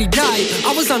year and then he died.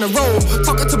 I was on the road,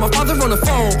 talking to my father on the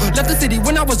phone. Left the city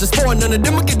when I was just 4. None of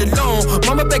them would get along.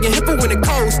 Mama begging hippo when it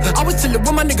coast. I was chilling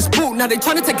with my niggas poop. Now they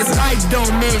trying to take his life.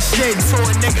 Don't mean shit to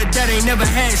a nigga that ain't never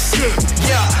had shit.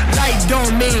 Yeah, light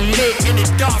don't mean lit. In the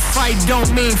dark fight don't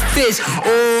mean fish.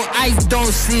 Oh, ice don't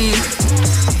see.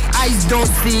 Ice don't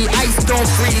see. Ice don't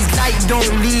freeze. Light don't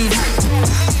leave.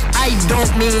 I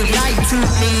don't mean light to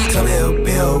me. Tell me it'll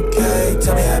be okay.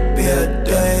 Tell me happier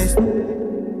days.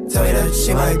 Tell me that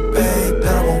she might pay.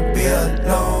 That I won't be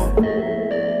alone.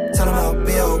 Tell him I'll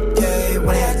be okay.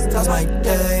 When he asks, how's my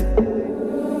day?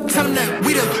 Tell him that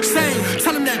we the same.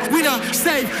 Tell him that we the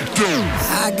same.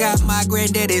 I got my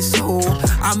granddaddy's soul.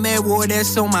 I'm at war,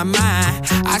 that's on my mind.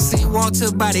 I see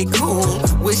Walter body cool.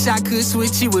 Wish I could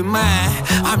switch it with mine.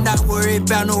 I'm not worried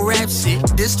about no rap shit.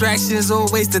 Distractions or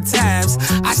waste of times.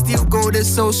 I still go to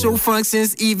social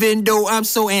functions even though I'm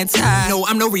so anti. No,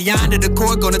 I'm no Rihanna. The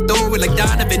core gonna throw it like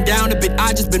Donovan down a bit.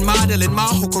 I just been modeling my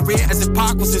whole career as a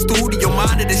Park was in studio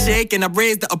monitor shaking. I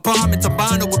raised the apartment to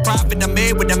bond with profit. I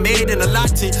made what I made in a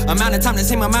lot of amount of time, the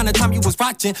same amount of time you was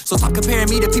watching. So stop comparing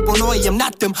me to people, know I am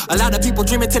not them. A lot of people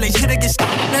dreaming till they shit get shot.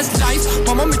 That's life.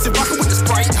 My mom mixed it vodka with the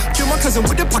Sprite. Killed my cousin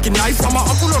with the pocket knife. From my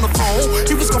uncle on the phone.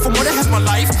 He was gone for more than half my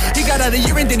life. He got out a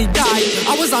year and then he died.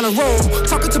 I was on a road,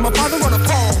 talking to my father on the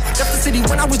phone. Left the city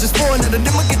when I was just 4. None of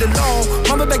them would get along.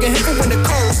 Mama begging him for when it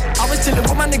coast. I was chilling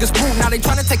with my niggas poop. Now they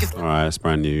trying to take it. Alright, it's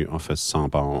brand new off of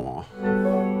Saba.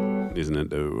 Isn't it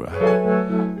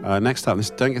though? Next up,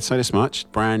 don't get to say this much.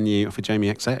 Brand new for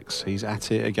Jamie XX. He's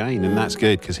at it again, and that's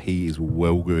good because he is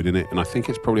well good in it. And I think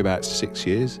it's probably about 6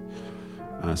 years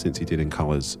since he did In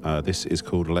Colours. This is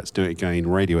called Let's Do It Again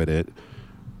Radio Edit.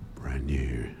 Brand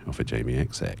new off of Jamie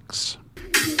XX.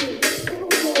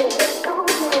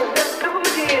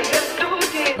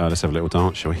 Let's have a little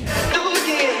dance, shall we?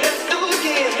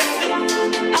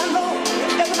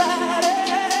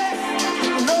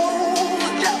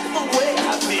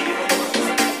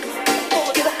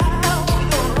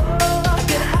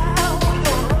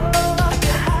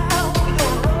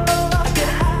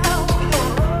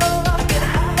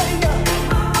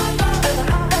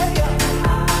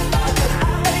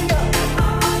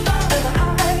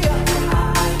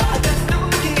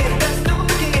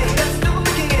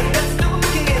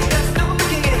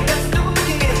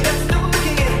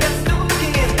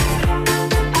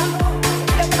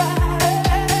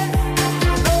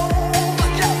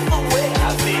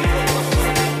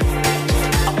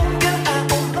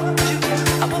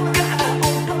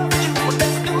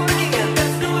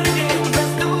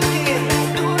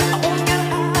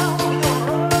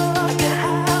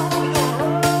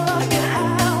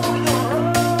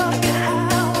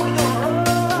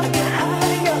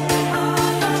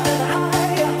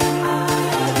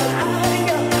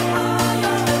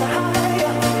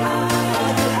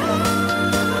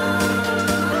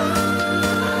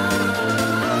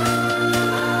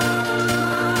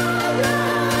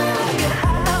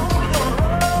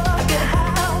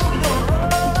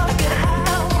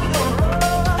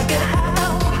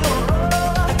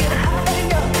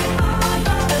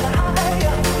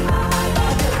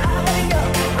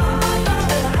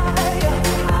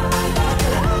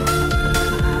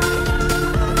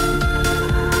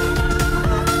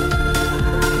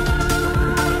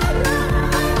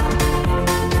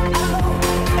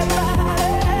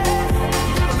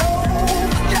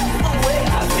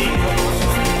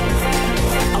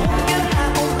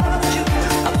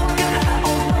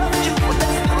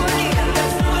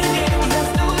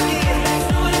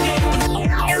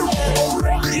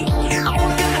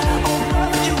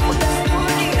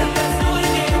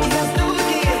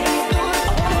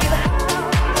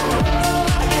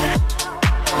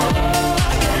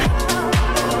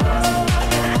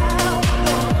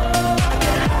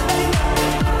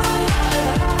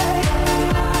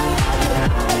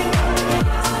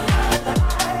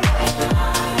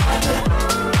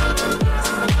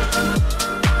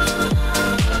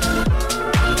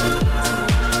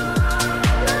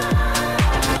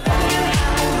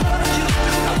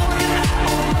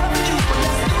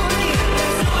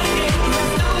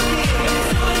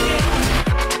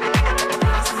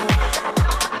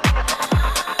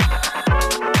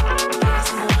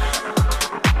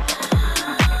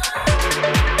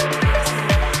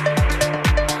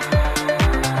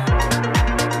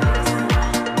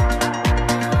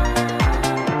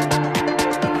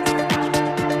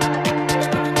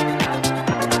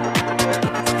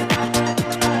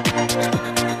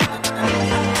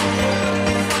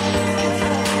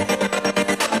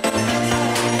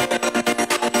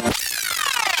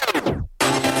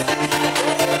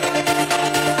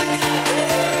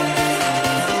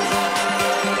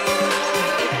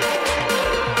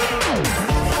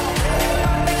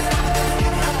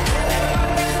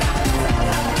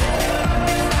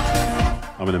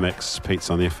 I'm in the mix. Pete's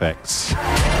on the effects.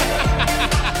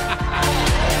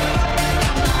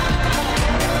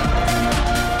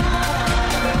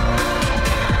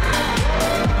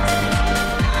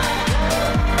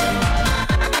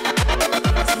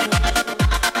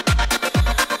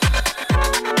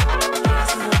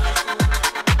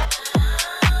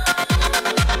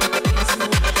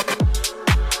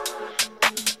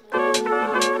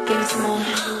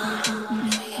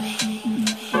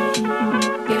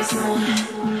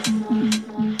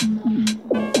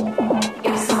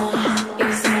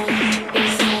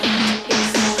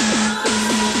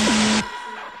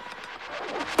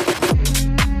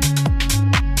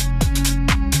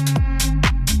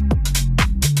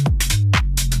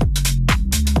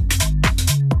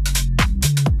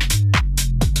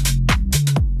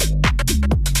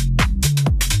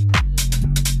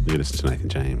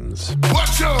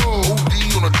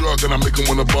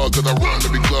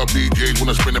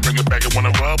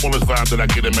 That I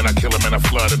get him and I kill him and I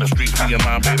flood in the streets. Me and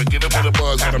my baby get him with a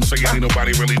buzz. What I'm saying, ain't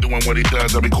nobody really doing what he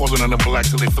does. I be calling on the black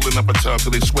till they filling up a tub,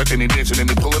 till they sweat and they dancing and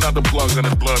they pulling out the plugs and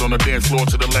the blood on the dance floor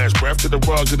to the last breath, to the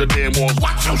rugs, to the damn walls.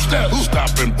 Watch your step.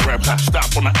 Stop and prep.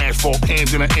 Stop on the asphalt,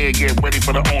 hands in the air, get ready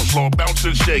for the onslaught. Bounce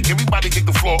and shake, everybody kick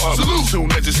the floor up. Salute.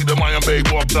 Soon as you see the Lion Bay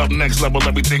walked up, next level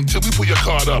everything till we pull your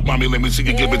card up. Mommy, let me see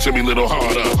you give it to me a little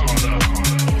harder.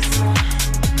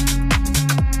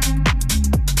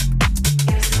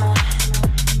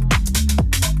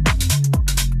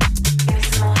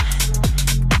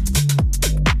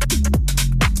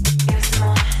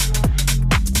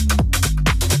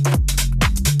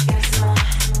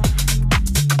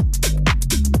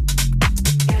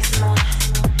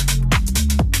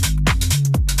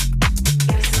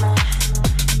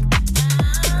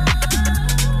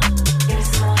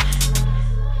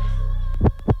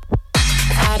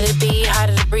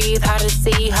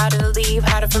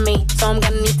 For me, so I'm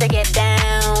gonna need to get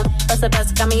down. Bust a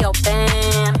bust, got me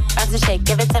open. Bounce and shake,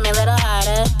 give it to me a little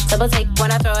harder. Double take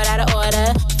when I throw it out of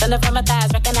order. Thunder from my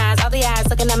thighs, recognize all the eyes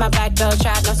looking at my back, girl,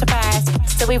 tried, no surprise.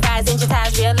 Still we rise, inch your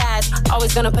ties, realize.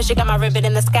 Always gonna push it, got my ribbon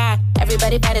in the sky.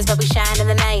 Everybody betters, but we shine in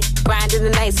the night. Grind in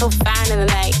the night, so fine in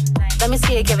the night. Let me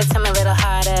see it, give it to me a little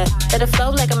harder. Let it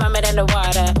flow like a mermaid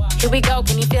underwater. Here we go,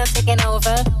 can you feel it taking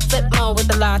over? Flip mode with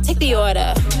the law, take the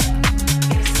order.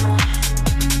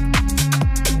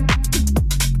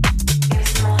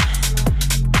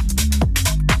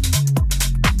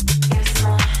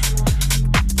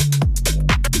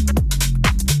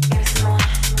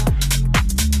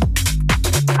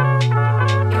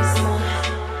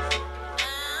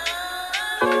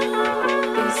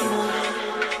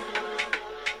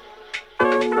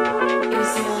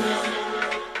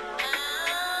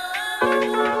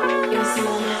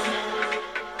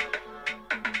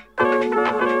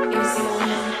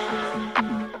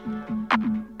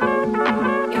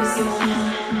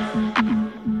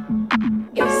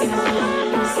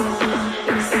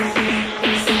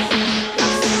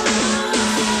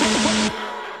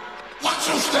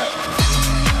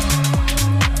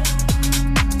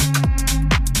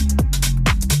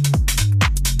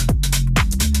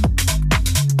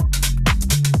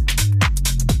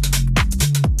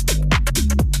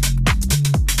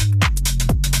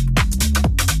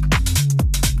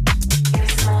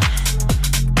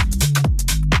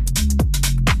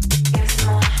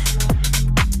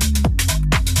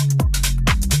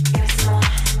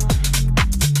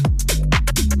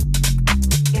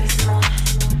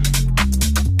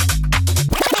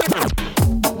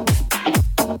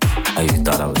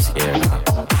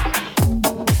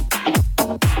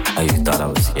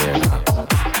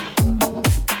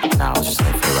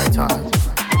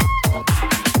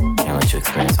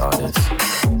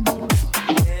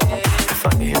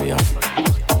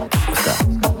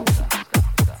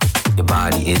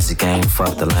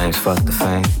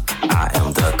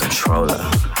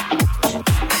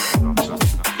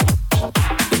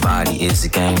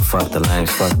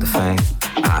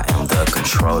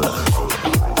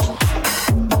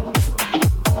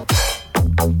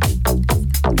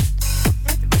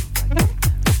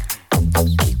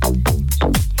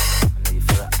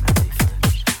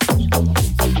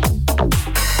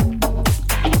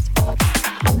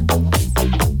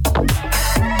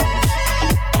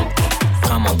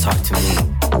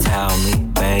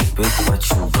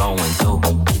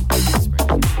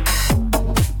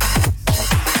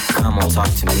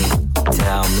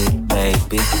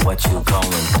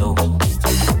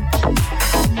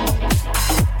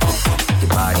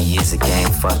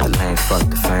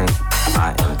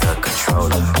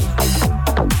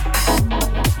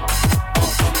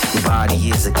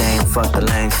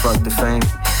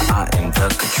 I am the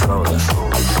controller.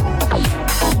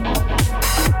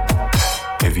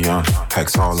 Evian,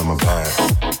 packs all in my bag,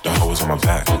 the hoes on my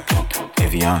back.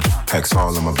 Evian, packs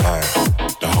all in my bag,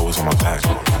 the hoes on my back.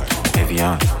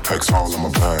 Evian, packs all in my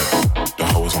bag, the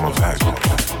hoes on my back.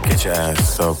 Get your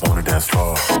ass up on the dance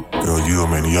floor, girl, you a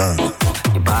maniac.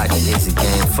 Your body is a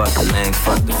game, fuck the lane,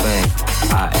 fuck the fame.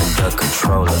 I am the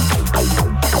controller.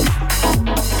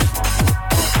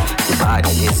 Your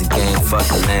body is a game, fuck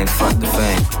the lane, fuck the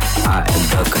fame. I am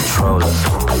the controller.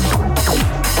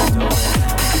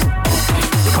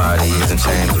 Your body isn't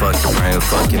changed, fuck your brain,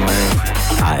 fuck your man.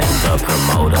 I am the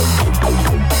promoter.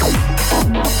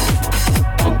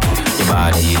 Your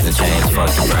body isn't changed,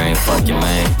 fuck your brain, fuck your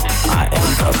man. I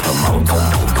am the promoter.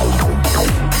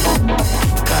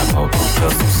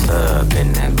 Throw some sub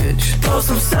in that bitch. Throw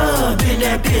some sub in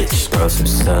that bitch. Throw some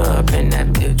sub in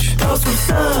that bitch. Throw some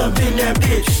sub in that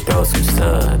bitch. Throw some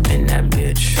sub in that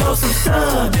bitch. Throw some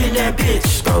sub in that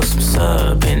bitch. Throw some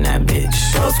sub in that bitch.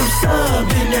 Throw some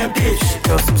sub in that bitch.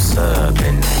 Throw some sub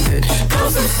in that bitch. Throw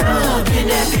some sub in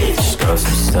that bitch. Throw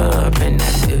some sub in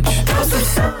that bitch. Throw some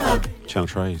sub. Channel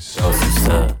Trace.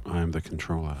 I am the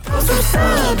controller.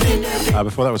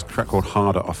 Before that was a track called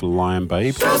Harder off Lion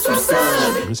Babe.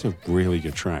 It's a really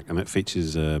good track, and it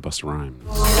features Busta Rhymes.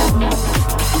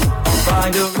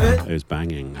 It was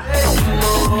banging.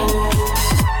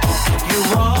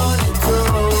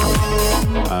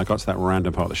 I got to that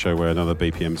random part of the show where another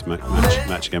BPM's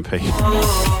match again P.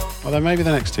 Although maybe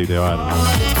the next two do, I don't know.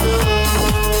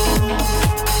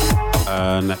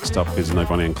 Next up is No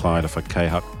Bonnie and Clyde for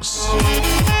K-Hux.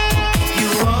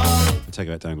 Take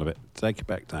it back down a bit. Take it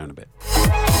back down a bit.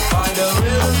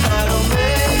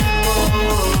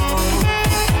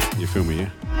 You feel me, yeah?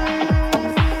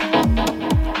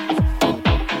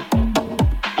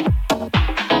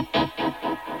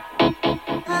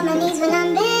 On my knees when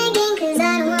I'm begging, 'cause I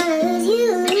don't wanna lose you.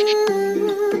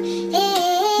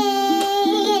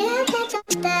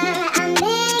 I'm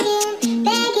begging,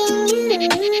 begging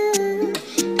you.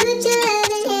 Put your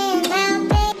loving hand out,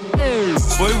 baby.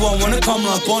 Sweet one when it come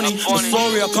like Bonnie. I'm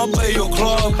sorry I can't pay your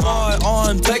club.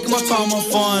 I'm taking my time on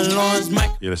fine lines.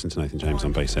 You listen to Nathan James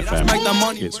on Base FM.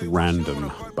 It's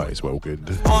random, but it's well good.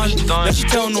 Let you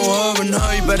tell no her and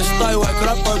her, you better stay away, 'cause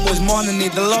that broke boy's mine and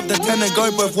need the love that tend to go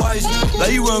both ways.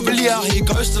 Like you weren't really out here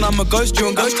ghosting, I'm a ghost you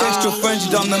and ghost text your friends,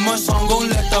 you done the most, so I'm gon'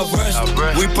 let that rest.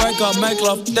 We break up, make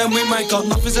love, then we make up.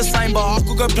 Nothing's the same, but I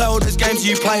could go play all those games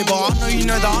you play, but I know you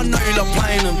know that I know you love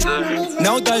playing them.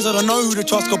 Nowadays I don't know who to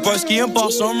trust, got broski and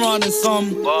boss, so I'm riding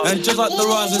some. And just like the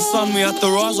rising sun, we have to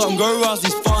rise up and go rise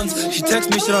these funds. She texts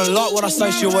me, she don't like what I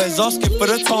say, she always asking for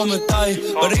the time of day.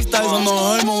 But these days I'm not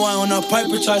home away on a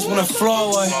paper chase when I fly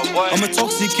away. I'm a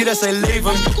toxic kid, I say leave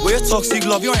him. We're toxic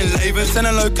love, you ain't leaving.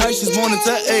 Sending locations morning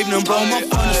to evening, blow my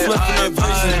phone and sweat for no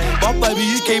reason. But baby,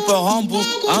 you keep it humble,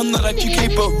 I know that you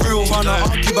keep it real. Man, I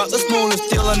argue about the smallest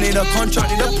deal, I need a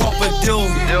contract, need a proper deal.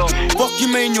 Fuck you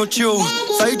mean you're chill?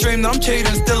 So you dream that I'm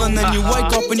cheating still, and then you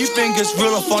wake up and you think it's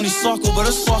real. A funny cycle, but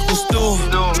a cycle still.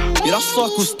 Yeah, that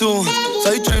cycle still.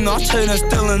 So you dream that I'm cheating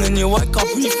still, and then you wake up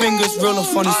and you think it's real. A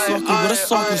funny cycle, but a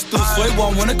cycle still. Sweet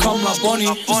one when it come like Bonnie.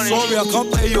 I'm sorry I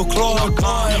can't pay your club.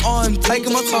 I'm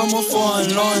taking my time on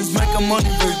fine lines, making money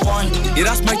rewind. Yeah,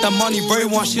 that's make that money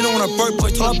rewind. She don't want a broke boy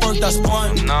till I broke that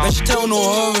spine. Then she tell no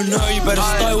her and her, you better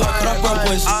stay away, 'cause that broke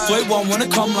boy's sweet one when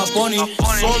it come like Bonnie.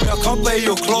 Sorry I can't pay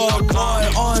your club.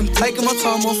 I'm taking my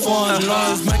time on fine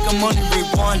lines, making money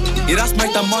rewind. Yeah, that's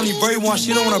make that money rewind.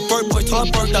 She don't want a broke boy till I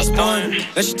broke that spine.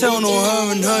 Then she tell no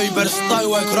her and her, you better stay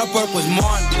away, 'cause that broke was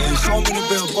mine. Yeah, show me the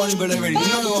bill, Bonnie, but they already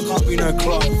know I can't be no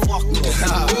club. Fuck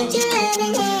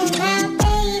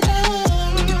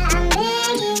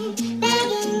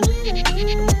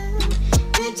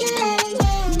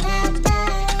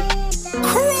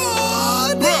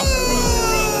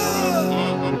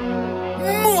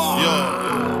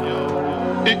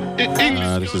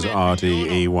This is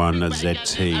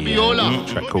RDE1ZT,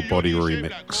 track called Body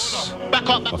Remix,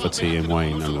 off of T and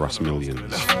Wayne and Russ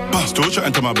Millions. Still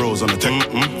chatting to my bros on the tech.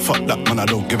 Fuck that man, I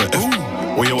don't give a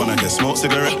F. What you wanna get, smoke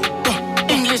cigarette?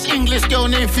 English girl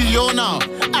named Fiona.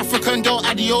 African girl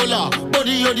Adiola.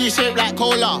 Body yoddy shaped like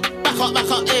cola. Back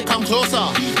up, here come closer.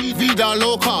 Vida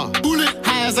loca. Bullet.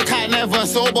 High as a cat, never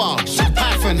sober. Shot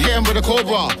Python, hit him with a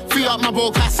cobra. Free up my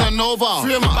bro Casanova.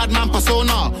 Bad man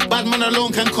persona. Bad man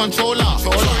alone can control her.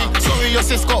 Sorry, your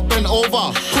sis got bent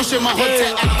over. Pushing my hood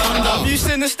tech anaconda. Have you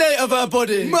seen the state of her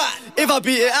body? If I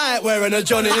beat it, I ain't wearing a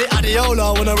Johnny.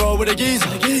 Adiola, wanna roll with a geezer.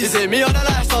 Is it me or the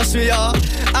lifestyle, sweetheart?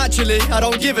 Actually, I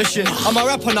don't give a shit. I'm a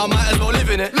rapper now, might as well live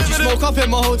in it. You smoke up in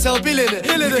my hotel bill in it.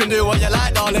 You can do what you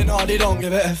like, darling, they don't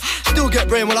give a F. Still get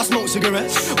brain while I smoke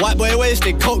cigarettes. White boy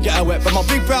wasted, coke get a wet. But my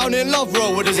big brown in love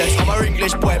roll with a zest. I'm a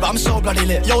English boy, but I'm so bloody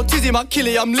lit. Yo, Tizzy, my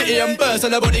killie, I'm litty and burst.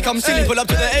 And nobody come silly, pull up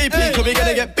to the AP, cause we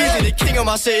gonna get busy. The king of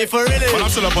my city for really. When I'm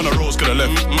still up on the roads, could have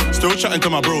left. Still chatting to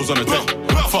my bros on the tech.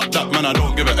 Fuck that, man, I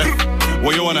don't give a F.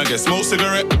 What you wanna get, smoke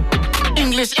cigarette?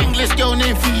 English girl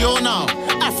named Fiona.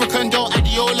 African girl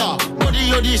Adiola.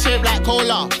 Body shaped like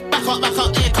cola. Back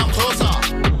up, here come closer.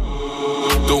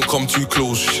 Don't come too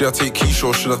close. Should I take Keisha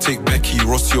or should I take Becky?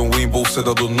 Rusty and Wayne both said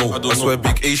I don't know. I swear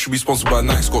Big A should be sponsored by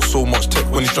Nike's got so much tech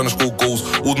when he's trying to score goals.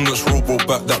 Ordnance roll bro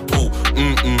back that pole.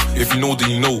 If you know then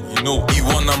you know.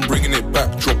 E1 I'm bringing it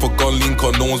back. Drop a gun link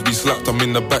on no one's be slapped. I'm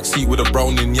in the back seat with a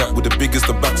Browning yak with the biggest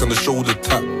the backs and the shoulder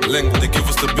tap. Length they give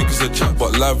us the biggest a chat,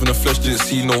 but live in the flesh didn't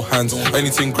see no hands.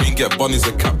 Anything green get bunnies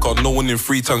a cap card. No one in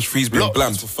 3 times 3's been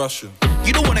bland for fashion.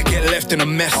 You don't wanna get left in a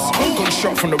mess.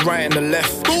 Gunshot from the right and the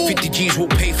left. 50 G's will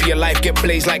pay for your life. Get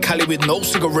blazed like Cali with no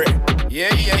cigarette.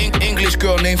 Yeah. English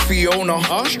girl named Fiona.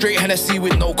 Straight Hennessy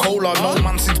with no cola. No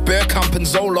man since Bear Camp and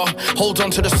Zola. Hold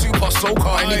on to the super soaker.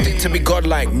 Anything to be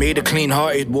godlike. Made a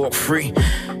clean-hearted, walk free.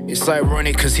 It's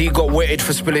ironic cause he got wetted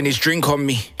for spilling his drink on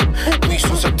me.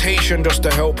 Resuscitation just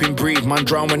to help him breathe. Man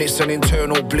drown when it's an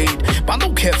internal bleed. But I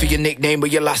don't care for your nickname or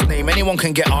your last name. Anyone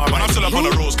can get R. When I'm still up on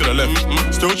the roads, could have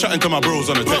left. Still chatting to my bros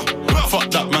on the tech. Fuck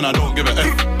that, man, I don't give a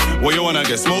F. What you wanna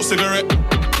get, smoke cigarette?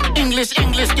 English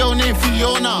girl named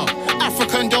Fiona.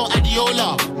 African girl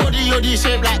Adiola. Body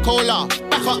shaped like cola.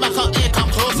 Back up, here come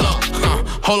closer.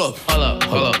 Hold up.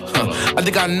 I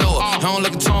think I know her. I don't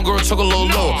like a tongue girl, talk a little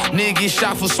low. Nigga get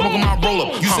shot for smoking my roll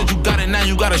up. You said you got it, now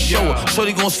you gotta show her.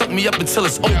 Shorty gon' suck me up until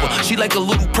it's over. She like a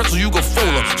little pretzel, you go fold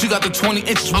her. She got the 20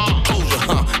 inches with the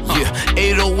closure.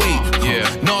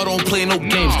 808. No, I don't play no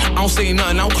games. I don't say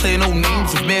nothing, I don't play no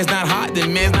names. If man's not hot,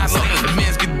 then man's not sane. If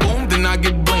man's get boomed, then I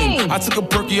get blamed. I took a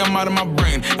perky, I'm out of my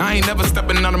brain. I ain't never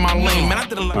stepping out of my lane. Man, I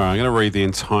did a lot. All right, I'm going to read the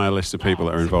entire list of people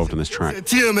that are involved in this track.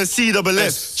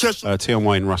 Tion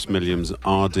Wayne, Russ Milliams,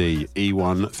 RD,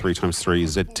 E1, 3x3,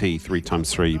 ZT,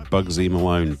 3x3, Bugsy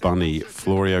Malone, Bunny,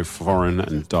 Florio Foreign,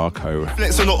 and Darko.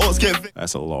 That's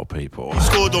a lot of people.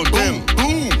 Scored on them.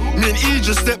 Boom. Me and E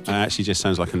just stepped. That actually just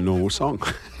sounds like a normal song.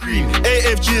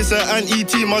 AFG and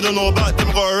ET, I don't know about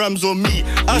them, got Rams on me.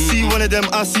 I see one of them,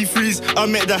 I see threes. I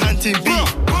met the hunting beat.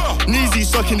 Neezy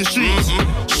stuck in the streets.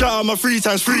 Shout out my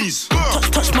 3x3s.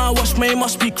 Touch my watch, man,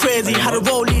 must be crazy. Had a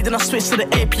roll lead, then I switched to the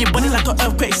AP. Bunny like an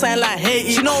earthquake, sign like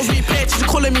Haiti. She knows me, paid, she's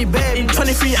calling me baby.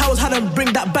 23 hours, had to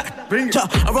bring that back. A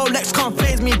Rolex can't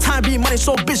phase me. Time be money,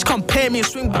 so bitch can't pay me.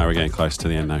 Swing back. We're getting close to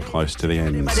the end now, close to the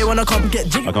end. They wanna come get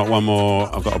jiggy. I got one more.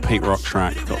 I've got a Pete Rock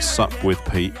track. Got Sup with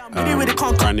Pete.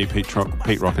 Brand new Pete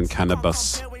Rock and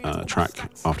Cannabis track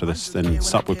after this. Then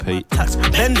Sup with Pete.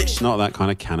 It's not that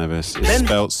kind of cannabis. It's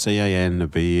spelled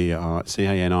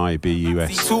CANIBUS.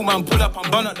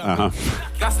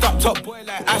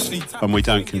 And we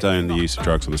don't condone the use of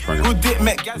drugs on this program, on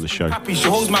the show.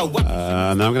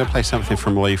 And then I'm going to play something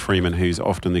from Lee Freeman, who's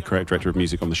often the creative director of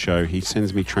music on the show. He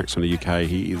sends me tracks from the UK.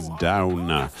 He is down.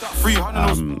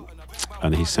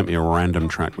 And he sent me a random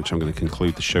track, which I'm going to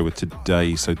conclude the show with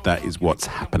today. So that is what's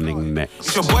happening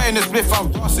next. Your boy in this bliff,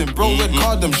 I'm bossing. Bro, red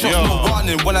card them, shots no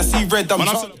warning. When I see red, I'm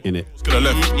in it.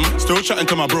 Still chatting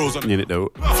to my bros. In it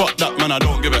though. Fuck that, man, I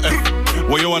don't give a F.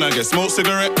 What you wanna get, smoke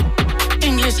cigarette?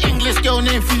 English girl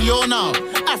named Fiona.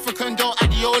 African girl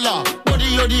Adiola.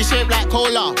 Body shaped like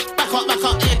cola. Back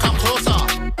up, here come closer.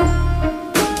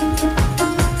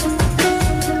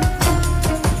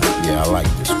 Yeah, I like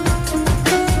this one.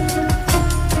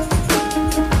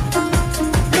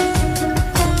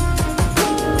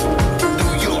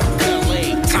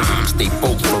 They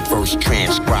both reverse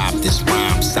transcribe this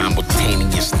rhyme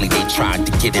simultaneously. They tried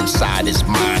to get inside his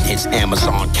mind. His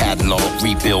Amazon catalog,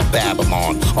 rebuild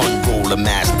Babylon. Unroll a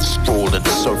master stroll of the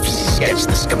surface, sketch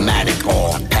the schematic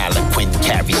on. Palanquin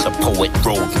carries a poet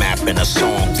roadmap in a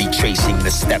song, retracing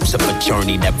the steps of a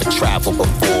journey never traveled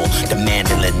before. The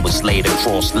mandolin was laid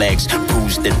across legs,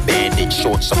 bruised and bandaged.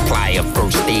 Short supply of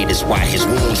first aid is why his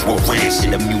wounds were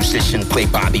rancid. A musician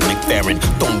played Bobby McFerrin.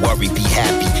 Don't worry, be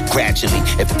happy. Gradually,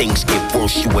 if things get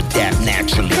worse, you adapt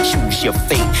naturally. Choose your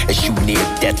fate as you near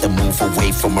death and move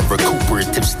away from a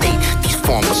recuperative state. These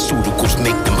pharmaceuticals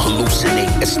make them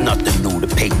hallucinate. It's nothing new to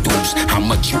pay dues. How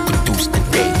much you produce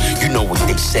today? You know what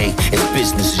they say, it's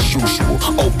business as usual.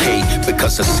 Okay,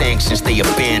 because of sanctions, they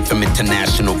are banned from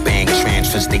international bank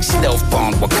transfers. They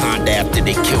stealth-bombed Wakanda after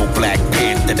they killed Black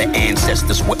Panther. The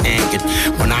ancestors were angered.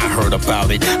 When I heard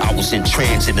about it, I was in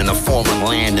transit in a foreign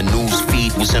land. The news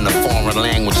feed was in a foreign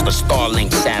language. The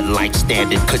Starlink satellite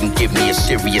standard couldn't give me a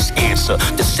serious answer.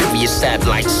 The Sirius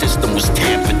satellite system was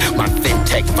tampered. My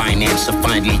fintech financer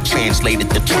finally translated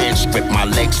the transcript. My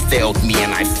legs failed me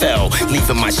and I fell,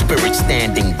 leaving my spirit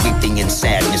standing, weeping in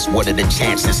sadness. What are the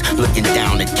chances? Looking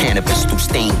down at cannabis through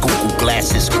stained Google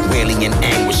glasses, wailing in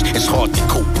anguish. It's hard to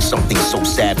cope with something so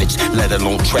savage, let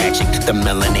alone tragic. The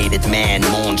melanated man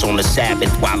mourns on the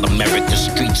Sabbath while America's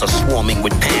streets are swarming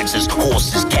with panzers,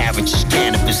 horses, carriages,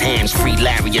 cannabis, hands-free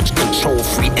lariats,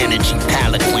 control-free energy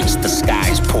palanquins. The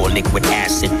skies pour liquid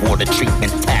acid, water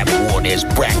treatment, tap water is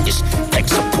brackish. Tech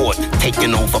support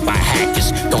taken over by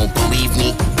hackers. Don't believe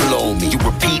me? Blow me. You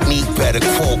repeat me? Better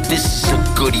quote. This is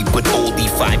a goodie but oldie,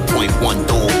 5.1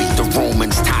 Dolby. The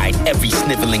Romans tied every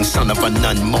sniveling son of a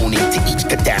nun, moaning to each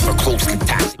cadaver closely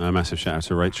tied. A massive shout out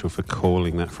to Rachel for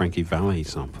calling that Frankie Valli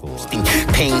sample.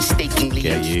 Painstakingly.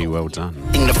 Yeah, you, well done.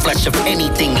 In the flesh of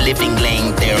anything living,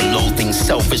 laying there, loathing,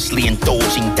 selfishly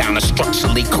indulging down a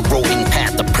structurally corroding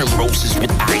path of primroses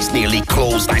with eyes nearly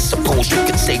closed. I suppose you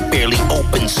could say barely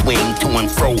open, swing to and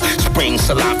fro, spraying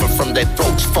saliva from their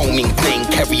throats, foaming, playing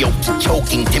karaoke,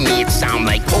 choking. To me it sound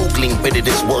like ogling, but it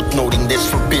is worth noting this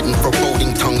forbidden,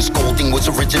 foreboding, tongue scolding was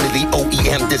originally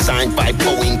OEM designed by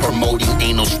Boeing, promoting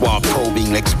anal swab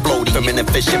probing, exploding from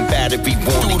inefficient battery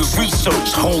warning. Do the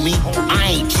research, homie.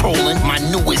 I ain't trolling. My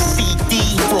newest CD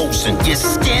frozen. Your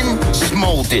skin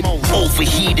smoldered,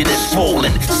 overheated and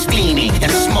swollen, steaming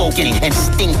and smoking and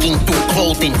stinking through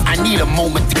clothing. I need a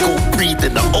moment to go breathe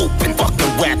in the open.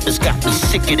 Fucking rappers got me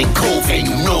sicker than COVID, and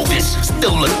you know this.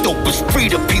 Still the dopest, free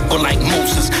to people like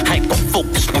Moses. Hyper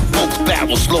focused with both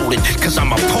barrels loaded, cause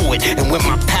I'm a poet. And when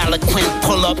my palanquin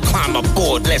pull up, climb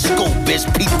aboard. Let's go, bitch,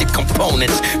 peep the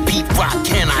components. Pete Rock,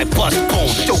 can I bust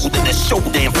bones? Shoulder to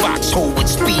shoulder in foxhole with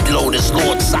speed loaders.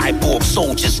 Lord cyborg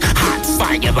soldiers, hot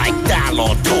fire like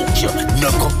dialogue told you,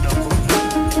 knuckle.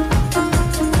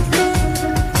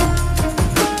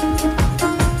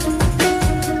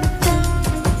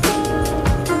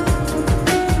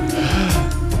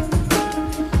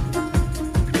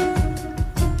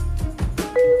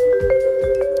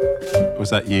 Was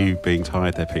that you being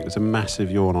tired there, Pete? It was a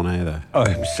massive yawn on air there. Oh,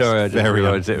 I'm sorry, I didn't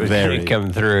realise it was going to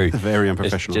come through. Very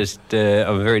unprofessional. It's just,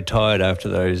 I'm very tired after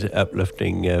those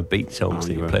uplifting beat songs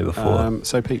that you played before.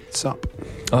 So, Pete, sup?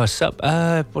 Oh, sup?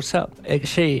 What's up?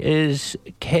 Actually, is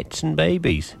cats and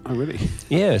babies. Oh, really?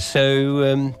 Yeah,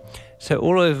 so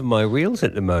all over my reels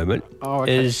at the moment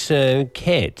is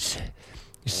cats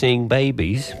seeing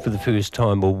babies for the first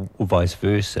time or vice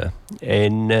versa.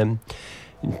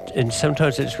 And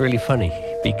sometimes it's really funny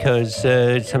because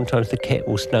sometimes the cat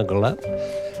will snuggle up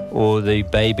or the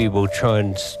baby will try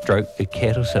and stroke the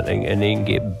cat or something and then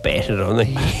get battered on the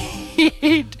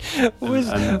head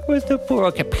with the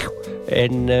poor cat.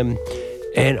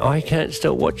 And I can't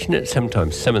stop watching it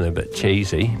sometimes. Some of them a bit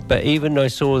cheesy. But even I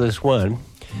saw this one,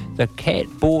 the cat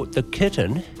bought the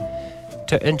kitten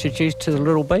to introduce to the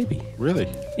little baby. Really?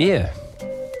 Yeah.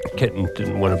 Kitten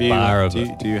didn't want a bar of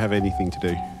it. Do you have anything to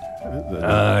do?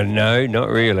 No, not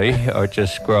really. I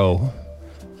just scroll.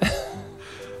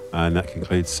 And that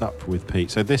concludes Sup with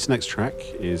Pete. So this next track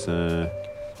is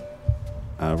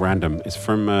random. It's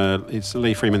from it's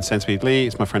Lee Freeman sends me. Lee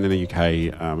is my friend in the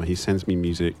UK. He sends me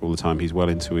music all the time. He's well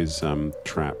into his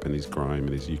trap and his grime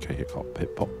and his UK hip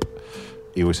hop.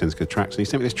 He always sends good tracks. And he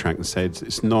sent me this track and said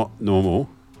it's not normal,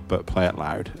 but play it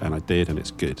loud. And I did, and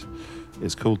it's good.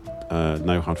 It's called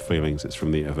No Hard Feelings. It's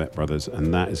from the Avett Brothers,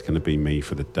 and that is going to be me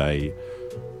for the day.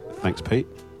 Thanks, Pete.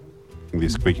 The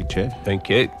squeaky chair. Thank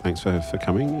you. Thanks for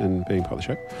coming and being part of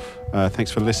the show.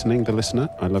 Thanks for listening, the listener.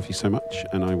 I love you so much,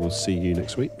 and I will see you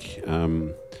next week.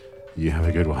 You have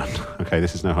a good one. Okay,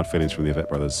 this is No Hard Feelings from the Avett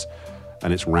Brothers,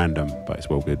 and it's random, but it's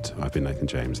well good. I've been Nathan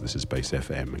James. This is Base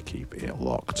FM. Keep it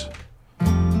locked.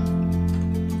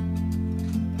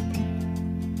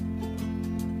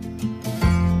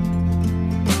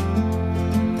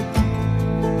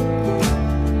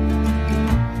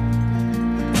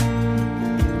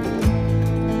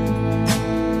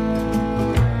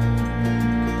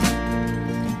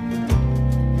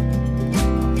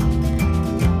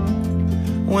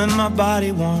 When my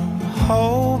body won't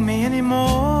hold me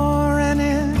anymore and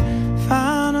it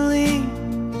finally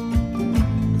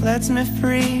lets me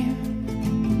free,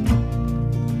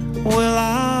 will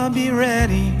I be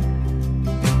ready?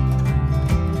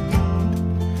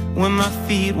 When my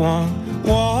feet won't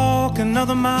walk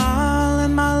another mile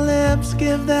and my lips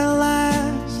give their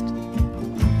last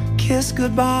kiss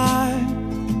goodbye?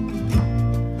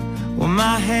 Will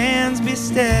my hands be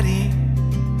steady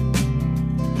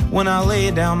when I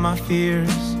lay down my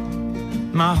fears,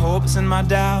 my hopes and my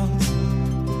doubts,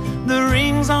 the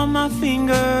rings on my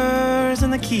fingers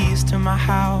and the keys to my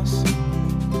house,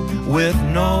 with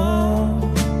no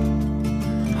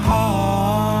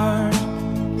hard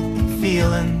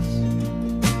feelings?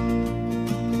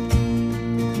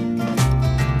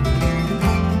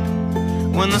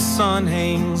 When the sun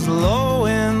hangs low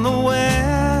in the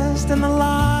west and the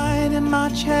light in my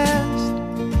chest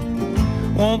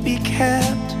won't be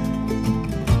kept,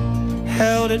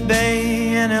 held at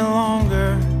bay any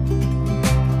longer.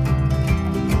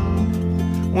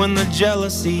 When the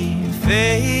jealousy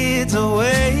fades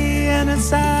away and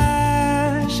it's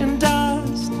ash and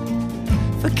dust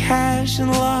for cash and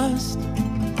lust,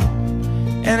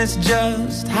 and it's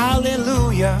just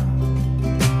hallelujah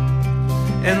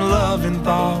and love in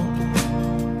thought,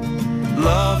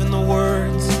 love in the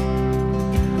words,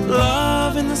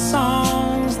 love in the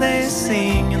songs they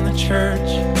sing in the church,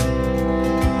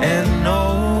 and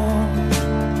no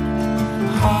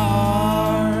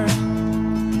hard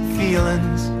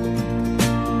feelings.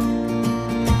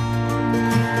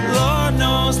 Lord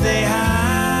knows they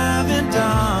haven't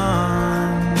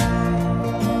done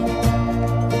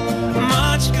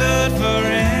much good for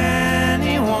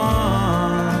anyone.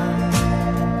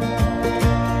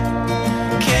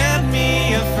 Kept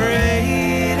me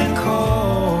afraid and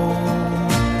cold,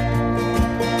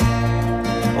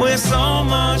 with so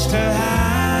much to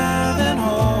have and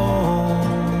hold.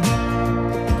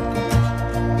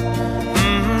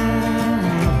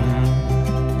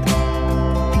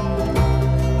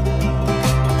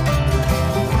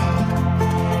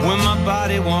 When my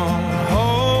body won't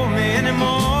hold me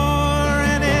anymore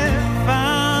and it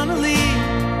finally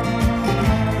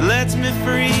lets me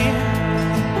free,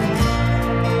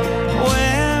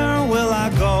 where will I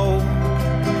go?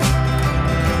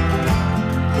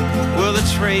 Will the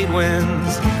trade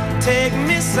winds take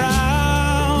me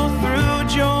south through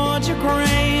Georgia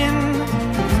grain,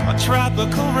 or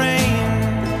tropical rain,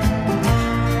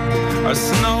 or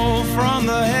snow from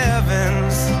the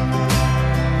heavens?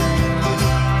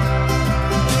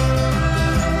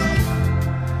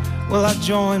 Will I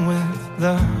join with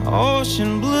the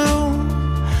ocean blue,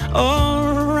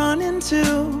 or run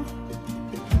into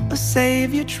a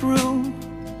savior true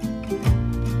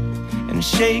and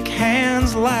shake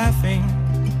hands laughing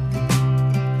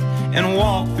and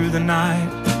walk through the night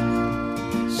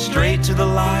straight to the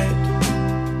light,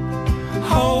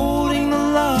 holding the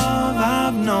love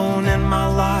I've known in my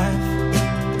life,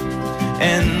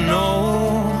 and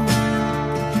no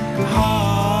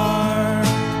hard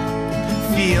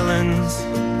feelings.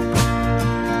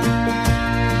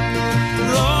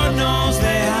 Lord knows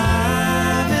they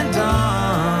haven't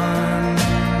done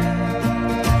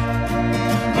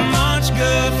much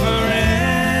good for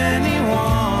anyone.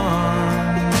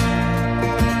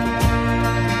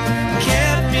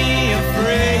 Kept me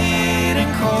afraid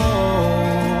and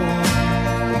cold,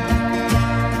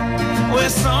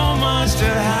 with so much to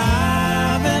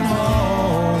have and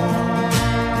hold.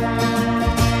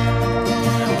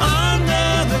 Under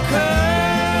the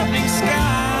curving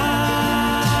sky,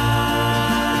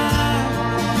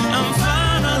 I'm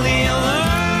finally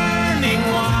learning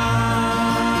why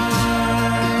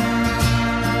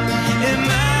it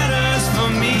matters for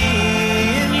me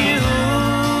and you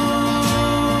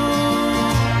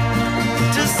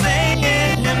to say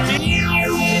it and mean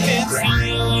it.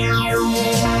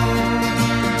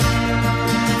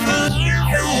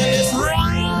 It's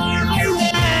rightness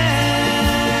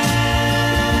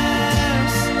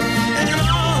and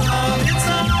all of its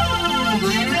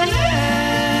ugliness,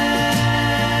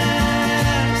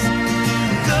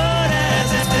 good as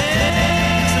it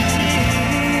takes to see.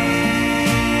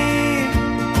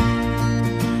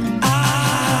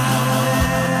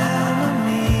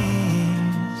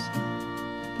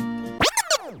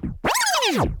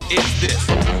 Is this?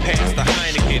 Pass the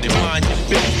Heineken and mind your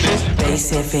business.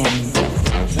 Bass FM.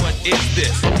 What is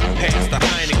this? Pass the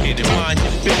Heineken and mind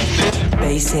your business.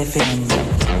 Bass FM.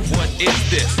 What is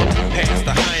this? Pass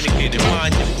the Heineken and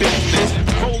mind your business.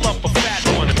 Roll up a fat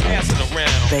one and pass it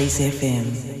around. Bass FM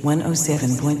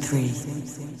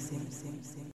 107.3.